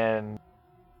points, and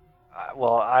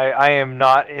I am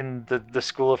not in the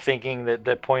school of thinking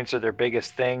that points are their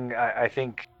biggest thing. I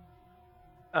think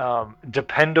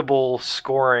dependable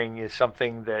scoring is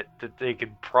something that they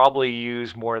could probably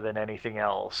use more than anything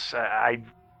else. I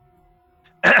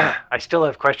still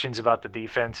have questions about the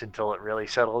defense until it really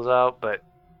settles out, but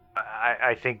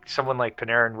I think someone like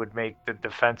Panarin would make the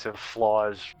defensive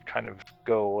flaws kind of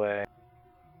go away.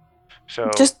 So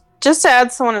just to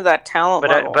add someone of that talent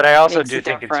level. But I also do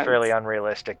think it's fairly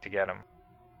unrealistic to get him.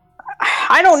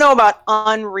 I don't know about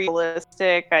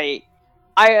unrealistic. I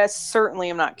certainly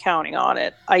am not counting on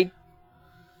it.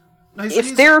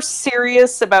 If they're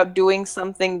serious about doing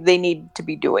something, they need to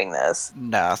be doing this.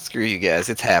 Nah, screw you guys.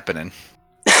 It's happening.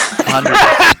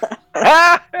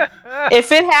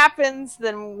 If it happens,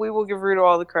 then we will give Rudo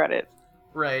all the credit.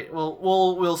 Right. Well,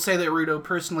 we'll say that Rudo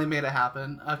personally made it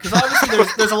happen because obviously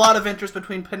there's a lot of interest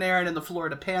between Panarin and the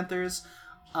Florida Panthers,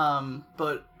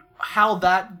 but how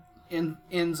that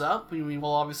ends up, I mean,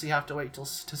 we'll obviously have to wait to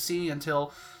see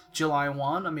until July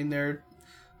 1. I mean,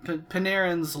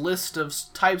 Panarin's list of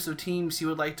types of teams he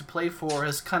would like to play for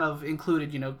has kind of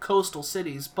included, coastal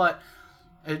cities, but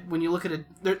When you look at it,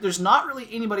 there's not really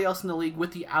anybody else in the league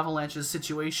with the Avalanche's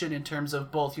situation in terms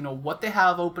of both, what they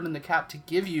have open in the cap to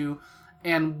give you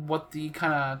and what the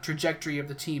kind of trajectory of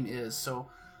the team is. So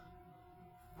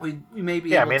we may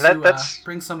be able to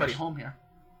bring somebody home here.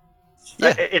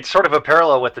 Yeah. It's sort of a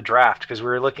parallel with the draft because we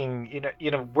were looking,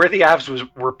 where the Avs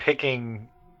were picking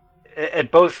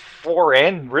at both 4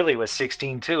 and really with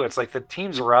 16 too. It's like the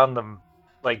teams around them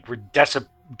were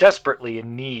desperately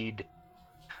in need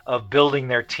of building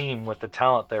their team with the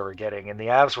talent they were getting, and the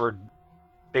Avs were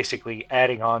basically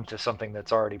adding on to something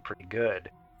that's already pretty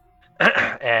good.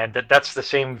 And that's the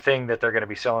same thing that they're going to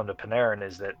be selling to Panarin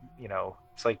is that,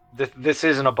 it's like this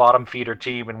isn't a bottom feeder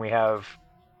team and we have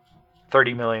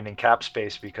 $30 million in cap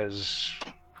space because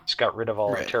it's got rid of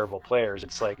all our terrible players.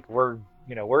 It's like we're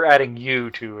adding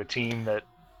you to a team that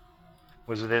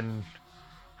was within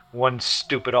one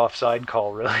stupid offside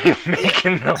call really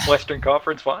making the Western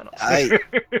Conference Finals. I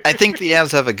think the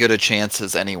Avs have as good a chance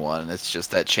as anyone. It's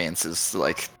just that chance is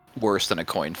worse than a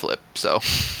coin flip. So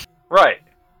right.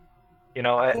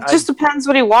 It just depends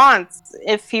what he wants.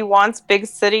 If he wants big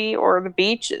city or the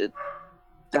beach,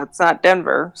 that's not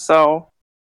Denver. So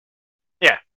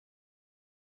yeah.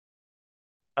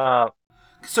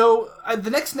 So the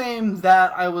next name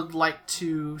that I would like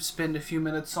to spend a few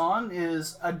minutes on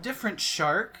is a different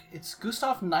Shark. It's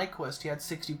Gustav Nyquist. He had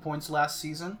 60 points last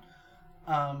season.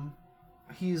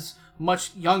 He's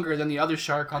much younger than the other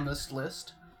Shark on this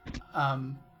list.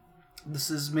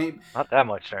 This is maybe not that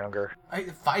much younger.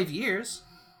 5 years.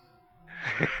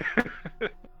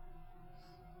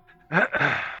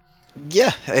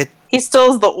 Yeah, he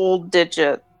still is the old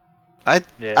digit. I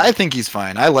think he's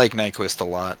fine. I like Nyquist a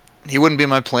lot. He wouldn't be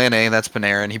my plan A, that's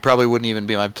Panarin. He probably wouldn't even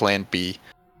be my plan B.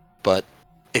 But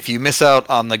if you miss out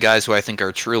on the guys who I think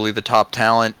are truly the top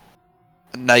talent,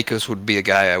 Nyquist would be a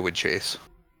guy I would chase.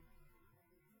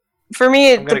 For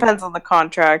me, it depends on the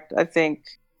contract, I think.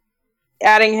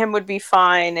 Adding him would be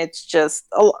fine. It's just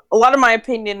a lot of my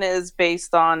opinion is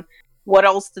based on what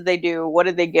else did they do? What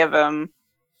did they give him?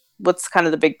 What's kind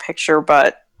of the big picture?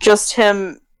 But just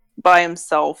him by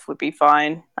himself would be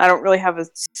fine. I don't really have a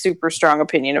super strong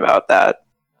opinion about that.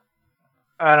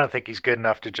 I don't think he's good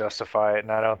enough to justify it,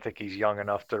 and I don't think he's young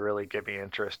enough to really get me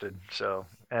interested. So,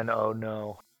 and oh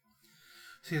no.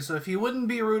 See, so if you wouldn't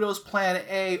be Rudo's plan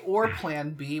A or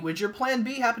plan B, would your plan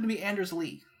B happen to be Anders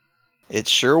Lee? It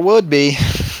sure would be.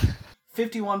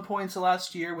 51 points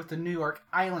last year with the New York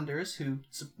Islanders, who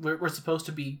were supposed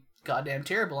to be goddamn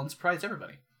terrible and surprise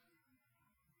everybody.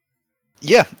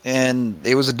 Yeah, and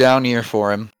it was a down year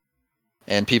for him.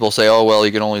 And people say, oh, well,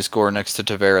 you can only score next to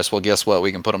Tavares. Well, guess what?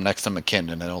 We can put him next to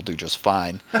McKinnon, and it'll do just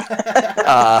fine.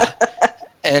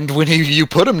 And when you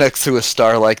put him next to a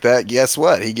star like that, guess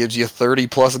what? He gives you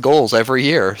 30-plus goals every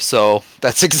year. So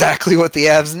that's exactly what the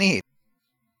Avs need.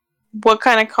 What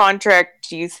kind of contract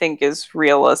do you think is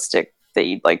realistic that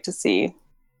you'd like to see?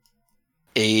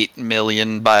 $8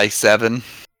 million by 7,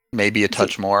 maybe a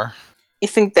touch more. You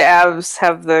think the Avs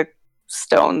have the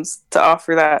stones to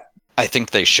offer that? I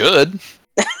think they should.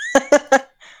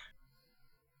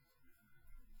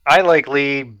 I like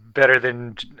Lee better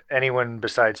than anyone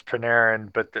besides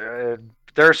Panarin, but there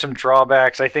are some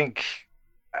drawbacks. I think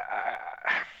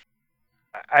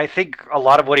a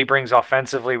lot of what he brings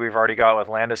offensively, we've already got with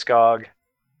Landeskog.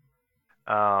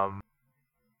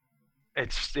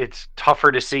 It's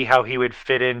tougher to see how he would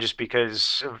fit in, just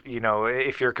because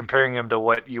if you're comparing him to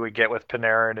what you would get with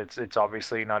Panarin, it's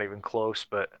obviously not even close.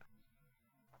 But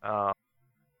yeah,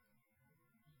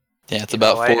 it's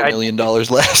about $4 million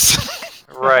less.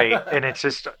 Right, and it's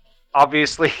just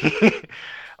obviously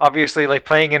like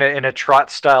playing in a trot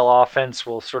style offense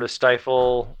will sort of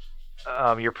stifle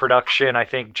your production. I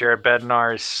think Jared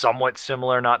Bednar is somewhat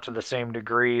similar, not to the same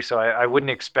degree, so I wouldn't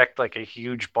expect like a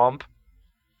huge bump,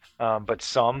 but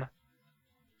some.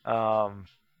 I'd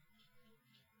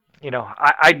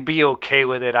be okay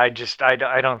with it. I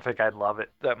don't think I'd love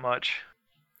it that much.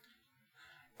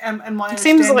 And my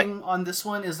understanding on this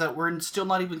one is that we're still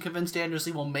not even convinced Anders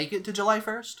Lee will make it to July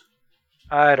 1st.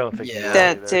 I don't think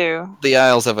that too. The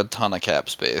Isles have a ton of cap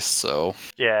space, so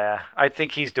yeah, I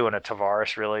think he's doing a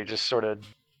Tavares, really, just sort of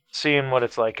seeing what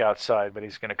it's like outside, but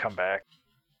he's going to come back.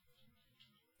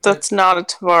 That's not a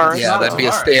Tavares. Yeah, that'd be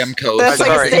a Stamkos. That's like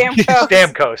a Stamkos.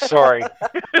 Stamkos, sorry.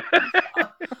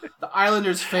 The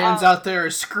Islanders fans out there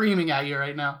are screaming at you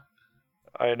right now.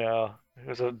 I know. It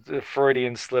was a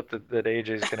Freudian slip that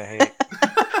AJ's going to hate.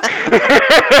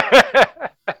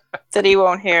 That he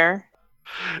won't hear.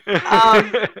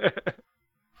 I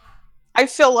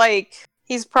feel like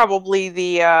he's probably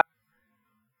the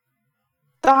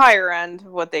higher end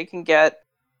of what they can get.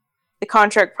 the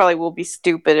contract probably will be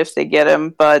stupid if they get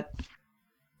him, but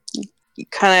you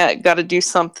kind of got to do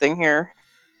something here.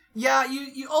 Yeah,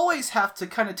 you always have to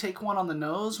kind of take one on the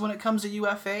nose when it comes to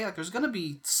UFA. Like, there's going to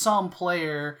be some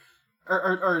player,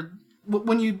 or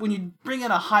when you bring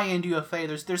in a high-end UFA,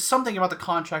 there's something about the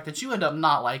contract that you end up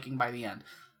not liking by the end.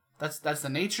 That's the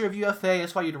nature of UFA.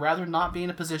 That's why you'd rather not be in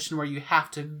a position where you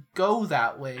have to go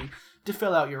that way to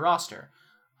fill out your roster.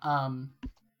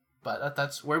 But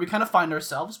that's where we kind of find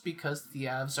ourselves, because the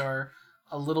Avs are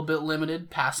a little bit limited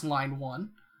past line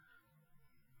 1.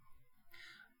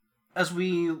 As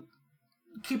we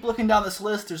keep looking down this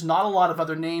list, there's not a lot of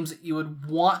other names that you would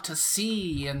want to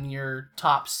see in your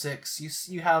top 6.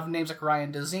 You have names like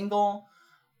Ryan Dzingel.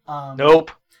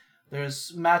 Nope.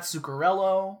 There's Matt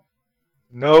Zuccarello.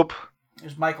 Nope.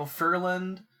 There's Michael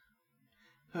Ferland.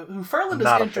 Who Ferland is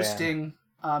Not a interesting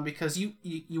because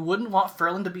you wouldn't want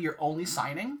Ferland to be your only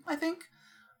signing, I think.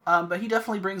 But he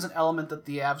definitely brings an element that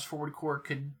the Avs forward core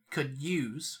could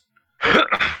use.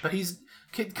 But he's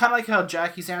kind of like how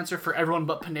Jackie's answer for everyone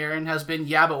but Panarin has been,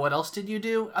 yeah, but what else did you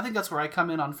do? I think that's where I come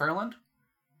in on Ferland.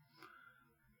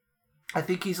 I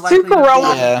think he's likely to be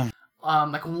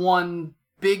like one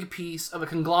big piece of a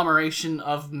conglomeration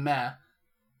of meh,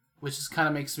 which is kind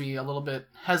of makes me a little bit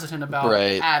hesitant about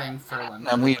adding Ferland.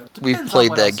 And we've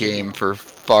played that game for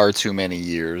far too many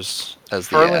years. As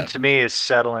Ferland to me is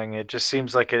settling. It just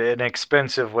seems like an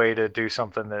expensive way to do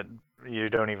something that you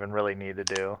don't even really need to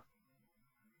do.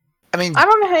 I mean, I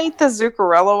don't hate the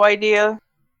Zuccarello idea.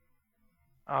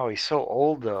 Oh, he's so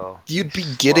old, though. You'd be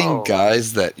getting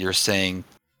guys that you're saying,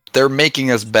 they're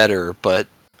making us better, but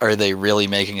are they really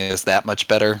making us that much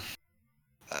better?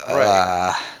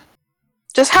 Right.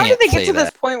 Just how did they get to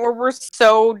this point where we're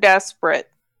so desperate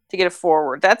to get a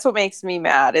forward? That's what makes me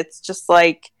mad. It's just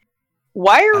like,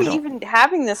 why are we even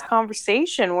having this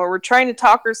conversation where we're trying to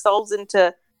talk ourselves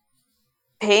into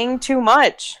paying too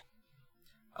much?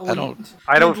 I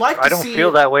don't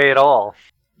feel that way at all.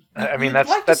 I mean, that's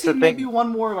the thing. Maybe one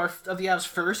more of the Avs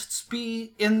firsts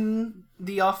be in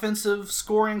the offensive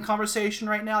scoring conversation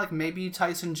right now. Like, maybe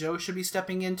Tyson Joe should be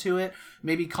stepping into it.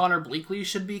 Maybe Connor Bleakley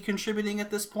should be contributing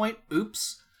at this point.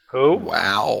 Oops. Who?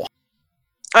 Wow.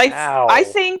 I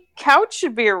think Couch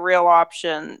should be a real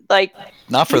option. Like,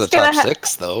 not for the top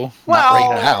 6 though. Well, not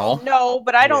right now. No,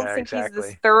 but I don't think he's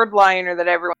this third liner that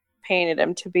everyone painted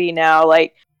him to be now.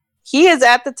 Like, he is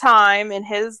at the time at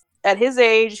his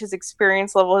age, his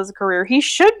experience level, his career, he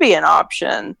should be an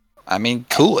option. I mean,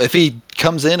 cool. If he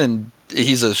comes in and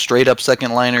he's a straight up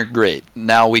second liner, great.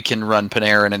 Now we can run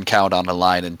Panarin and Count on a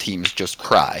line and teams just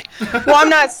cry. Well, I'm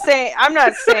not saying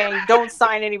don't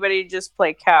sign anybody to just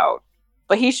play Count,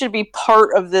 but he should be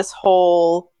part of this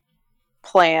whole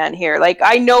plan here. Like,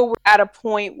 I know we're at a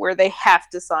point where they have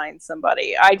to sign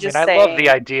somebody. I love the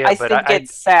idea, I think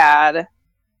it's sad.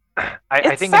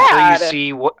 I think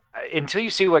until you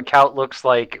see what Count looks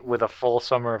like with a full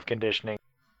summer of conditioning,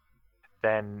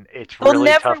 then it's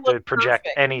really tough to project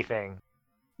anything.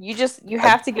 You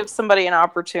have to give somebody an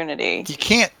opportunity.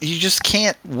 You just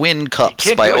can't win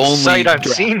cups by only sight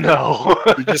unseen, though.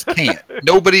 You just can't.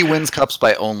 Nobody wins cups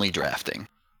by only drafting.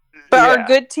 But are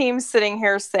good teams sitting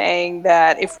here saying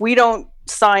that if we don't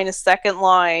sign a second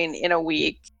line in a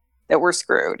week, that we're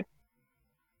screwed?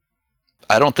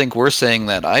 I don't think we're saying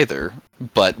that either,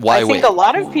 but why wait? I think a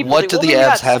lot of people... What do the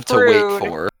Avs have to wait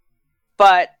for?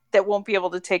 But that won't be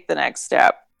able to take the next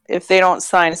step if they don't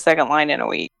sign a second line in a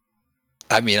week.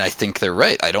 I mean, I think they're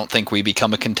right. I don't think we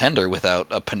become a contender without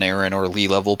a Panarin or Lee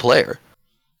level player.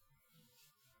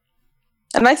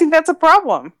 And I think that's a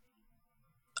problem.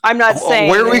 I'm not saying...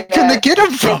 Where are we going to get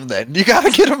him from, then? You got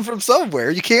to get him from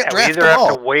somewhere. You can't draft them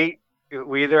all. We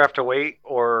either have to wait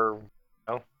or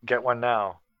get one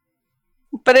now.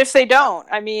 But if they don't,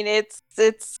 I mean, it's.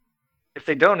 If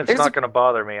they don't, it's not going to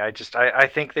bother me. I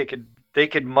think they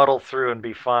could muddle through and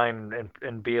be fine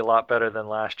and be a lot better than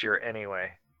last year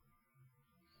anyway.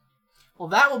 Well,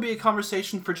 that will be a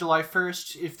conversation for July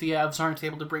 1st if the Avs aren't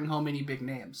able to bring home any big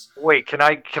names. Wait, can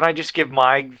I just give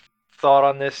my thought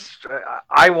on this?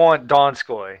 I want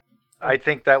Donskoy. I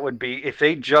think that would be, if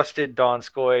they just did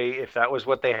Donskoy, if that was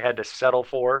what they had to settle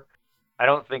for, I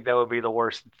don't think that would be the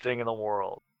worst thing in the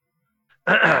world.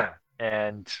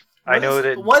 And I know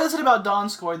that... What is it about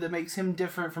Donskoy that makes him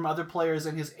different from other players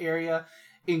in his area,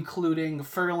 including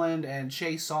Ferland and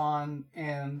Chiasson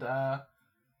and,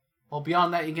 well,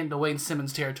 beyond that, you get into Wayne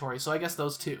Simmons territory, so I guess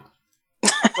those two.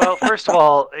 Well, first of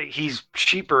all, he's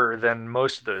cheaper than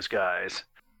most of those guys.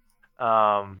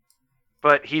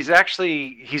 But he's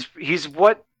actually... He's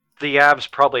what the Avs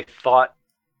probably thought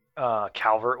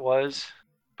Calvert was,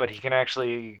 but he can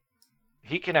actually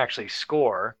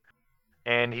score.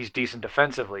 and he's decent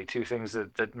defensively. Two things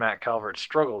that Matt Calvert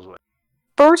struggles with.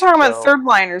 But we're talking about third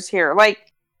liners here.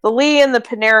 Like the Lee and the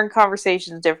Panarin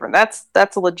conversation is different.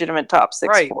 That's a legitimate top six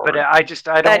right, forward. But I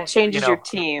don't. That changes your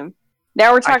team.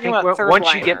 Now we're talking about third liners.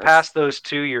 Once you get past those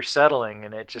two, you're settling,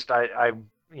 and it just I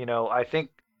think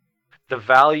the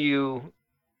value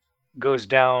goes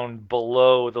down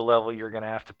below the level you're going to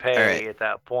have to pay at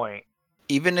that point.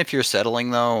 Even if you're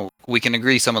settling, though, we can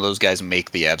agree some of those guys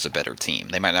make the Avs a better team.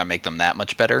 They might not make them that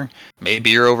much better. Maybe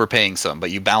you're overpaying some,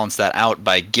 but you balance that out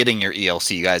by getting your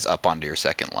ELC guys up onto your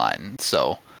second line.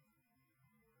 So,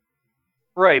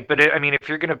 right, but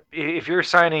if you're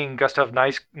signing Gustav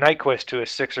Nyquist to a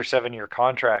 6 or 7 year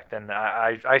contract, then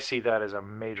I see that as a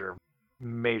major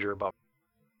bump.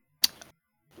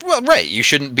 Well, right, you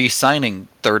shouldn't be signing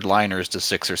third liners to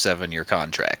 6 or 7 year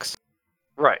contracts.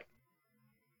 Right.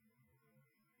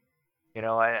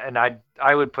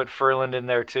 I would put Ferland in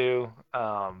there too.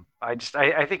 I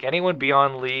think anyone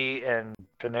beyond Lee and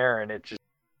Panarin, it just,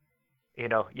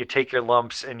 you take your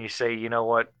lumps and you say, you know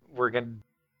what, we're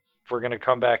gonna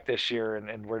come back this year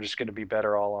and we're just gonna be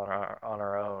better all on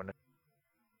our own.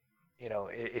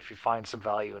 If you find some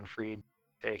value in Fried,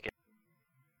 take it.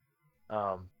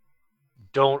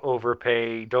 Don't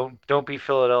overpay. Don't be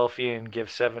Philadelphia and give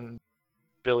 $7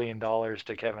 billion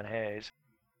to Kevin Hayes.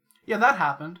 Yeah, that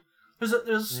happened.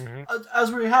 There's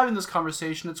as we're having this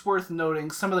conversation, it's worth noting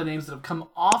some of the names that have come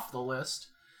off the list,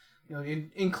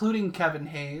 including Kevin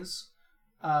Hayes,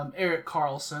 Erik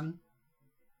Karlsson,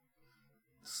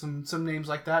 some names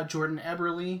like that, Jordan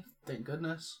Eberle, thank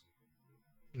goodness.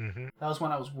 Mm-hmm. That was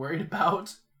one I was worried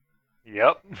about.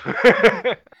 Yep.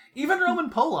 Even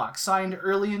Roman Polak signed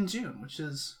early in June, which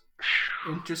is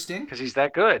interesting. Because he's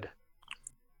that good.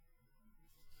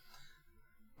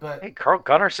 But hey, Carl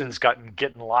Gunnarsson's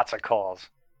getting lots of calls.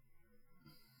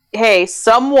 Hey,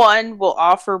 someone will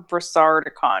offer Brassard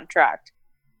a contract.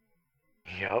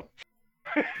 Yep.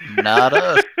 Not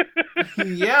us.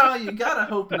 Yeah, you gotta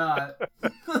hope not.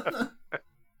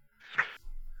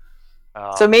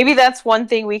 So maybe that's one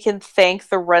thing we can thank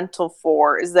the rental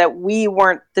for, is that we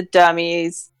weren't the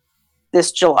dummies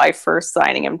this July 1st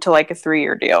signing him to like a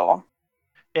 3-year deal.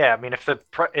 Yeah, I mean, if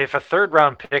a third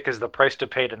round pick is the price to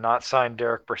pay to not sign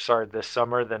Derek Brassard this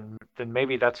summer, then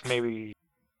maybe that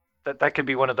could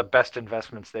be one of the best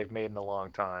investments they've made in a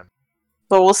long time.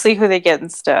 But we'll see who they get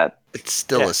instead. It's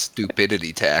still a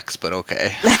stupidity tax, but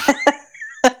okay.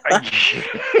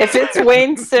 If it's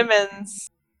Wayne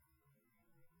Simmons,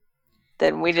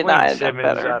 then we did not end up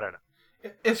better. I don't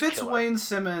know. If it's Wayne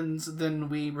Simmons, then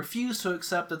we refuse to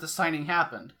accept that the signing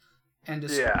happened, and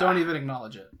just don't even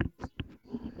acknowledge it.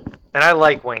 And I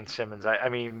like Wayne Simmons. I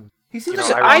mean, he seems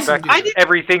I respect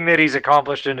everything that he's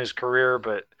accomplished in his career,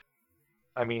 but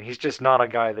I mean, he's just not a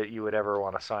guy that you would ever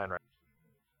want to sign right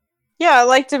now. Yeah, I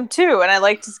liked him too, and I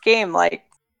liked his game like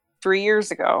 3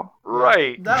 years ago.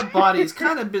 Right. That body's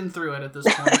kind of been through it at this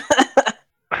point.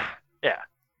 Yeah.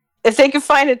 If they could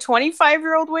find a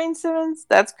 25-year-old Wayne Simmons,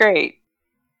 that's great.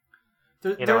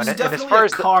 There's definitely a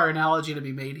car analogy to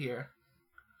be made here.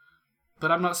 But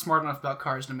I'm not smart enough about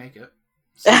cars to make it.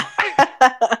 So,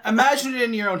 imagine it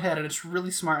in your own head, and it's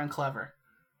really smart and clever.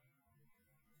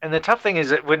 And the tough thing is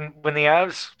that when the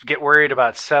Avs get worried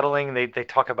about settling, they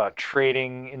talk about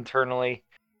trading internally.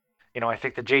 I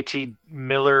think the JT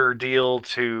Miller deal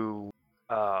to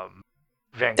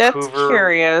Vancouver. That's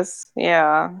curious,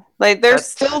 yeah. Like, there's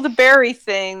still the Barry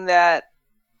thing that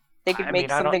they could make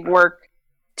something work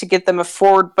to get them a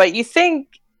forward. But you think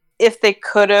if they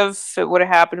could have, it would have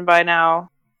happened by now.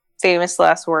 Famous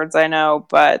last words, I know,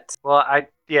 but... Well,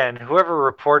 and whoever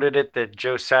reported it that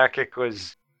Joe Sakic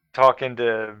was talking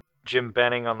to Jim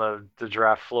Benning on the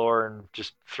draft floor and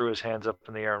just threw his hands up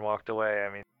in the air and walked away.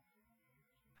 I mean,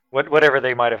 whatever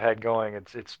they might have had going,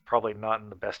 it's probably not in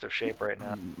the best of shape right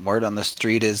now. Word on the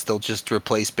street is they'll just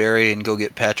replace Barry and go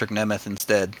get Patrick Nemeth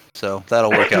instead. So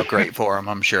that'll work out great for him,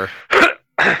 I'm sure.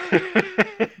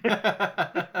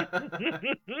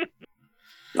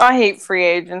 I hate free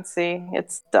agency.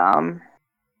 It's dumb.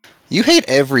 You hate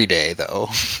every day, though.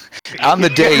 On the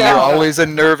day, you're always a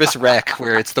nervous wreck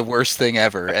where it's the worst thing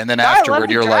ever. And then afterward,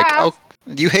 you're like, oh,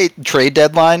 you hate trade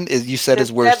deadline? You said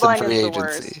is worse than free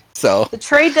agency. So the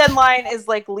trade deadline is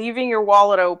like leaving your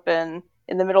wallet open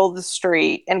in the middle of the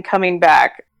street and coming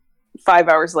back 5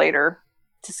 hours later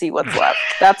to see what's left.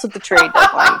 That's what the trade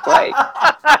deadline is like.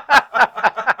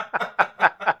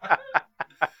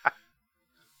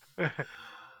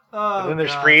 And then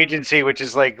there's free agency, which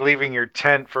is like leaving your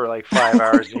tent for like 5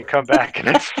 hours and you come back and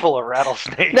it's full of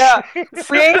rattlesnakes. No,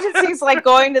 free agency is like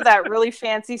going to that really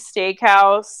fancy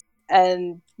steakhouse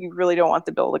and you really don't want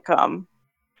the bill to come.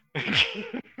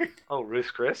 Oh,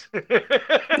 Ruth Chris?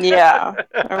 Yeah,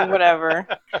 or whatever.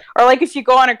 Or like if you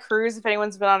go on a cruise, if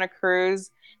anyone's been on a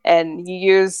cruise and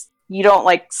you don't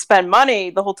like spend money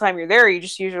the whole time you're there, you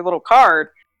just use your little card.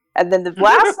 And then the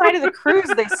last night of the cruise,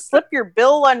 they slip your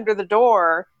bill under the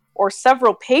door or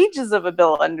several pages of a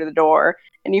bill under the door,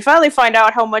 and you finally find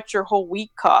out how much your whole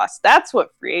week costs. That's what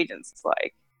free agents is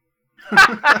like.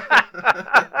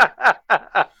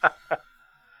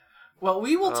 Well,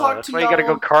 we will talk that's to why y'all. you gotta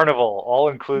go Carnival, all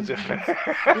inclusive.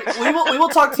 we will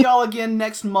talk to y'all again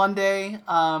next Monday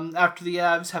after the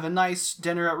Avs have a nice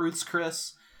dinner at Ruth's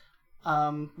Chris.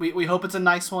 We hope it's a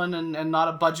nice one and not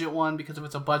a budget one, because if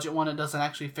it's a budget one, it doesn't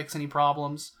actually fix any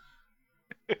problems.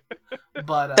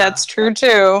 But that's true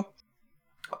too.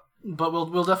 But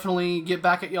we'll definitely get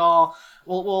back at y'all.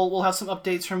 We'll have some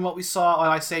updates from what we saw.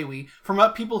 Well, I say from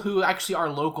people who actually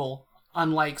are local,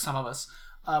 unlike some of us.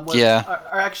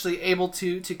 Are actually able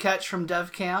to catch from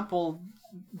Dev Camp. We'll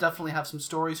definitely have some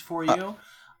stories for you.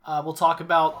 We'll talk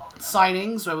about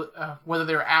signings, whether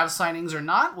they're Avs signings or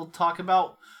not. We'll talk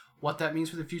about what that means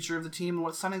for the future of the team and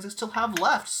what signings they still have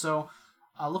left. So,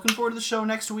 looking forward to the show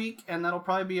next week, and that'll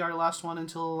probably be our last one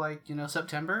until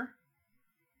September.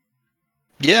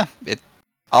 Yeah,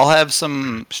 I'll have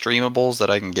some streamables that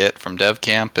I can get from Dev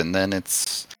Camp, and then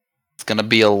it's gonna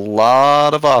be a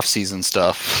lot of off-season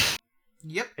stuff.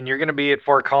 Yep. And you're going to be at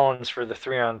Fort Collins for the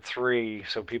 3-on-3,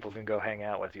 so people can go hang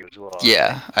out with you as well.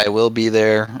 Yeah, I will be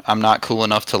there. I'm not cool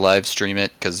enough to live stream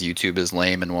it because YouTube is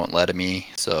lame and won't let me.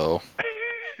 So,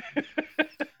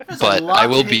 but I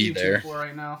will be there.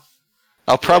 Right now.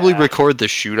 I'll probably record the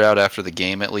shootout after the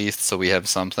game at least, so we have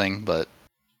something. But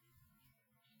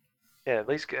yeah, at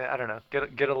least I don't know,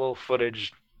 get a little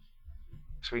footage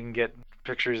so we can get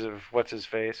pictures of what's his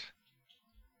face.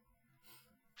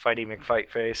 Fighty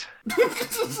McFight face.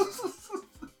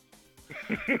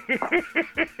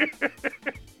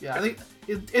 Yeah, I think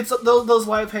it's those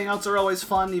live hangouts are always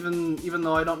fun, even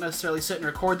though I don't necessarily sit and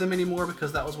record them anymore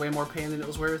because that was way more pain than it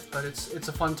was worth. But it's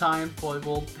a fun time.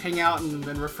 We'll hang out and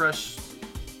refresh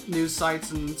news sites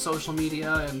and social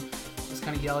media and just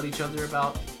kind of yell at each other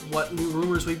about what new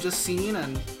rumors we've just seen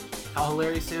and how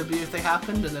hilarious they would be if they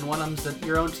happened. And then one of them's that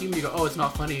your own team, you go, oh, it's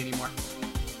not funny anymore.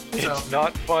 It's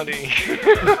not funny.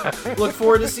 Look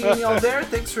forward to seeing y'all there.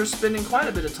 Thanks for spending quite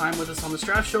a bit of time with us on the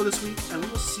Draft Show this week, and we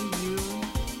will see you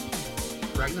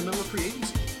right in the middle of free agency.